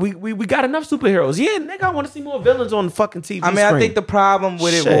everybody, we got enough superheroes. Yeah, nigga, I want to see more villains on the fucking TV I mean, screen. I think the problem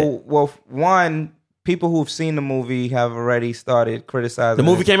with it, Shit. well, one, people who've seen the movie have already started criticizing. The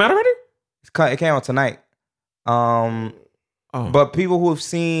movie came out already? It came out tonight. But people who have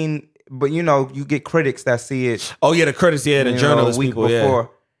seen, but you know, you get critics that see it. Oh yeah, the critics, the journalists, a week people, before. yeah.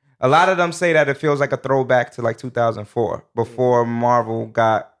 A lot of them say that it feels like a throwback to like 2004, before Marvel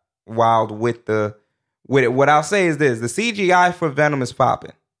got wild with it. What I'll say is this: the CGI for Venom is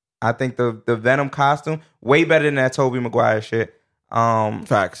popping. I think the Venom costume way better than that Tobey Maguire shit.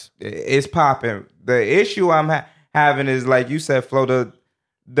 Facts. It's popping. The issue I'm having is, like you said, Flo,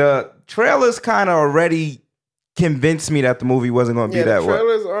 the trailers kind of already convinced me that the movie wasn't going to be that way. The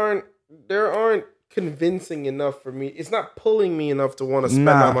trailers aren't convincing enough for me. It's not pulling me enough to want to spend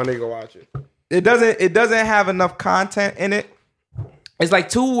my money to go watch it. It doesn't have enough content in it. It's like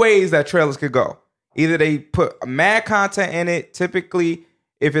two ways that trailers could go. Either they put mad content in it. Typically,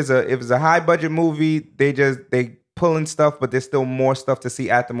 if it's a high budget movie, they pulling stuff, but there's still more stuff to see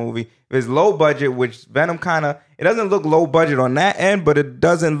at the movie. If it's low budget, which Venom it doesn't look low budget on that end, but it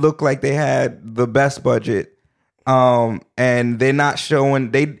doesn't look like they had the best budget. And they're not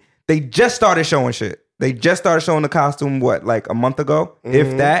showing. They just started showing shit. They just started showing the costume, like a month ago,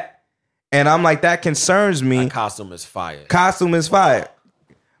 if that. And I'm like, that concerns me. That costume is fire. Costume is fire.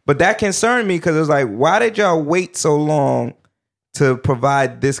 But that concerned me because it was like, why did y'all wait so long to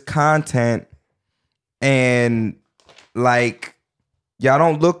provide this content? And like, y'all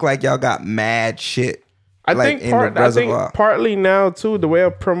don't look like y'all got mad shit. I think partly now too, the way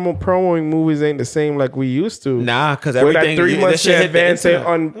of promoting movies ain't the same like we used to. Nah, because with everything that 3 months in advance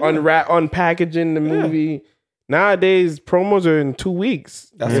unpackaging the movie. Yeah. Nowadays, promos are in 2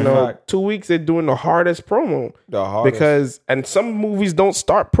 weeks. That's a fact. 2 weeks they're doing the hardest promo. The hardest. Because some movies don't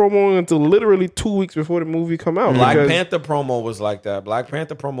start promoing until literally 2 weeks before the movie come out. Black Panther promo was like that. Black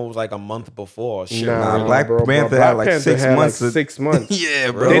Panther promo was like a month before. Shit. Black Panther had like 6 months. 6 months.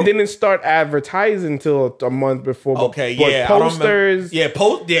 Yeah, bro. They didn't start advertising until a month before. Okay, but yeah. posters. That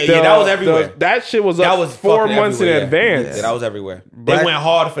was everywhere. That shit was that up was 4 months in advance. Yeah, that was everywhere. They went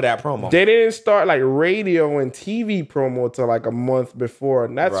hard for that promo. They didn't start like radio and TV promo till like a month before,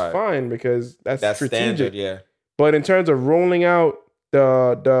 and that's Right. fine because that's strategic. Standard, yeah. But in terms of rolling out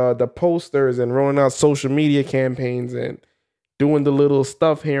the posters and rolling out social media campaigns and doing the little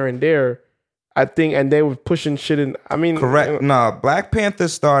stuff here and there, I think, and they were pushing shit in. I mean, correct. No, Black Panther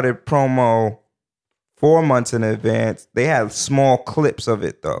started promo 4 months in advance. They had small clips of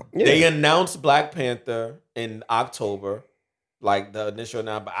it though. Yeah. They announced Black Panther in October, like the initial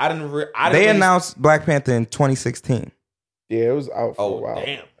now. But I didn't. They announced Black Panther in 2016. Yeah, it was out for a while.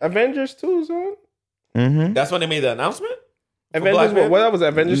 Damn. Avengers 2 is on. Mm-hmm. That's when they made the announcement. Avengers, what that was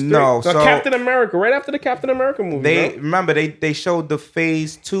Avengers 3? No, so Captain America, right after the Captain America movie. Remember they showed the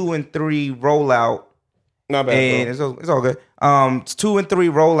phase 2 and 3 rollout. Not bad, and it's all good. 2 and 3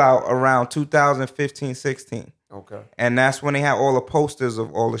 rollout around 2015-16. Okay. And that's when they had all the posters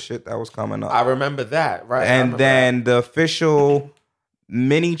of all the shit that was coming up. I remember that, right? And then the official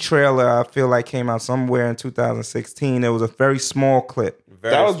mini trailer, I feel like, came out somewhere in 2016. It was a very small clip.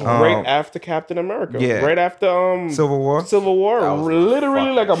 That was right after Captain America. Yeah. Right after Civil War. Civil War.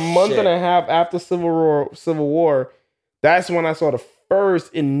 Literally like a month and a half after Civil War. That's when I saw the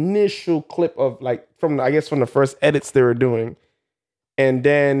first initial clip of from the first edits they were doing. And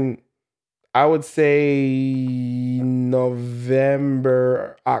then I would say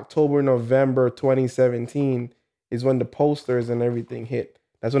October, November 2017 is when the posters and everything hit.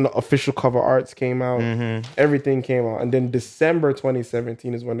 That's when the official cover arts came out. Mm-hmm. Everything came out. And then December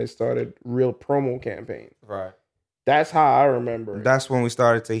 2017 is when they started real promo campaign. Right. That's how I remember it. That's when we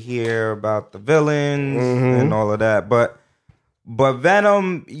started to hear about the villains and all of that. But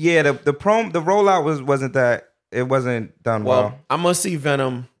Venom, yeah, the rollout wasn't that, it wasn't done well. I'm gonna see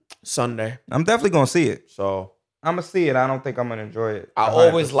Venom Sunday. I'm definitely gonna see it. So I'm gonna see it. I don't think I'm gonna enjoy it. I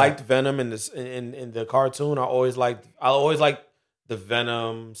always liked Venom in the cartoon. I always liked the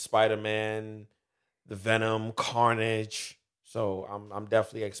Venom, Spider-Man, the Venom, Carnage. So I'm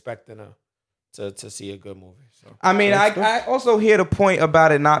definitely expecting to see a good movie. So I mean, I also hear the point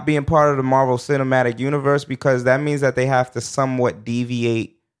about it not being part of the Marvel Cinematic Universe, because that means that they have to somewhat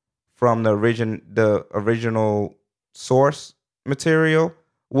deviate from the original source material,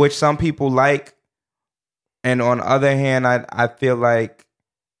 which some people like. And on the other hand, I feel like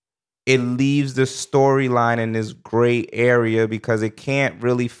it leaves the storyline in this gray area because it can't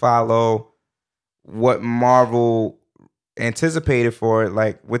really follow what Marvel anticipated for it.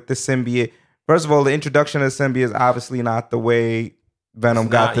 Like with the symbiote, first of all, the introduction of the symbiote is obviously not the way Venom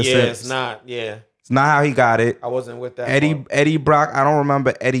got the symbiote. Yeah, it's not. Yeah, it's not how he got it. I wasn't with that. Eddie Brock. I don't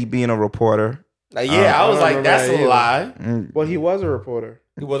remember Eddie being a reporter. I was like, that's a lie. Well, he was a reporter.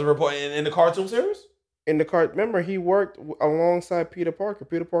 He was a reporter in the cartoon series. in the card. Remember, he worked alongside Peter Parker.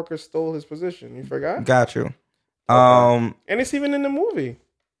 Peter Parker stole his position. You forgot? Got you. And it's even in the movie.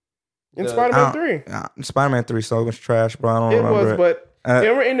 In Spider-Man 3. Spider-Man 3 so much trash, bro. I don't It remember was, it. but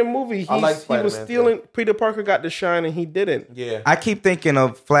remember in the movie, I like he was Spider-Man stealing. Peter Parker got the shine and he didn't. Yeah. I keep thinking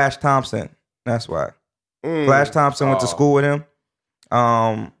of Flash Thompson. That's why. Flash Thompson went to school with him.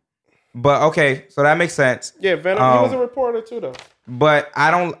 But okay, so that makes sense. Yeah, Venom. He was a reporter too, though. But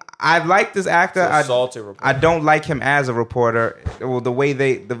I like this actor. Assaulted reporter. I don't like him as a reporter. Well, the way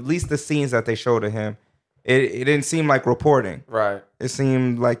at least the scenes that they showed of him, it didn't seem like reporting. Right. It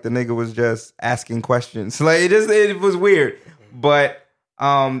seemed like the nigga was just asking questions. Like it was weird. But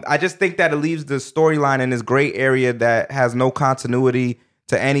I just think that it leaves the storyline in this gray area that has no continuity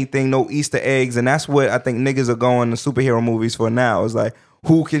to anything, no Easter eggs, and that's what I think niggas are going to superhero movies for now. It's like,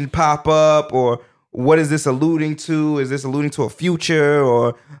 who can pop up, or what is this alluding to? Is this alluding to a future,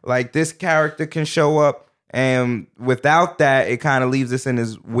 or like this character can show up? And without that, it kind of leaves us in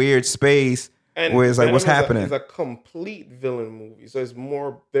this weird space where it's like, what's happening? It's a complete villain movie, so it's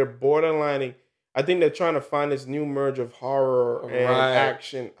more they're borderlining. I think they're trying to find this new merge of horror and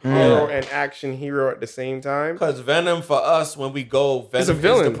action, horror and action hero at the same time. Because Venom for us, when we go, Venom He's a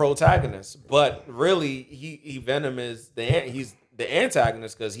villain. is the protagonist. But really, he Venom is he's the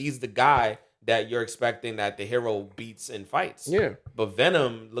antagonist because he's the guy that you're expecting that the hero beats in fights. Yeah. But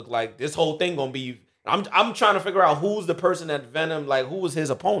Venom looked like this whole thing gonna be. I'm trying to figure out who's the person that Venom, like who was his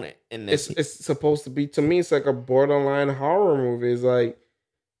opponent in this. It's supposed to be, to me, it's like a borderline horror movie. It's like,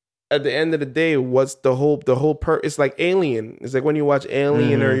 at the end of the day, what's the whole it's like Alien. It's like when you watch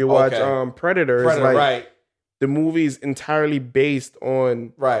Alien or you watch Predator. It's like right. the movie's entirely based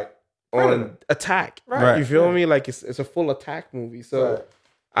on attack. Right. You feel me? Like it's a full attack movie. So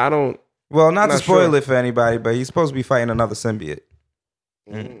I don't. Well, not to Not spoil sure. it for anybody, but he's supposed to be fighting another symbiote.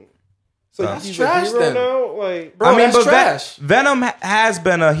 So That's he's trash a hero then. now. Like, Bro, that's but trash. Venom has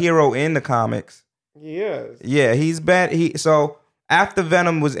been a hero in the comics. yes. Yeah, he's been so after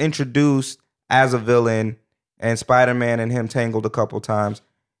Venom was introduced as a villain and Spider-Man and him tangled a couple times,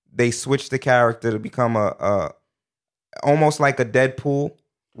 they switched the character to become a almost like a Deadpool,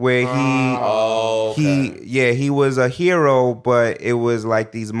 where he was a hero, but it was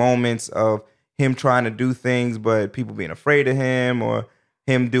like these moments of him trying to do things, but people being afraid of him, or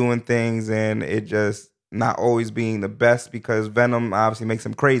him doing things, and it just not always being the best because Venom obviously makes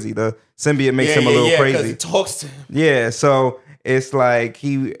him crazy. The symbiote makes him a little crazy. He talks to him. Yeah, so it's like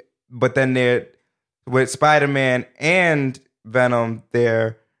but then they're with Spider-Man and Venom,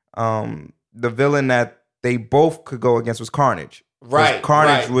 they're the villain that they both could go against was Carnage. Right.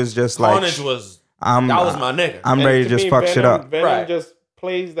 Carnage was just Carnage like was that was my nigga. I'm And ready to just me, fuck shit up. Venom Right. just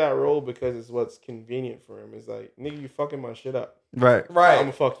plays that role because it's what's convenient for him. It's like, nigga, you fucking my shit up. Right. I'm Right.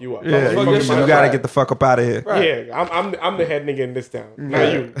 gonna fuck you up. Yeah, I'm gonna you, fuck your shit gotta up. get the fuck up out of here. Right. Yeah, I'm the head nigga in this town.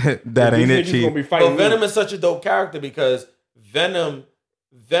 Not you. That ain't it, These niggas gonna Chief. be fighting But Venom me. is such a dope character because Venom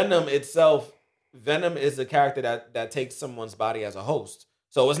itself, Venom is a character that takes someone's body as a host.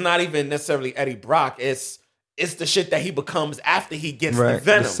 So it's not even necessarily Eddie Brock. It's the shit that he becomes after he gets the Right.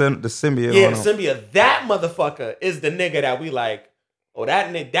 Venom. The symbiote. Yeah, on the him. symbiote. That motherfucker is the nigga that we like. Oh,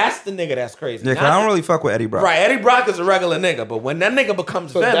 that's the nigga that's crazy. Yeah, 'cause Not I don't really fuck with Eddie Brock. Right, Eddie Brock is a regular nigga, but when that nigga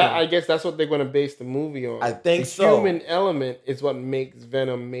becomes So Venom, that, I guess that's what they're gonna base the movie on. I think the so. Human element is what makes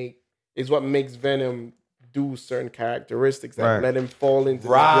Venom do certain characteristics that Right. let him fall into the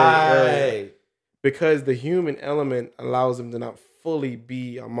gray area. right. Because the human element allows him to not fully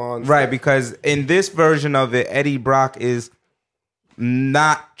be a monster. Right, because in this version of it, Eddie Brock is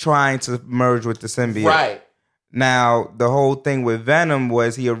not trying to merge with the symbiote. Right. Now, the whole thing with Venom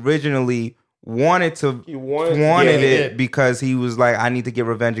was he originally wanted He wanted Yeah, he it did. because he was like, I need to get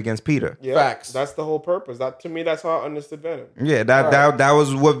revenge against Peter. Yeah, Facts. That's the whole purpose. That, to me, that's how I understood Venom. Yeah, that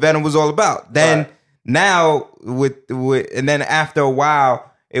was what Venom was all about. Then Right. now with and then after a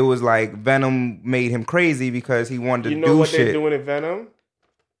while, it was like Venom made him crazy because he wanted to You know do what shit. they're doing in Venom?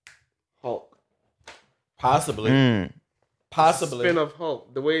 Hulk. Possibly. Possibly. Spin off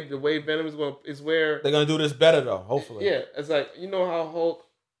Hulk. The way Venom is where They're gonna do this better though, hopefully. yeah, it's like, you know how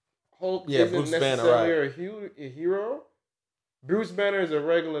Hulk Yeah, isn't Bruce Banner, necessarily a hero. Bruce Banner is a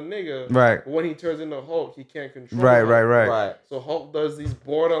regular nigga, Right. But when he turns into Hulk, he can't control. Right, Hulk. Right. So Hulk does these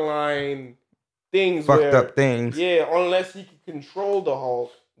borderline things, Fucked where, up things. Yeah, unless he can control the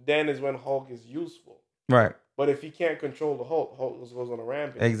Hulk, then is when Hulk is useful. Right. But if he can't control the Hulk, Hulk just goes on a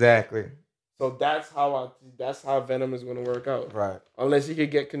rampage. Exactly. So that's how Venom is going to work out. Right. Unless he could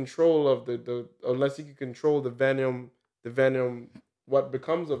get control of unless he could control the Venom, what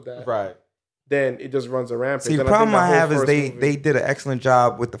becomes of that. Right. then it just runs a rampage. See, the And problem I think have that is whole first movie- they did an excellent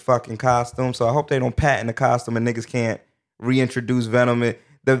job with the fucking costume. So I hope they don't patent the costume and niggas can't reintroduce Venom.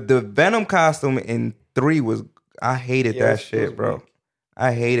 The Venom costume in 3 was, I hated that it was shit, bro. weak.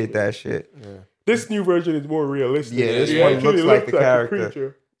 I hated that shit. This new version is more realistic. Yeah, this It one actually looks like the character.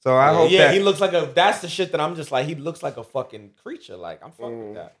 creature. So I hope yeah, that he looks like a. That's the shit that I'm just like. He looks like a fucking creature. Like I'm fucking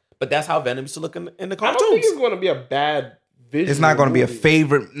with that. But that's how Venom used to look in the I don't think cartoons. it's going to be a bad visual it's not going to be a movie.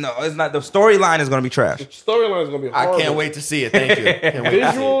 favorite. No, it's not. The storyline is going to be trash. The storyline is going to be I horrible. can't wait to see it. Thank you. Can't wait to see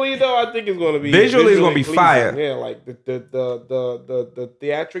it. Visually, though, I think it's going to be Visually, it's gonna be pleasing. fire. Yeah, like the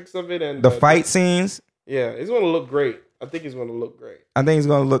theatrics of it and The fight scenes, Yeah, it's going to look great. I think it's going to look great. I think it's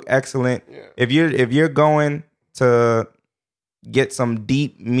going to look excellent. Yeah. If you're going to get some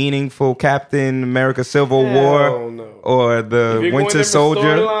deep, meaningful Captain America Civil War Hell no. or If the you're going Winter there for Soldier,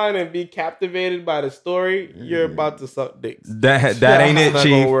 storyline and be captivated by the story, you're about to suck dicks. that ain't it, It's not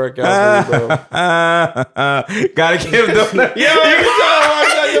Chief. gonna work out for you, bro. Gotta give them. Yo, you trying to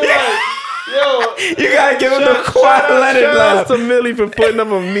watch that? You're like, yo. You gotta give them the Shout quality out laugh. to Millie for putting up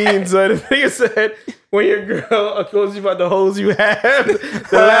a meme. So the nigga said, when your girl accused you about the hoes you had, the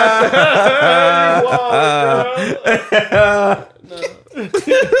last time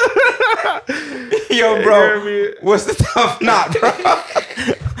Yo, you bro, hear me? what's the tough knot, bro?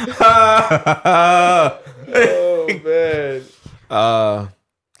 Oh man.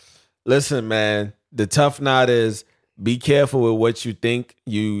 Listen, man. The tough knot is be careful with what you think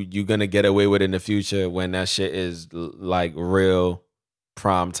you're gonna get away with in the future when that shit is like real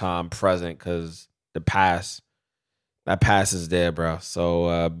prime time present, because that past is there, bro.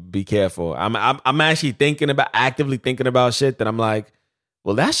 So be careful. I'm actually actively thinking about shit that I'm like,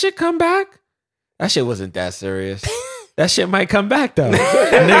 will that shit come back? That shit wasn't that serious. That shit might come back though.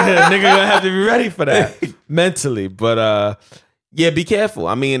 nigga gonna have to be ready for that mentally. But yeah, be careful.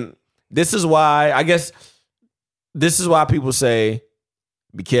 I mean, this is why people say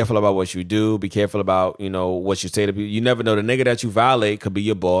be careful about what you do. Be careful about, what you say to people. You never know. The nigga that you violate could be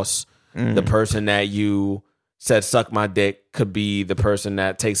your boss. The person that you said suck my dick could be the person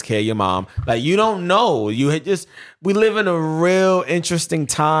that takes care of your mom. Like, you don't know. We live in a real interesting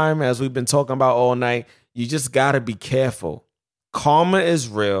time, as we've been talking about all night. You just gotta be careful. Karma is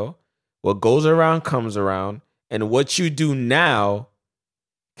real. What goes around comes around. And what you do now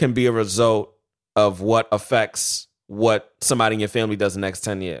can be a result of what affects what somebody in your family does the next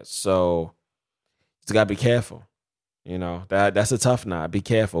 10 years. So you just gotta be careful. That's a tough knot. Be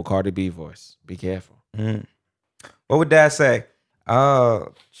careful. Cardi B voice. Be careful. What would Dad say?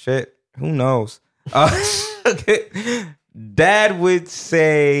 Shit. Who knows? Dad would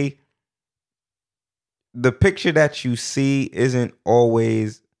say the picture that you see isn't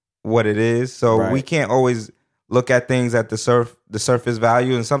always what it is. So Right. we can't always look at things at the surface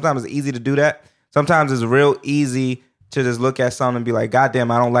value. And sometimes it's easy to do that. Sometimes it's real easy to just look at something and be like, God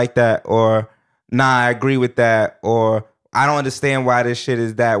damn, I don't like that. Or, nah, I agree with that. Or, I don't understand why this shit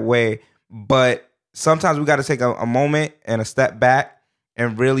is that way. But sometimes we got to take a moment and a step back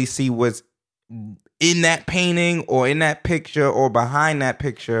and really see what's in that painting or in that picture or behind that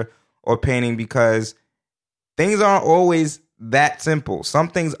picture or painting, because things aren't always that simple. Some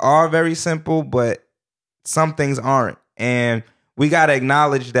things are very simple, but some things aren't. And we got to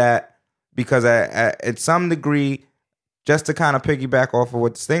acknowledge that, because at some degree, just to kind of piggyback off of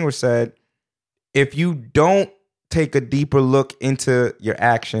what Stinger said, if you don't take a deeper look into your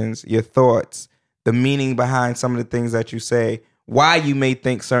actions, your thoughts, the meaning behind some of the things that you say, why you may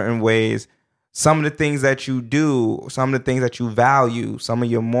think certain ways, some of the things that you do, some of the things that you value, some of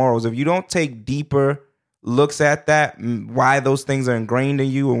your morals, if you don't take deeper looks at that, why those things are ingrained in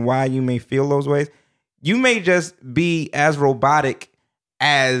you and why you may feel those ways, you may just be as robotic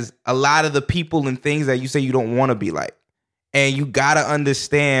as a lot of the people and things that you say you don't want to be like. And you got to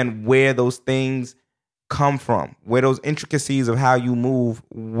understand where those things come from, where those intricacies of how you move,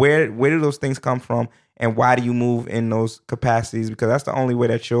 where do those things come from, and why do you move in those capacities? Because that's the only way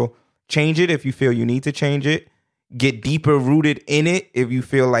that you'll change it if you feel you need to change it. Get deeper rooted in it if you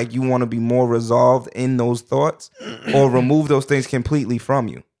feel like you want to be more resolved in those thoughts, or remove those things completely from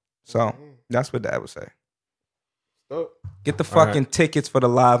you. So that's what Dad would say. Get the fucking tickets for the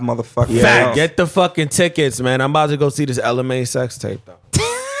live motherfucking show. Get the fucking tickets, man. I'm about to go see this LMA sex tape, though.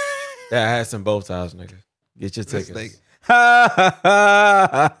 That has some bow ties, nigga. Get your tickets.